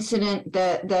an incident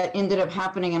that ended up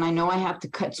happening, and I know I have to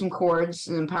cut some cords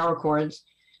and power cords.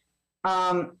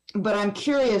 But I'm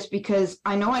curious because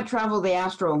I know I travel the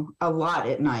astral a lot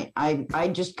at night. I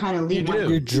just kind of leave. You do.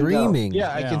 You're dreaming.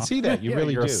 Yeah, I can see that. You Yeah,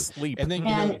 really you're do. asleep. And then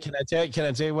And- can I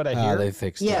tell you what I Ah, hear? they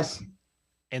fixed Yes.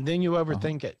 And then you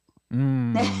overthink it.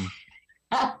 Mm.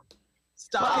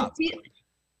 Stop.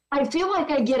 I feel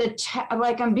like I get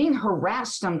like I'm being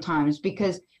harassed sometimes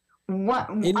because what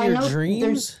In I your know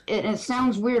dreams? it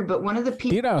sounds weird, but one of the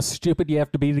people You know how stupid you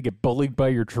have to be to get bullied by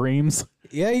your dreams?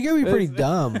 Yeah, you gotta be pretty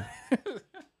dumb.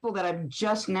 that I've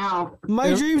just now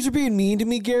My dreams are being mean to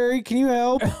me, Gary. Can you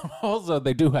help? Also,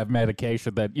 they do have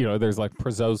medication that, there's like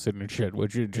Prozocin and shit,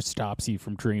 which it just stops you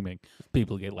from dreaming.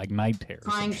 People get like night terrors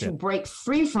trying and to shit. break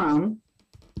free from.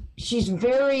 She's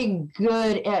very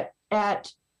good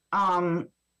at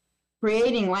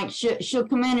creating. Like she'll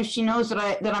come in if she knows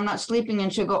that I'm not sleeping,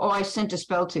 and she'll go, "Oh, I sent a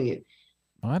spell to you,"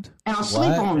 What? and I'll sleep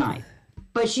What? all night.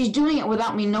 But she's doing it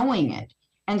without me knowing it.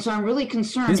 And so I'm really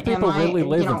concerned. These people am really I,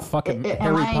 live you know, in fucking am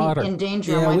Harry I Potter. in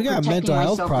danger? Yeah, Am I we got a protecting mental health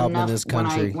myself problem in enough this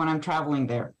country. when I'm traveling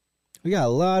there. We got a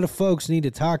lot of folks need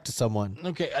to talk to someone.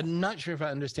 Okay, I'm not sure if I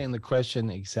understand the question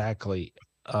exactly.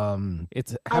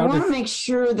 It's I want to make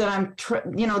sure that I'm,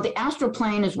 the astral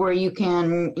plane is where you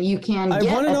can I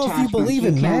get want to know if you attachments. believe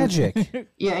in magic.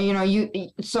 Yeah,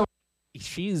 so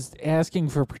she's asking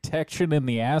for protection in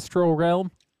the astral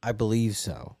realm. I believe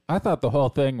so. I thought the whole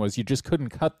thing was you just couldn't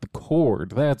cut the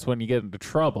cord. That's when you get into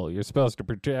trouble. You're supposed to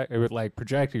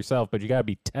project yourself, but you gotta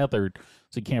be tethered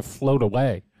so you can't float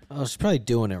away. Oh, she's probably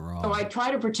doing it wrong. So I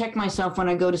try to protect myself when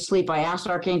I go to sleep. I ask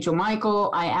Archangel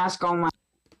Michael. I ask all my.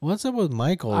 What's up with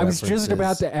Michael? I was just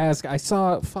about to ask. I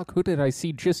saw. Who did I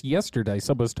see just yesterday?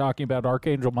 Someone was talking about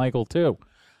Archangel Michael too.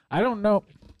 I don't know.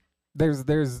 There's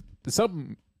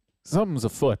something's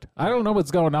afoot. I don't know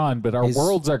what's going on, but our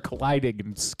worlds are colliding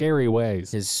in scary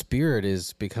ways. His spirit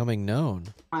is becoming known.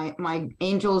 My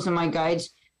angels and my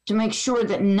guides to make sure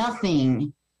that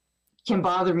nothing can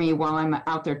bother me while I'm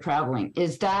out there traveling.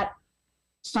 Is that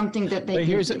something that they?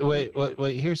 Here's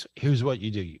what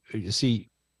you do. You see,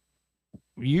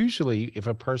 usually if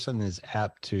a person is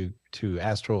apt to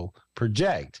astral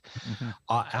project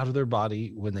out of their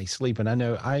body when they sleep, and I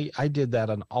know I did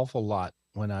that an awful lot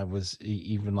when I was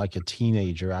even like a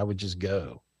teenager. I would just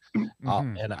go.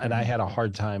 And I had a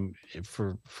hard time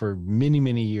for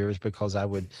many years because I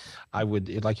would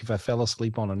like if I fell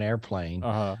asleep on an airplane,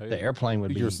 the airplane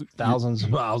would be thousands of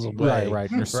miles away. Right.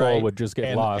 Your soul would just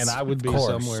get lost. And I would be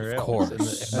somewhere else.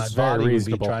 And my body would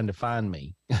be trying to find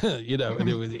me. And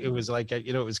it was like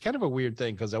it was kind of a weird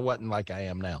thing because I wasn't like I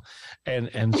am now.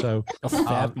 And so a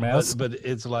fat mess. But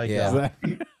it's like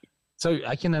so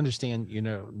I can understand,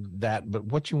 that, but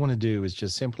what you want to do is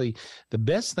just simply the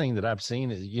best thing that I've seen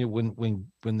is,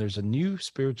 when there's a new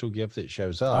spiritual gift that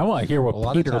shows up. I want to hear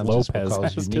what Peter Lopez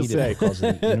has to say because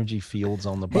of the energy fields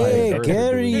on the body. Hey,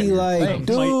 Gary,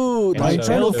 dude, like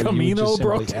El Camino,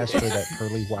 bro. Ask for that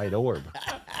pearly white orb.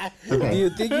 Do you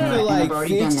think you could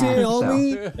fix it on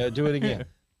me? Do it again.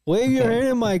 Wave your hand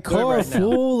in my car,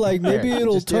 fool. Like maybe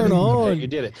it'll turn on. You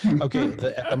did it. Okay.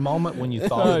 At the moment when you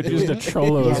thought just a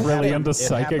cholo is really into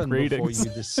psychic readings.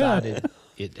 Before you decided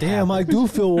it. Damn, happened. I do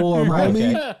feel warm,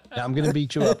 homie. Okay. Now I'm going to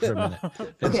beat you up for a minute.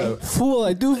 Okay. So, fool,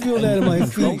 I do feel that in my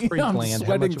feet. I'm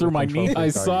sweating through my knee-high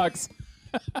socks.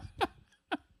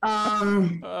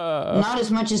 Not as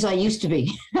much as I used to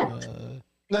be.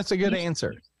 That's a good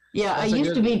answer. Yeah, I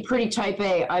used to be pretty type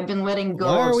A. I've been letting go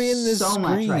Why are we in this so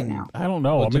much right now. I don't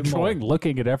know. I'm enjoying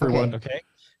looking at everyone. Okay.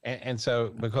 And so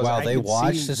because they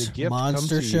watched this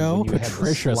monster show,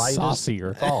 Patricia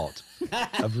Saucier thought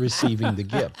of receiving the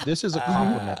gift. This is a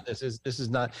compliment. This is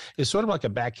not. It's sort of like a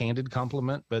backhanded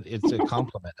compliment, but it's a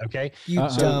compliment. Okay. You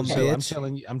dumb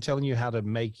bitch. I'm telling you how to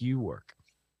make you work.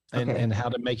 And how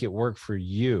to make it work for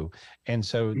you. And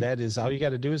so that is all you got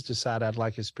to do is decide, I'd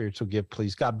like a spiritual gift,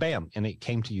 please God. Bam. And it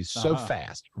came to you so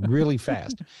fast, really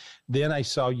fast. Then I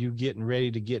saw you getting ready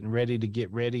to get the gift, to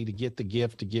get ready to get the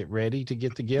gift, to get ready to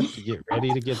get the gift.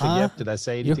 Did I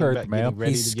say anything about getting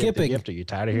ready to get the gift? Are you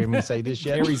tired of hearing me say this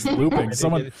yet? He's looping.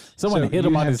 Someone hit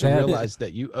him on his head. You realize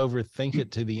that you overthink it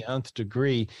to the nth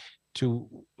degree. Until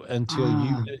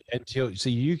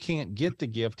you can't get the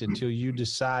gift until you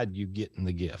decide you getting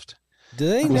the gift. Do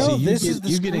they know this is the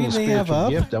screen they have up?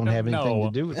 Gift don't have anything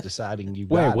to do with deciding you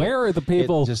got where are the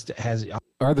people? It just has.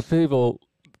 Are the people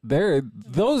there?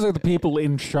 Those are the people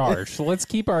in charge. So let's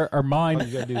keep our mind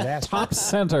top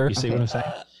center. You see what I'm saying?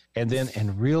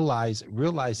 And realize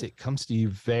it comes to you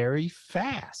very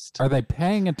fast. Are they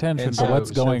paying attention to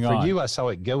what's going on? For you, I saw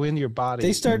it go into your body.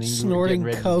 They start snorting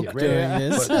coke during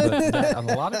this. But a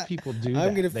lot of people do that.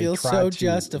 I'm going to feel so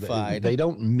justified. They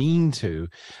don't mean to,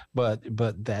 but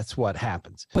that's what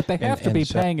happens. But they have to be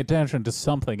paying attention to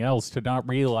something else to not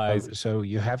realize. So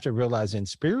you have to realize in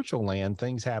spiritual land,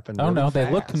 things happen. Oh, no, they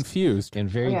fast look confused. And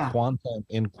very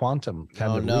quantum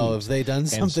kind of no, leaps. have they done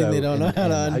something they don't know how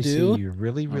to undo? I see you're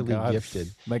really gifted.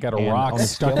 They got a rock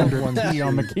stuck under T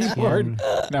on the keyboard.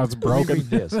 Now it's broken. Read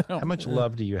this. How much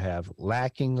love do you have?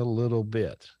 Lacking a little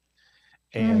bit.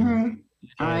 And,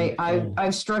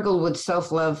 I've struggled with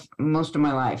self-love most of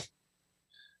my life.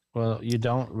 Well, you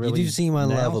don't really. You do seem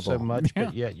unlovable so much,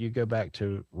 but yet you go back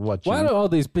to what. Why do all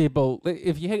these people?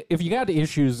 If you got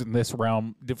issues in this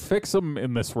realm, to fix them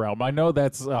in this realm. I know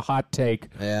that's a hot take.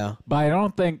 Yeah, but I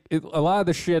don't think a lot of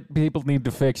the shit people need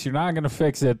to fix. You're not going to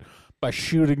fix it by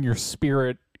shooting your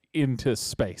spirit into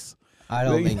space. I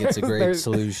don't think it's a great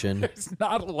solution. There's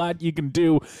not a lot you can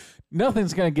do.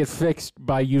 Nothing's going to get fixed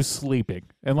by you sleeping,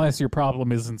 unless your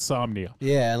problem is insomnia.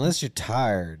 Yeah, unless you're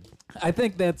tired. I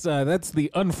think that's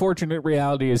the unfortunate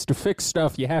reality is to fix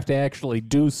stuff, you have to actually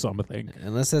do something.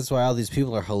 Unless that's why all these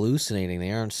people are hallucinating.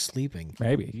 They aren't sleeping.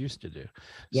 Maybe. Used to do.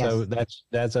 Yes. So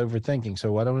that's overthinking.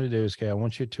 So what I want to do is, okay, I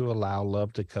want you to allow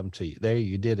love to come to you. There,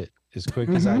 you did it. As quick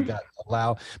as I got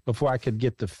before I could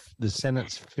get the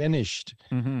sentence finished,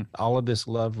 all of this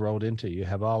love rolled into you. You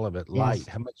have all of it. Light. Yes.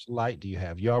 How much light do you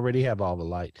have? You already have all the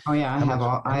light. Oh yeah,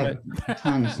 I have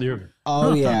tons.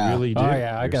 Oh yeah. You really do. Oh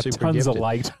yeah, I got super tons of gifted.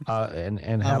 light.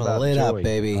 And how I'm about lit up, joy?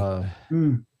 baby.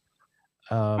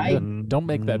 Don't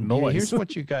make that noise. Here's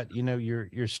what you got. You know,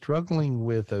 you're struggling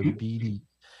with obedience.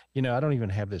 You know, I don't even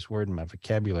have this word in my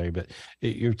vocabulary, but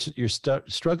you're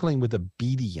struggling with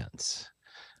obedience.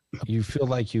 You feel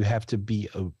like you have to be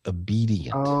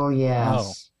obedient. Oh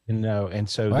yes. You know, and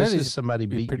so Why this is- is somebody he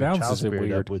beating your pronounces child it spirit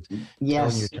weird. up with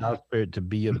Yes. telling your child spirit to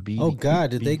be obedient. Oh God,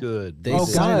 did be they good? They be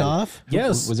sign good. off?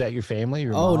 Yes. Was that your family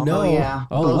or Oh mom? no. Oh yeah.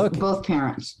 Oh, both, look. both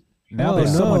parents. Now Oh,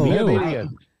 there's someone no. new.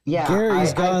 Yeah, Gary's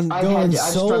I've going struggled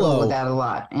solo. with that a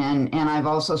lot, and I've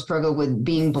also struggled with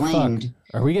being blamed.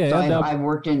 Are we gonna So end up? I've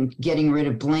worked in getting rid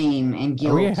of blame and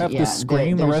guilt. Are we gonna have to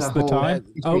scream the there's rest a of the whole time?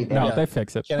 history Oh there. no, they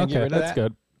fix it. Can I get Okay, rid of that's that?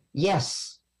 good.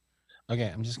 Yes. Okay,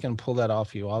 I'm just going to pull that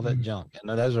off you, all that junk.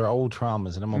 And those are old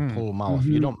traumas, and I'm going to pull them off.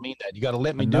 You don't mean that. You got to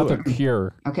let me do Another it.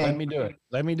 cure. Okay. Let me do it.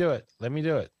 Let me do it. Let me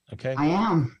do it. Okay. I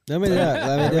am. Let me do it.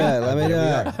 Let me do it. Let me do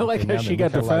it. I like Okay, how now she then,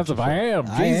 got look how light defensive. you I feel. am.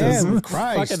 I Jesus. am.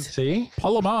 Christ. Fucking See?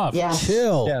 pull them off. Yes.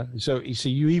 Chill. Yeah. So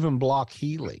you even block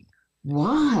healing.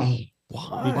 Why?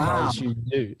 Why? Because you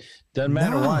do. Doesn't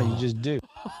matter why, you just do.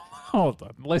 Hold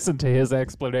on. Listen to his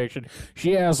explanation.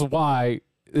 She asks why.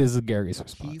 This is Gary's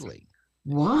response. Healing.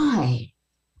 Why?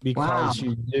 Because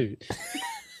you do.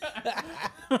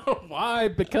 Why?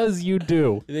 Because you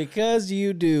do. Because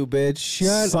you do, bitch.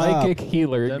 Shut Psychic up.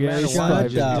 healer. Doesn't Gary matter why, you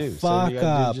Shut just the do. fuck so you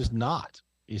gotta up. Just not.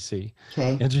 You see.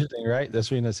 Okay. Interesting, right? That's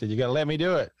when I said you got to let me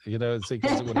do it. You know, see,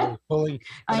 because when I was pulling,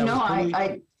 I know.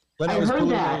 when I was heard pulling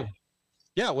that.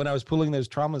 when I was pulling those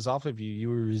traumas off of you, you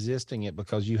were resisting it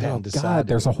because you Oh hadn't decided. God,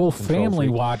 there's a whole control family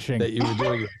freak, watching. that you were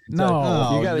doing it. No.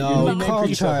 So you gotta, no. your nickname Call for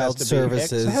yourself has child to be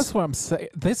services. That's what I'm saying.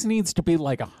 This needs to be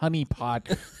like a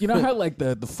honeypot. You know how like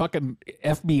the fucking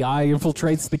FBI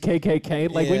infiltrates the KKK?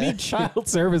 Like we Yeah. need child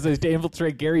services to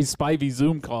infiltrate Gary's Spivey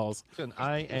Zoom calls.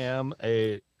 I am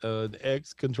an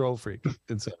ex control freak.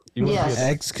 And so you wanna Yes. be an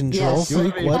Ex control Yes.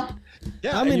 freak. What?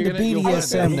 Yeah, I'm and into you'll find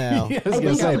BDSM that. now. Yeah, I was I gonna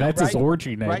think say I'm that's his right-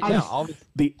 orgy name. Right now, all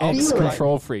The I feel ex it.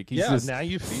 control freak. He's yeah, just now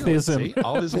you feel it. fizzing. See?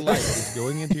 All this light is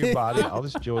going into your body. All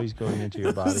this joy is going into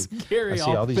your body. Gary I see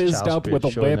all all these fizzed child up with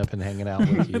a spirits showing whip. up and hanging out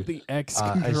with you. The ex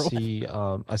I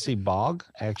control. see Bog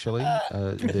actually.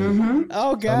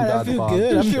 Oh God, I God feel Bob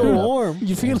good. I just feel showed up. warm.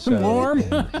 You feeling So, warm?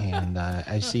 And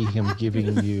I see him giving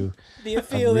you. Do you a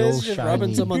feel real this? Just rubbing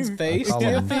shiny- someone's I face? call Do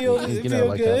you them, feel? Does it feel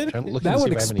like good? trying to look That and see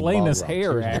would if I have any explain bog his rocks.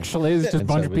 hair. Here's one. Actually, it's just a And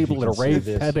bunch so of if you people that can are see rave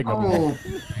this- petting him. Oh,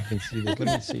 I can see this. Let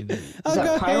me see this. Oh, that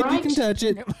go ahead. You pyrite? can touch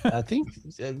it. I think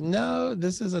no.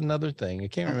 This is another thing. I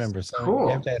can't remember. So cool.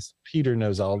 you have to ask. Peter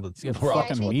knows all the Yeah, rocks.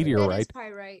 fucking That is meteorite.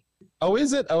 pyrite. Oh,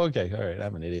 is it? Oh, okay. All right.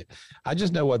 I'm an idiot. I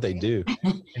just know what they do.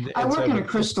 I work in a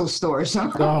crystal store,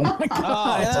 so Oh my Oh,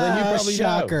 God! then you probably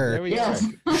shocker. know. There we yes.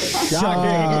 go.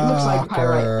 Shocking. It looks like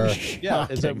pyrite. Shocker. Yeah.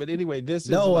 and so, but anyway, this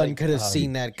No is one like, could have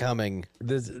seen that coming.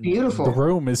 this. Beautiful. The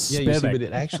room is Yeah, spinning. you see, but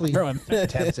it actually Everyone-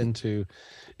 taps into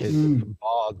it,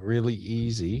 bog really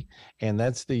easy, and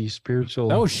that's the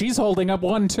spiritual. Oh, she's holding up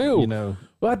one too. you know,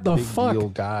 What the big fuck? deal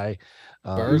guy.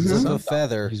 Birds he's of sun a god.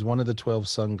 feather. He's one of the 12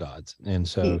 sun gods, and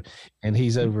so, and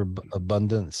he's over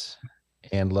abundance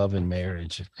and love and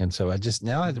marriage. And so I just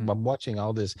now I'm watching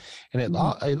all this, and it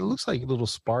looks like little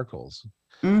sparkles.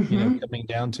 You know, coming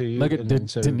down to you. Look at and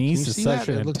so, can Denise you is see such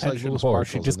that? an It looks like attention little whore. She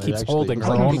sparkles, just and they're keeps actually holding her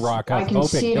like- own rock I up, can hoping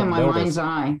see it he'll in my notice. mind's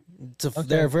eye.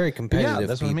 They're very competitive. Yeah,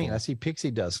 that's what I mean. people. I see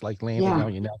pixie dust like landing Yeah.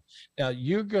 on you now. Now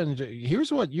you're going to.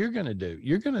 Here's what you're going to do.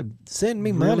 You're going to Send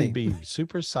me really money. be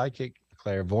super psychic,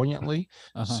 clairvoyantly,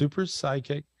 super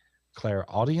psychic,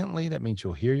 clairaudiently. That means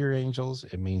you'll hear your angels.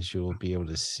 It means you'll be able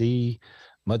to see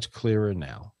much clearer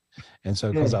now. And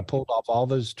so, because I pulled off all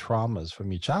those traumas from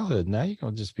your childhood, now you're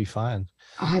going to just be fine.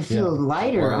 I feel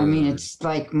lighter. I mean, it's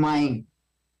like my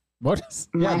What?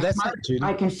 my that's heart, it, Judy.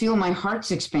 I can feel my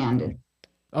heart's expanded.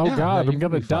 Oh Yeah, God, no, I'm you're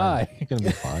gonna be fine. die. You're going to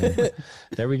be fine.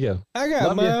 There we go. I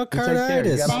got Love you. You take care.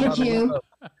 You myocarditis. got a lot Thank of you. love.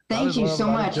 Thank you love, so a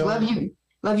lot of much. joy. Love you.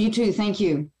 Love you too. Thank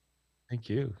you. Thank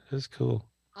you. That's cool.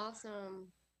 Awesome.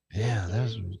 Yeah,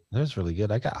 that was really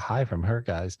good. I got high from her,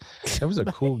 guys. That was a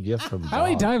cool gift from How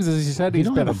many Bob. times has he said he's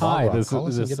been high?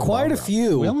 Quite a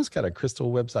few. We almost got a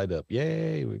crystal website up.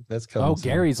 Yay! That's coming. Oh, soon.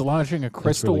 Gary's launching a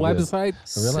crystal really good. website.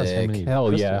 I realize how Sick. many Hell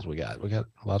crystals yeah. we got. We got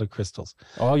a lot of crystals.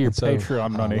 All your And so,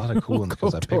 Patreon money. A lot of cool ones Go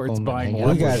because I pick towards them, buying hang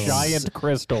one out with them, giant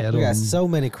crystal. pet We got them, so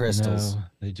many you crystals. know,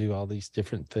 they do all these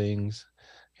different things.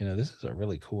 You know, this is a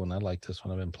really cool one. I like this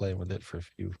one. I've been playing with it for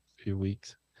a few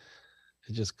weeks.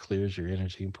 It just clears your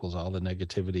energy and pulls all the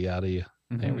negativity out of you.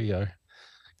 There we are.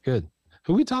 Good.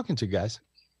 Who are we talking to, guys?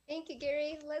 Thank you,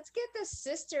 Gary. Let's get the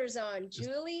sisters on.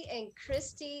 Julie and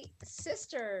Christy,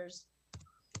 sisters.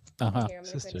 Uh-huh. Here, I'm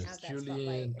gonna go ahead and add that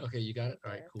Julian. spotlight. Okay, you got it.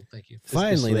 All right, cool. Thank you.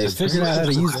 Finally, they figured out how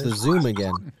to use the Zoom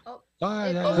again.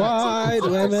 White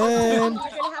women. You're gonna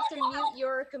have to mute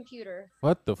your computer.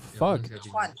 What the fuck?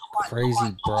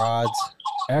 Crazy broads.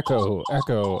 Echo.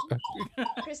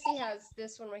 Christy has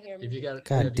this one right here. If you got it.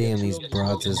 God damn, these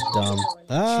broads is dumb.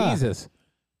 Ah. Jesus.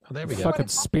 Oh, there we go. Fucking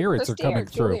spirits are coming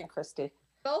through.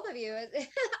 Both of you.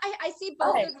 I see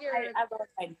both of your.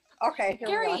 Okay, here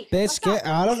Gary. we go. Bitch, get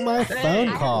out of my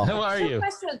phone call. How are you?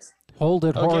 Questions. Hold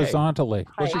it Okay. horizontally.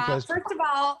 What's your First question? of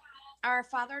all, our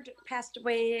father passed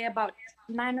away about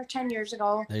 9 or 10 years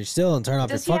ago. You still don't turn off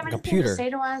your Does he have fucking anything computer. to say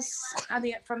to us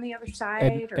from the other side?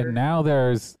 And, or? and now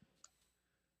there's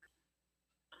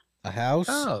A house?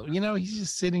 Oh, you know, he's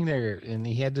just sitting there and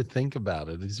he had to think about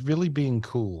it. He's really being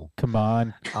cool. Come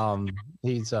on.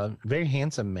 He's a very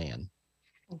handsome man.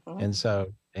 Mhm. And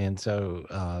so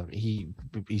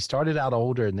he started out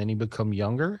older and then he become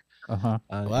younger. Uh-huh.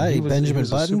 What? He Benjamin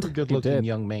was a Button? super good He looking did.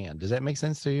 young man. Does that make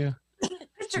sense to you?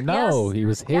 No, he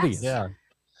was hideous. Yeah.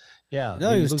 Yeah.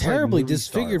 No, he was looks like terribly movie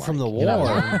disfigured from the star-like, you know?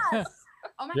 war. Yes.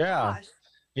 Oh my Yeah. gosh.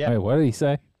 Yeah. Wait, what did he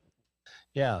say?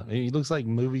 Yeah. He looks like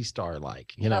movie star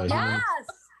like, you know. Yes.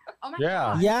 Oh my Yeah.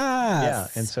 gosh. Yes. Yeah.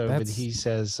 And so but That's- he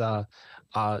says,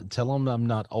 tell him I'm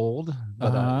not old,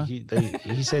 but Uh-huh.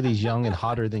 he said he's young and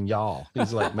hotter than y'all.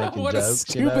 He's like making What a jokes.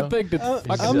 stupid you know? thing to Oh,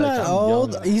 He's I'm like, not "I'm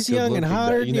old. young, He's young and good-looking,"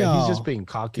 hotter but, than you know, y'all. He's just being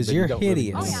cocky 'Cause but you're you don't really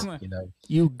hideous. know, you know.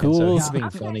 You And so ghouls. he's being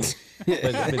funny,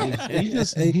 but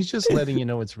he's just letting you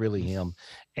know it's really him.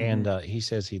 And he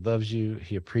says he loves you,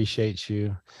 he appreciates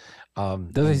you. Does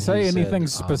he and say said, anything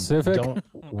specific? Don't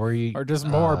worry, Or just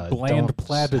more bland don't-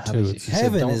 platitudes? he said,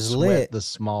 Heaven "Don't is sweat lit." the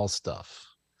small stuff.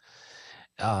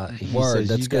 He Word, says,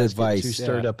 that's you good guys get advice. too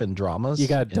stirred Yeah. up in dramas. You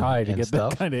got to and- die to and get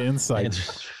stuff. that kind of insight.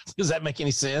 And- does that make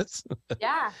any sense?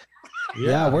 Yeah.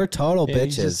 Yeah, we're total And he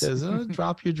just bitches. says,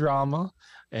 drop your drama.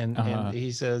 And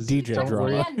he says, DJ don't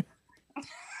drama.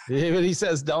 worry. But he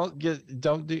says, don't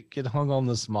get hung on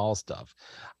the small stuff.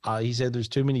 He said there's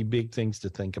too many big things to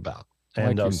think about. Like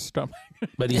And your stomach.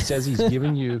 but he says he's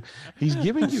giving you a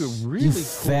really You cool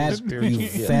fat- spiritual you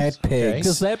gift, fat pig. okay?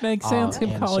 Does that make sense? Him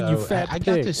And calling you so fat I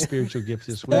got pig. this spiritual gift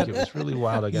this week. It was really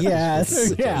wild. I got Yes.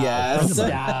 this spiritual gift. Yes.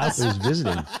 Yes. Who's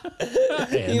visiting?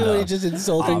 And, Even when he's just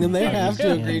insulting them, they have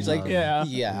to agree. He's like, Yeah.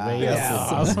 way yeah.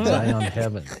 up in Zion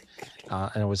heaven.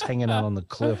 And I was hanging out on the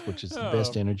cliff, which is the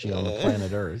best energy on the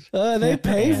planet Earth. They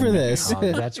pay for And, this.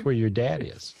 that's where your dad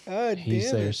is. Oh, He's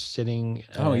damn there it. sitting.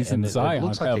 Oh, he's in and Zion It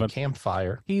looks like heaven. a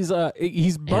campfire. He's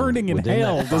burning in within that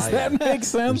hell. Does fire, that make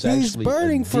sense? there's He's actually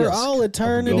burning a for disc all of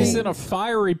eternity. He's gold. in a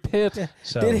fiery pit.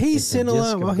 So Did he it's a sin disc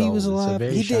alive of while he was gold. It's a alive?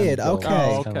 very He shiny did. gold.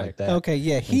 Okay. It's kinda like that. Okay,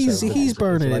 yeah, And he's so he's it's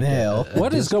burning like in hell.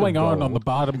 What is disc of going on gold. the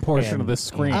bottom portion of this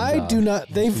screen? I do not.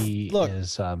 They've He look.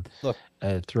 is, Look.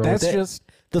 throwing That's They- just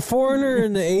The foreigner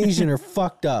and the Asian are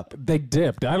fucked up. they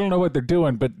dipped. I don't know what they're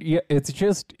doing, but yeah, it's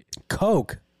just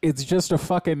Coke. it's just a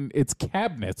fucking it's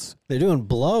cabinets. They're doing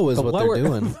blow is The what lower they're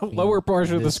doing. the lower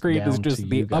portion of the this screen is down just to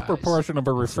the you upper guys. portion of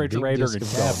a It's a big refrigerator disc and of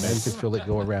gold. Now you cabinets. can feel it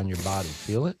go around your body.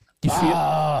 Feel it? You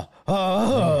feel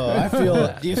I feel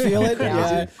it. Do you feel it?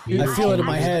 Yeah. Yeah, I feel it in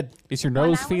my head. is your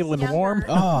nose feeling warm?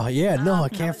 Oh yeah, no, I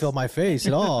can't feel my face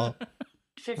at all.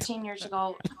 15 years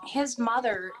ago, his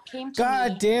mother came to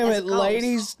God me damn as it, a ghost,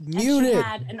 ladies, and mute she it.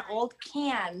 had an old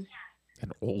can,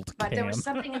 An old but there can. was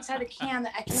something inside the can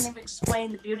that I can't even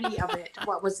explain the beauty of it.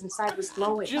 What was inside was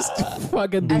glowing. Just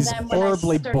fucking And these then when I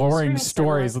horribly started boring screaming, I said,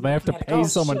 stories, "Well, and they have to you had a pay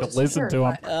ghost, someone she to was listen here, to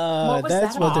them. but what was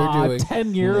That's that what they're about?" doing.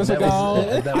 10 years That was-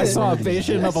 ago, that I was saw a movies,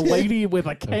 vision of a yes. lady with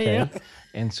a can. Okay.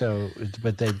 And so,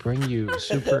 but they bring you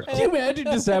super. Can you imagine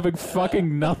just having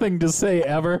fucking nothing to say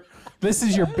ever? This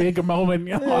is your big moment.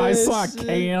 Oh, I saw a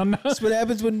can. That's what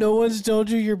happens when no one's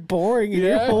told you you're boring in your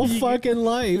Yeah, whole you- fucking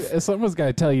life. Someone's got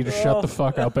to tell you to shut the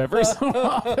fuck up every so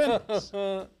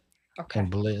often. And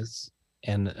bliss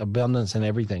and abundance and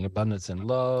everything, abundance and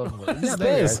love. What is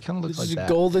there, this? it kind of looks This like is that.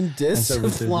 a golden And disc so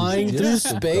with the- flying these through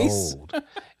discs of space? gold,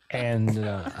 And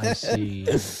I see.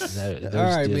 All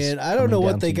right, man. I don't know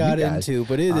what they got into,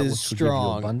 but it is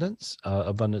strong.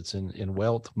 Abundance in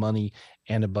wealth, money,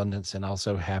 and abundance, and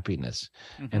also happiness.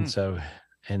 And so,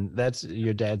 and that's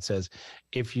your dad says,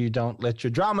 if you don't let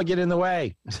your drama get in the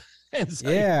way. And so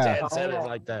your dad said it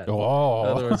like that. In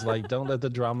other words, like, don't let the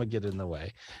drama get in the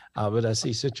way. But I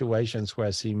see situations where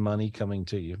I see money coming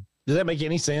to you. Does that make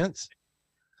any sense?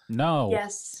 No.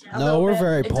 Yes. No, we're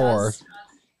very poor.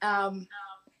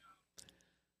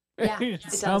 Yeah,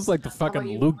 it sounds like the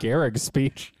fucking Lou Gehrig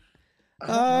speech.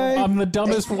 I'm the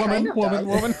dumbest woman.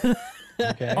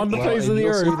 Okay. On the face of the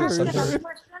earth.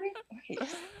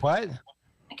 What?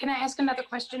 Can I ask another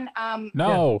question?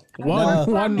 No,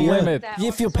 one limit.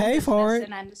 If you pay for it.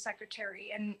 And I'm the secretary,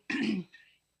 and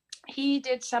he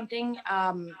did something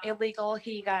illegal.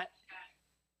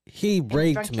 He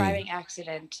raped drunk me. driving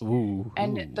accident.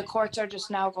 And the courts are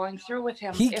just now going through with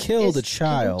him. He killed a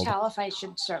child. Can you tell if I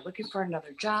should start looking for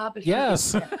another job? If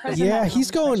yes. Yeah,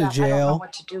 he's going to jail. I don't know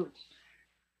what to do.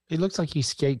 It looks like he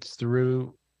skates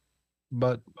through,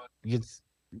 but gets,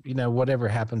 whatever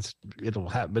happens, it'll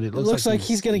happen. But it looks like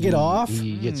he's going to get off.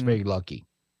 He gets very lucky.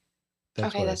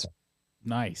 That's okay, that's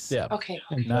nice. Yeah. Okay.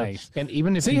 Nice. And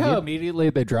even if see how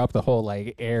immediately they drop the whole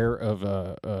like air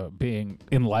of being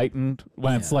enlightened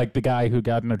when it's like the guy who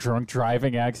got in a drunk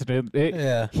driving accident.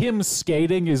 Him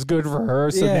skating is good for her,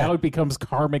 so now it becomes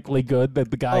karmically good that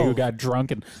the guy who got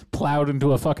drunk and plowed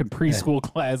into a fucking preschool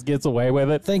class gets away with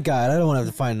it. Thank God, I don't want to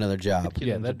have to find another job.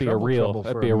 Yeah, that'd be a real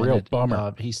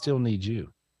bummer. He still needs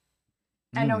you.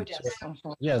 I know he does.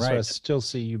 Yeah, so I still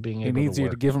see you being able to He needs you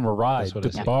to give him a ride to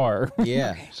the bar.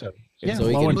 Yeah. So so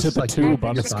he can into the tube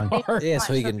on his car. Yeah,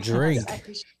 so he can drink.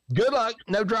 Good luck.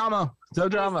 No drama.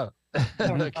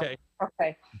 Okay.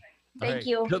 Okay. Thank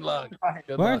you. Good luck.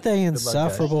 Aren't they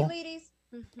insufferable? Ladies.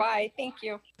 Bye. Thank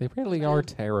you. They really are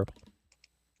terrible.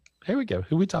 Here we go.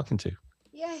 Who are we talking to?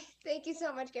 Yeah, thank you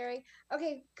so much, Gary.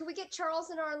 Okay, could we get Charles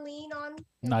and Arlene on?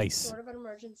 Nice. Sort of an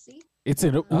emergency. It's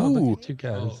an two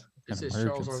guys. This is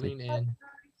Charles, Arlene, and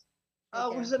I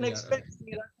wasn't expecting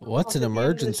it. What's an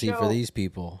emergency for these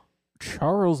people?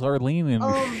 Charles, Arlene, and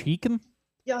Sheekin?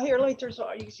 Yeah, here, let me turn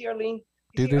so you can see Arlene.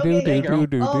 Do.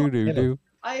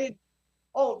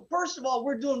 First of all,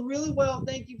 we're doing really well.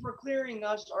 Thank you for clearing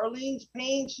us. Arlene's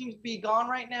pain seems to be gone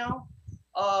right now.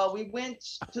 We went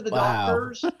to the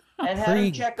doctors and had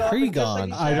him check up.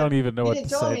 Pre-gone. I don't even know what to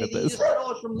say to He this. just said,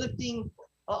 it's from lifting.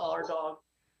 Our dog.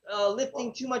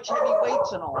 Lifting too much heavy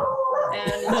weights and all.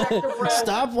 And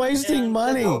stop wasting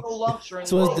money.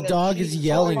 So as the dog is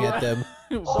yelling at them.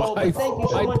 So thank you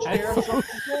so much, Darren. So I'm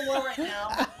doing well right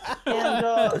now. And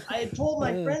I had told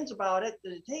my friends about it.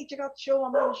 Hey, check out the show.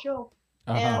 I'm on the show.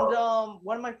 And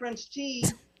one of my friends, T,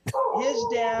 his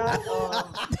dad's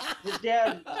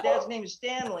name is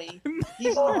Stanley.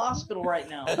 He's in the hospital right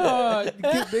now.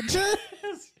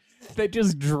 They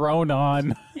just drone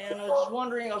on. And I was just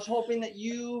wondering, I was hoping that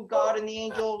you, God, and the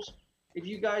angels, if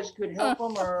you guys could help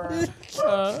him or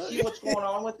see what's going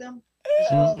on with him.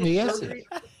 Yes.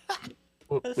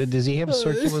 Does he have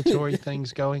circulatory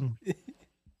things going?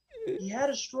 He had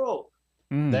a stroke.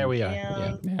 There we are.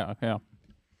 Yeah.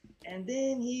 And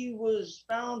then he was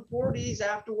found 4 days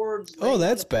afterwards. Oh,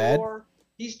 that's bad.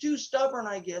 He's too stubborn,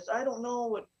 I guess. I don't know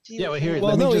what. He had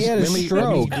a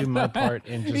stroke. Let me do my part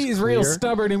and just He's real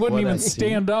stubborn. He wouldn't even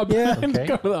stand up and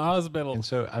go to the hospital. And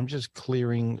so I'm just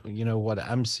clearing, what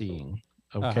I'm seeing.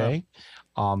 Okay.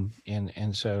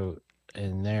 And so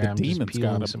in there, I'm just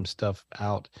peeling some stuff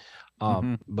out.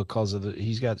 Because of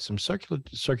he's got some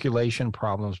circulation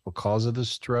problems because of the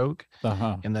stroke,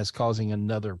 and that's causing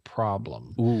another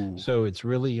problem. So it's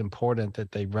really important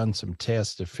that they run some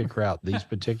tests to figure out these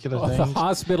particular things. The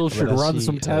hospital should run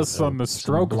some tests on the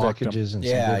stroke blockages and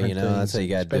that's how you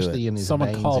got to do it. Especially in his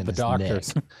Someone veins call and the his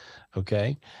doctors. neck.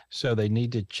 Okay, so they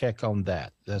need to check on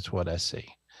that. That's what I see.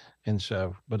 And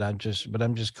so, but I'm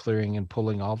just clearing and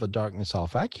pulling all the darkness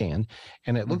off I can,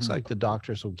 and it looks like the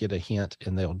doctors will get a hint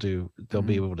and they'll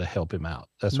be able to help him out.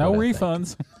 That's no what I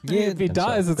refunds. think. Yeah, if he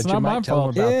dies, it's not my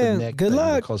fault. The neck good thing,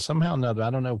 luck. Because somehow or another,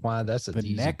 I don't know why that's an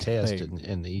easy test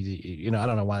and easy. I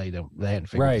don't know why they hadn't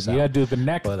figured this out. Right, you got to do the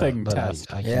neck thing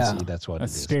test. I can see that's what it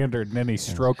is. Standard in any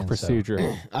stroke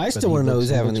procedure. I still want to know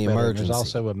who's having the emergency. There's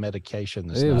also a medication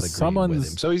that's not agreeing with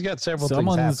him. So he's got several things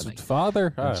happening. Someone's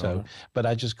father. But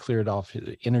I just cleared off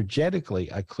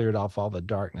energetically. I cleared off all the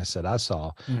darkness that I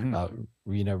saw,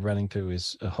 running through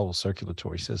his whole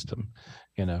circulatory system,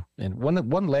 and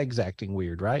one leg's acting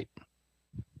weird, right?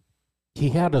 he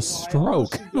had a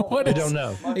stroke. What I is- don't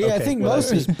know. Yeah, I think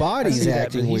most of his body's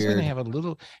acting He's weird. Gonna have a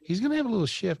little. He's going to have a little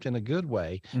shift in a good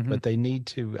way, but they need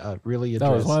to really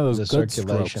That was address one of those the good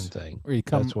circulation strokes thing. where you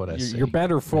come, That's what I see. you're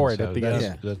better for And it so at the that's,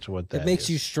 end. That's what that It makes is.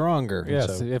 you stronger.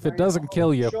 Yes, So- if it doesn't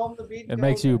kill you, Show 'em the beat it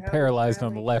makes goes you and have his paralyzed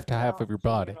on the family left come half out of your so,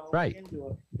 body. Right.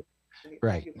 into it.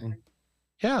 Right.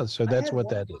 Yeah. So that's had what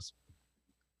one- that is.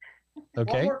 One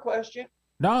Okay. more question.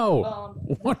 No,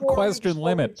 one Before question we've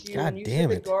limit. spoken to you, God and you damn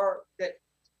said it.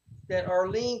 that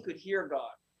Arlene could hear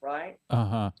God, right?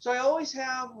 Uh-huh. So I always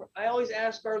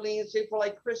ask Arlene, say for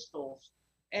like crystals,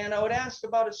 and I would ask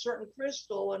about a certain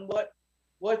crystal and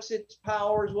what's its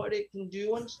powers, what it can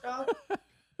do and stuff.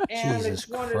 And I Jesus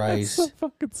just wanted Christ. So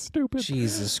fucking stupid.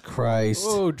 Jesus Christ.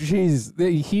 Oh, jeez.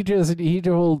 He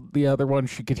told the other one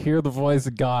she could hear the voice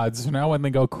of God. So now when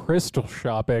they go crystal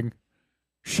shopping,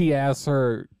 she asks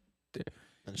her,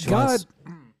 God,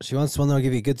 She wants one that'll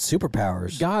give you good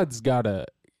superpowers.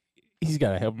 he's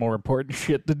gotta have more important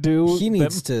shit to do. He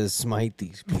needs to smite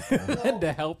these people. than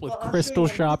to help with I'll show you crystal one.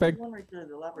 This is shopping. one right there,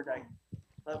 the labradorite.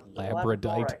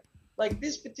 Labradorite. Like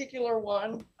this particular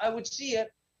one, I would see it,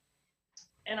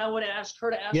 and I would ask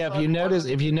her to ask. Yeah. God If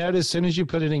you notice, as soon as you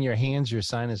put it in your hands, your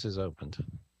sinus is opened.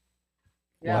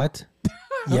 Yeah. What?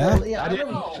 Yeah. Yeah, I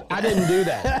didn't. know. I didn't do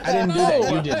that. I didn't do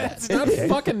that. You did that. It's not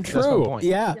fucking That's my true. point.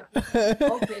 Yeah. Okay,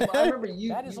 well, I remember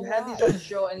you had these on the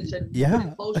show, and you said Yeah.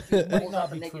 pretty close to pulls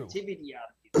out the negativity out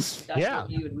of you. That's Yeah.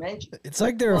 what you had mentioned. It's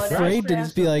like they're But I afraid asked to her,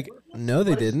 just be like, no,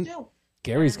 they what does it didn't. do?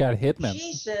 Gary's got hitmen.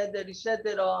 He said that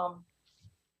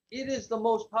it is the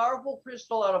most powerful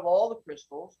crystal out of all the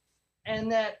crystals,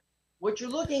 and that what you're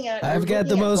looking at. I've you're got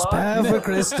the looking at most God, powerful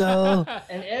crystal.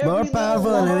 and every More little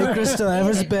powerful than any one crystal in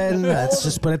ever's it, been. and Let's all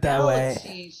just the put it that way.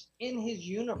 galaxies in his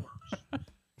universe.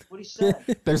 What he said.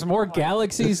 There's more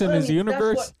galaxies in I his mean, that's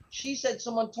universe. what she said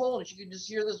someone told her. She could just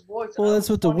hear this voice. Well, that's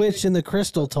what the witch in the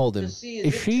crystal told him. Is she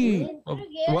is she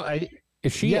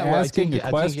Yeah, well, asking a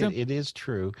question? I think it is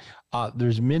true.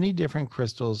 There's many different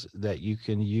crystals that you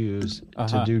can use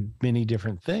to do many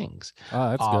different things. Oh,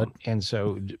 that's good. And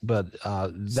so, but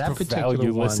that a particular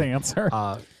valueless one,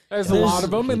 answer. There's a lot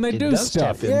of them, and they it do does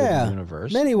stuff. tap into Yeah, the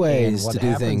universe. many ways And what to do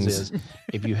happens things. Is,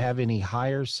 if you have any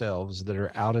higher selves that are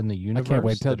out in the I universe, can't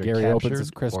wait till that are Gary opens his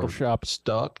captured crystal or shop.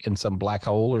 stuck in some black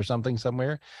hole or something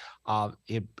somewhere,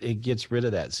 it gets rid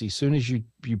of that. See, as soon as you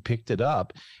picked it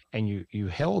up and you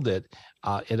held it,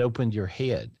 it opened your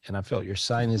head, and I felt your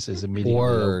sinuses immediately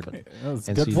Word. open. Was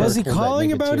And good see, for- that Was he pulled that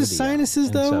calling about his negativity out. sinuses,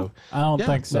 And though? so- I don't yeah,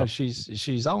 think so. No,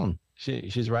 she's on.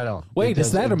 She's right on. Wait, It is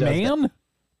does- that it a does that. man?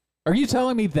 Are you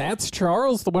telling me that's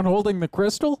Charles, the one holding the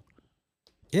crystal?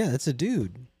 Yeah, that's a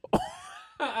dude.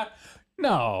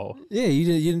 No. Yeah, you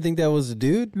didn't think that was a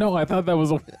dude? No, I thought that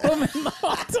was a woman the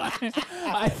whole time.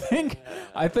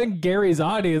 I think Gary's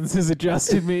audience has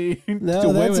adjusted me No,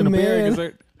 to that's women a appearing man. as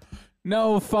a-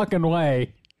 No fucking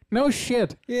way. No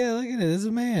shit. Yeah, look at it. It's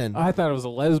a man. I thought it was a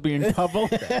lesbian couple.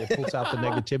 It pulls out the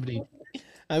negativity.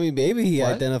 I mean, maybe he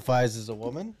What? identifies as a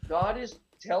woman. God is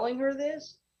telling her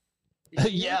this? Is she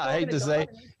Yeah, I talking hate to God? say.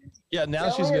 Yeah, now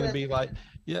Tell she's her going to that- be like,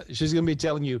 yeah, she's going to be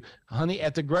telling you, honey,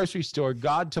 at the grocery store,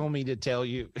 God told me to tell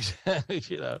you,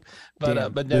 you know. But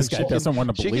Damn, but no, this guy doesn't want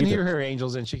to she can believe hear it. her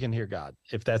angels and she can hear God,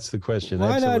 if that's the question.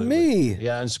 Why not Absolutely. me?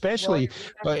 Yeah, and especially,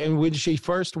 and when she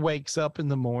first wakes up in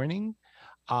the morning,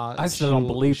 I still don't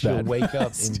believe she'll that. wake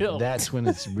up, Still. and that's when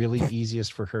it's really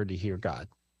easiest for her to hear God,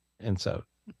 and so.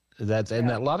 That's and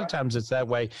a lot of times it's that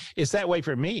way. It's that way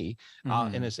for me,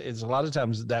 and it's a lot of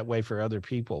times that way for other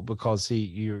people because see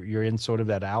you're in sort of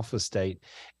that alpha state,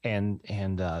 and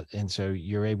so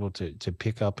you're able to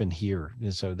pick up and hear,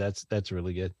 and so that's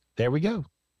really good. There we go.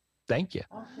 Thank you.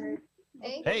 Okay.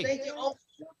 Hey. Thank you. Oh,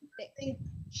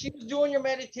 she was doing your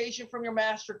meditation from your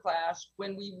master class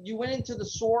when you went into the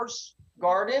source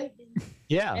garden,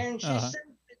 Yeah. and she Uh-huh. said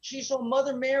that she saw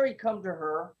Mother Mary come to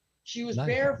her. She was Nice.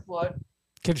 barefoot.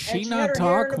 Can And she she not had her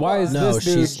hair in talk? a Why is bun. No, this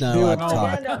dude she's not doing allowed to all talk.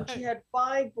 that? Hand out, she had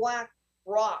 5 black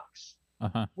rocks,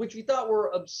 Uh-huh. which we thought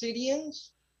were obsidians.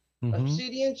 Mhm.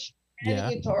 Obsidians.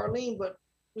 Handing Yeah. it to Arlene, but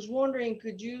was wondering,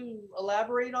 could you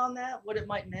elaborate on that? What it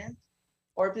might mean,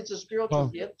 or if it's a spiritual Well,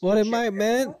 gift? What it might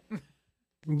meant?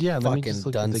 Yeah, let me Fucking just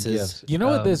look at the dunces. gifts. You know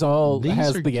what this all These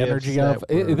has are the gifts energy that of?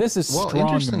 were- This is well, strong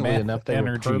interestingly meth enough, they were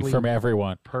energy pearly- from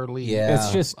everyone. Pearly. Yeah.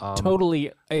 It's just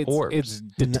totally orbs. it's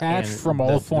detached And from the-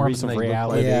 all the forms reason of they look like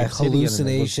reality. Yeah, obsidian and they look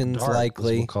hallucinations dark was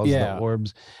likely. because Yeah. the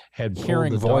orbs had pulled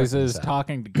Hearing the voices, darkness out.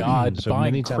 talking to God, So buying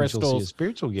many times you'll see a crystals,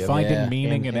 spiritual gift, finding Yeah.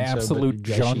 meaning in so, absolute but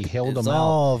as junk. She held It's them out.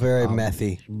 all very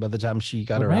methy. By the time she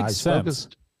got It her makes eyes sense.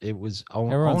 focused, it was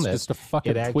on Everyone's it. just a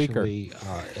fucking it tweaker. actually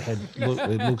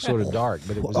it looked sort of dark,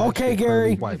 but it was Okay, actually pearly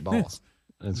Gary. white balls.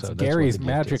 And so that's Gary's what the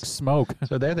gift magic is. smoke.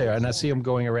 So there they are, and I see them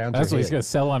going around. That's your what he's head. going to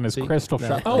sell on his See? crystal No.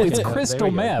 shop. Oh, it's There crystal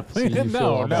we go. meth. See, you feel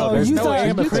no, all no, better. there's you no thought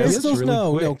amethyst. crystals? Really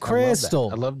No, quick. no, I love that.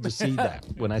 crystal. I love to see that.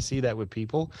 When I see that with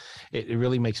people, it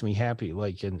really makes me happy.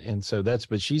 Like, and so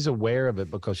but she's aware of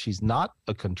it because she's not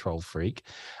a control freak,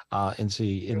 and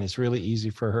it's really easy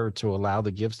for her to allow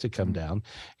the gifts to come down,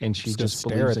 and she just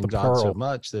stare believes at in the God so pearl.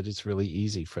 much that it's really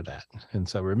easy for that. And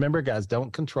so remember, guys,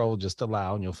 don't control, just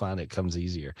allow, and you'll find it comes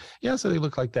easier. Yeah, so they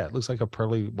look like that. Looks like a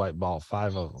pearly white ball,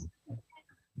 5 of them.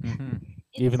 Mm-hmm.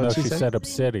 Even though What'd she she say? said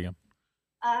obsidian.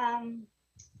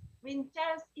 When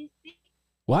Charles is sick,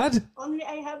 What? only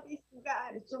I have is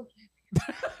God. It's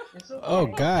okay. It's okay. Oh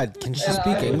God, can she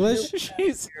speak English?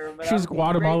 She's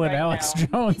Guatemalan Alex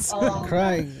Jones.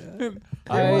 Crying.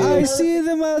 I I see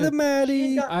the Mother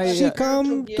Mary. She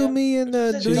come to me in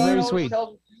the She's very dream. sweet.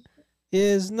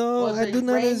 Yes, no, Was I a do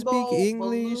not speak rainbow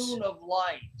English. balloon of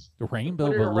light. The rainbow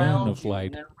Put it balloon around of you light.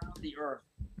 and then around the earth.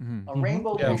 Mhm. A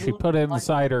rainbow Yeah. And she balloon put it of light.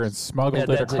 inside her and smuggled it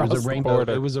It across was a the rainbow.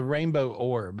 border. It was a rainbow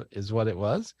orb, is what it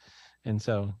was, and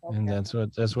so and that's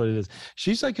what it is.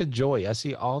 She's like a joy. I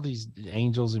see all these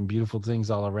angels and beautiful things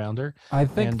all around her. I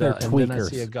think and, they're and then I tweakers.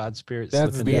 see a God spirit.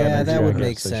 That's slipping the down Yeah, her that jacket. would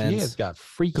make So She sense. has got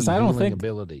freaky Because I don't healing think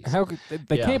abilities. how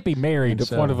they Yeah. can't be married And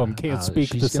if one of them can't speak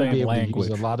she's the gonna be same able to use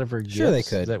language. A lot of her gifts Sure they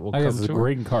could. that will I guess come it's a to her.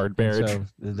 green card And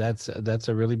marriage. so that's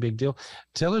a really big deal.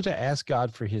 Tell her to ask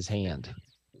God for His hand.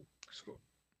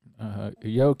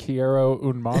 Yo quiero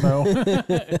un mano.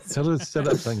 Tell her to sit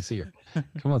up so I can see her.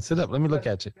 Come on, sit up. Let me look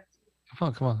at you.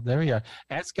 Come on. There we are.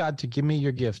 Ask God to give me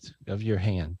your gift of your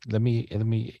hand. Let me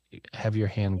have your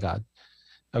hand, God.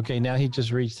 Okay, now he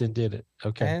just reached and did it.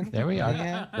 Okay, Hand? there we are.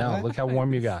 Yeah. Now look how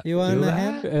warm you got. You want Feel the that?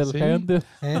 hand? El See? hand. Hand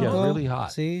Yeah, go? really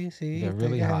hot. See, Yeah, take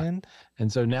really a hot. hand.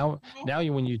 And so now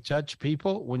when you touch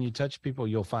people,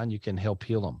 you'll find you can help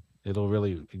heal them. It'll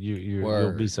really you'll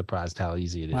Word. be surprised how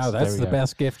easy it is. Wow, There that's we the go.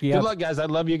 best gift yet. Good luck, guys. I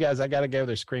love you guys. I gotta go.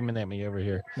 They're screaming at me over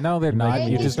here. No, they're not.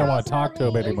 Thank You you, just don't want to Charles talk to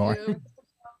them Hartley. anymore.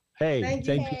 Hey, Thank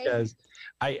thank you. you guys.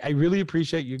 I really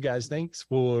appreciate you guys. Thanks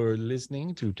for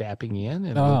listening to Tapping In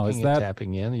and Oh, looking is at that-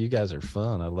 Tapping In. You guys are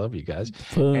fun. I love you guys.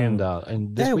 Fun. And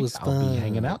this That week was I'll be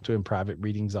hanging fun. out doing private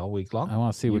readings all week long. I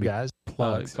want to see you what he guys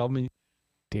plugs. call me.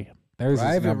 Damn. There's his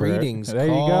Private number. readings. There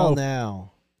Call you go.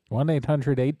 now.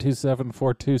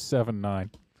 1-800-827-4279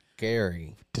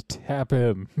 Gary. to tap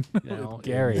in. Now,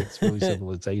 Gary. It's really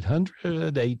simple. It's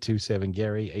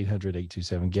 800-827-GARY,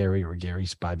 800-827-GARY, or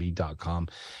GarySpivey.com.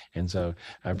 And so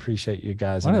I appreciate you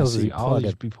guys. What And I else is see he all these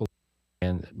plugging? people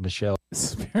and Michelle.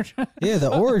 Yeah, the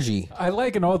orgy. I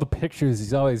like in all the pictures,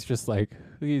 he's always just like,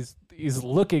 he's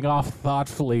looking off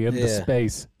thoughtfully into Yeah.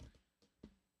 space.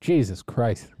 Jesus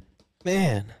Christ.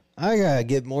 Man, I gotta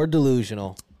get more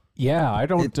delusional. Yeah, I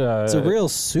don't. It's a real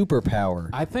superpower.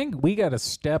 I think we got to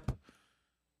step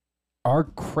our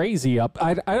crazy up.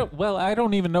 I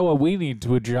don't even know what we need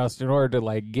to adjust in order to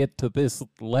like get to this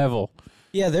level.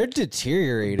 Yeah, they're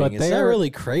deteriorating. But It's not they're- really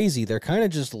crazy. They're kind of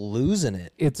just losing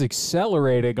it. It's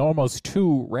accelerating almost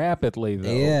too rapidly, though.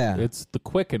 Yeah. It's the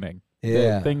quickening.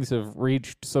 Yeah. Things have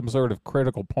reached some sort of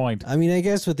critical point. I mean, I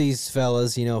guess with these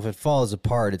fellas, if it falls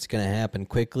apart, it's going to happen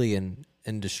quickly and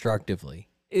destructively.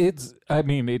 It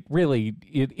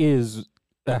is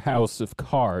a house of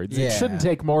cards. It Yeah. shouldn't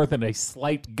take more than a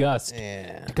slight gust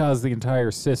to cause the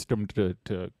entire system to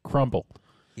crumble.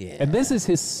 Yeah. And this is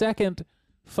his second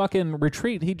fucking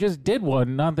retreat. He just did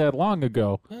one not that long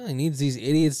ago. Well, he needs these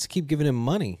idiots to keep giving him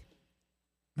money.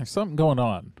 There's something going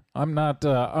on. I'm not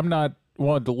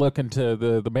wanting to look into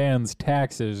the man's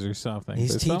taxes or something.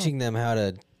 He's There's teaching them how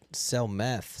to sell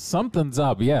meth. Something's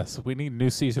up, yes. We need a new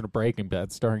season of Breaking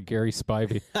Bad starring Gary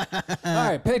Spivey. All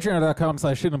right,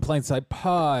 patreon.com/hiddenplainsight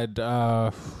pod.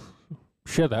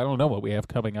 Shit, I don't know what we have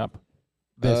coming up.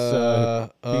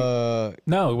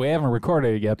 No, we haven't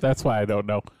recorded it yet. That's why I don't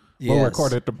know. We'll Yes.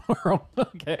 record it tomorrow.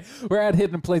 Okay. We're at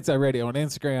Hidden Plain Sight Radio on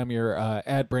Instagram. You're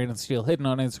at Brandon Steele Hidden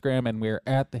on Instagram, and we're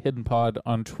at The Hidden Pod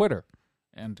on Twitter.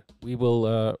 And we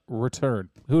will return.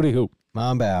 Hooty hoo.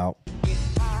 Mamba out.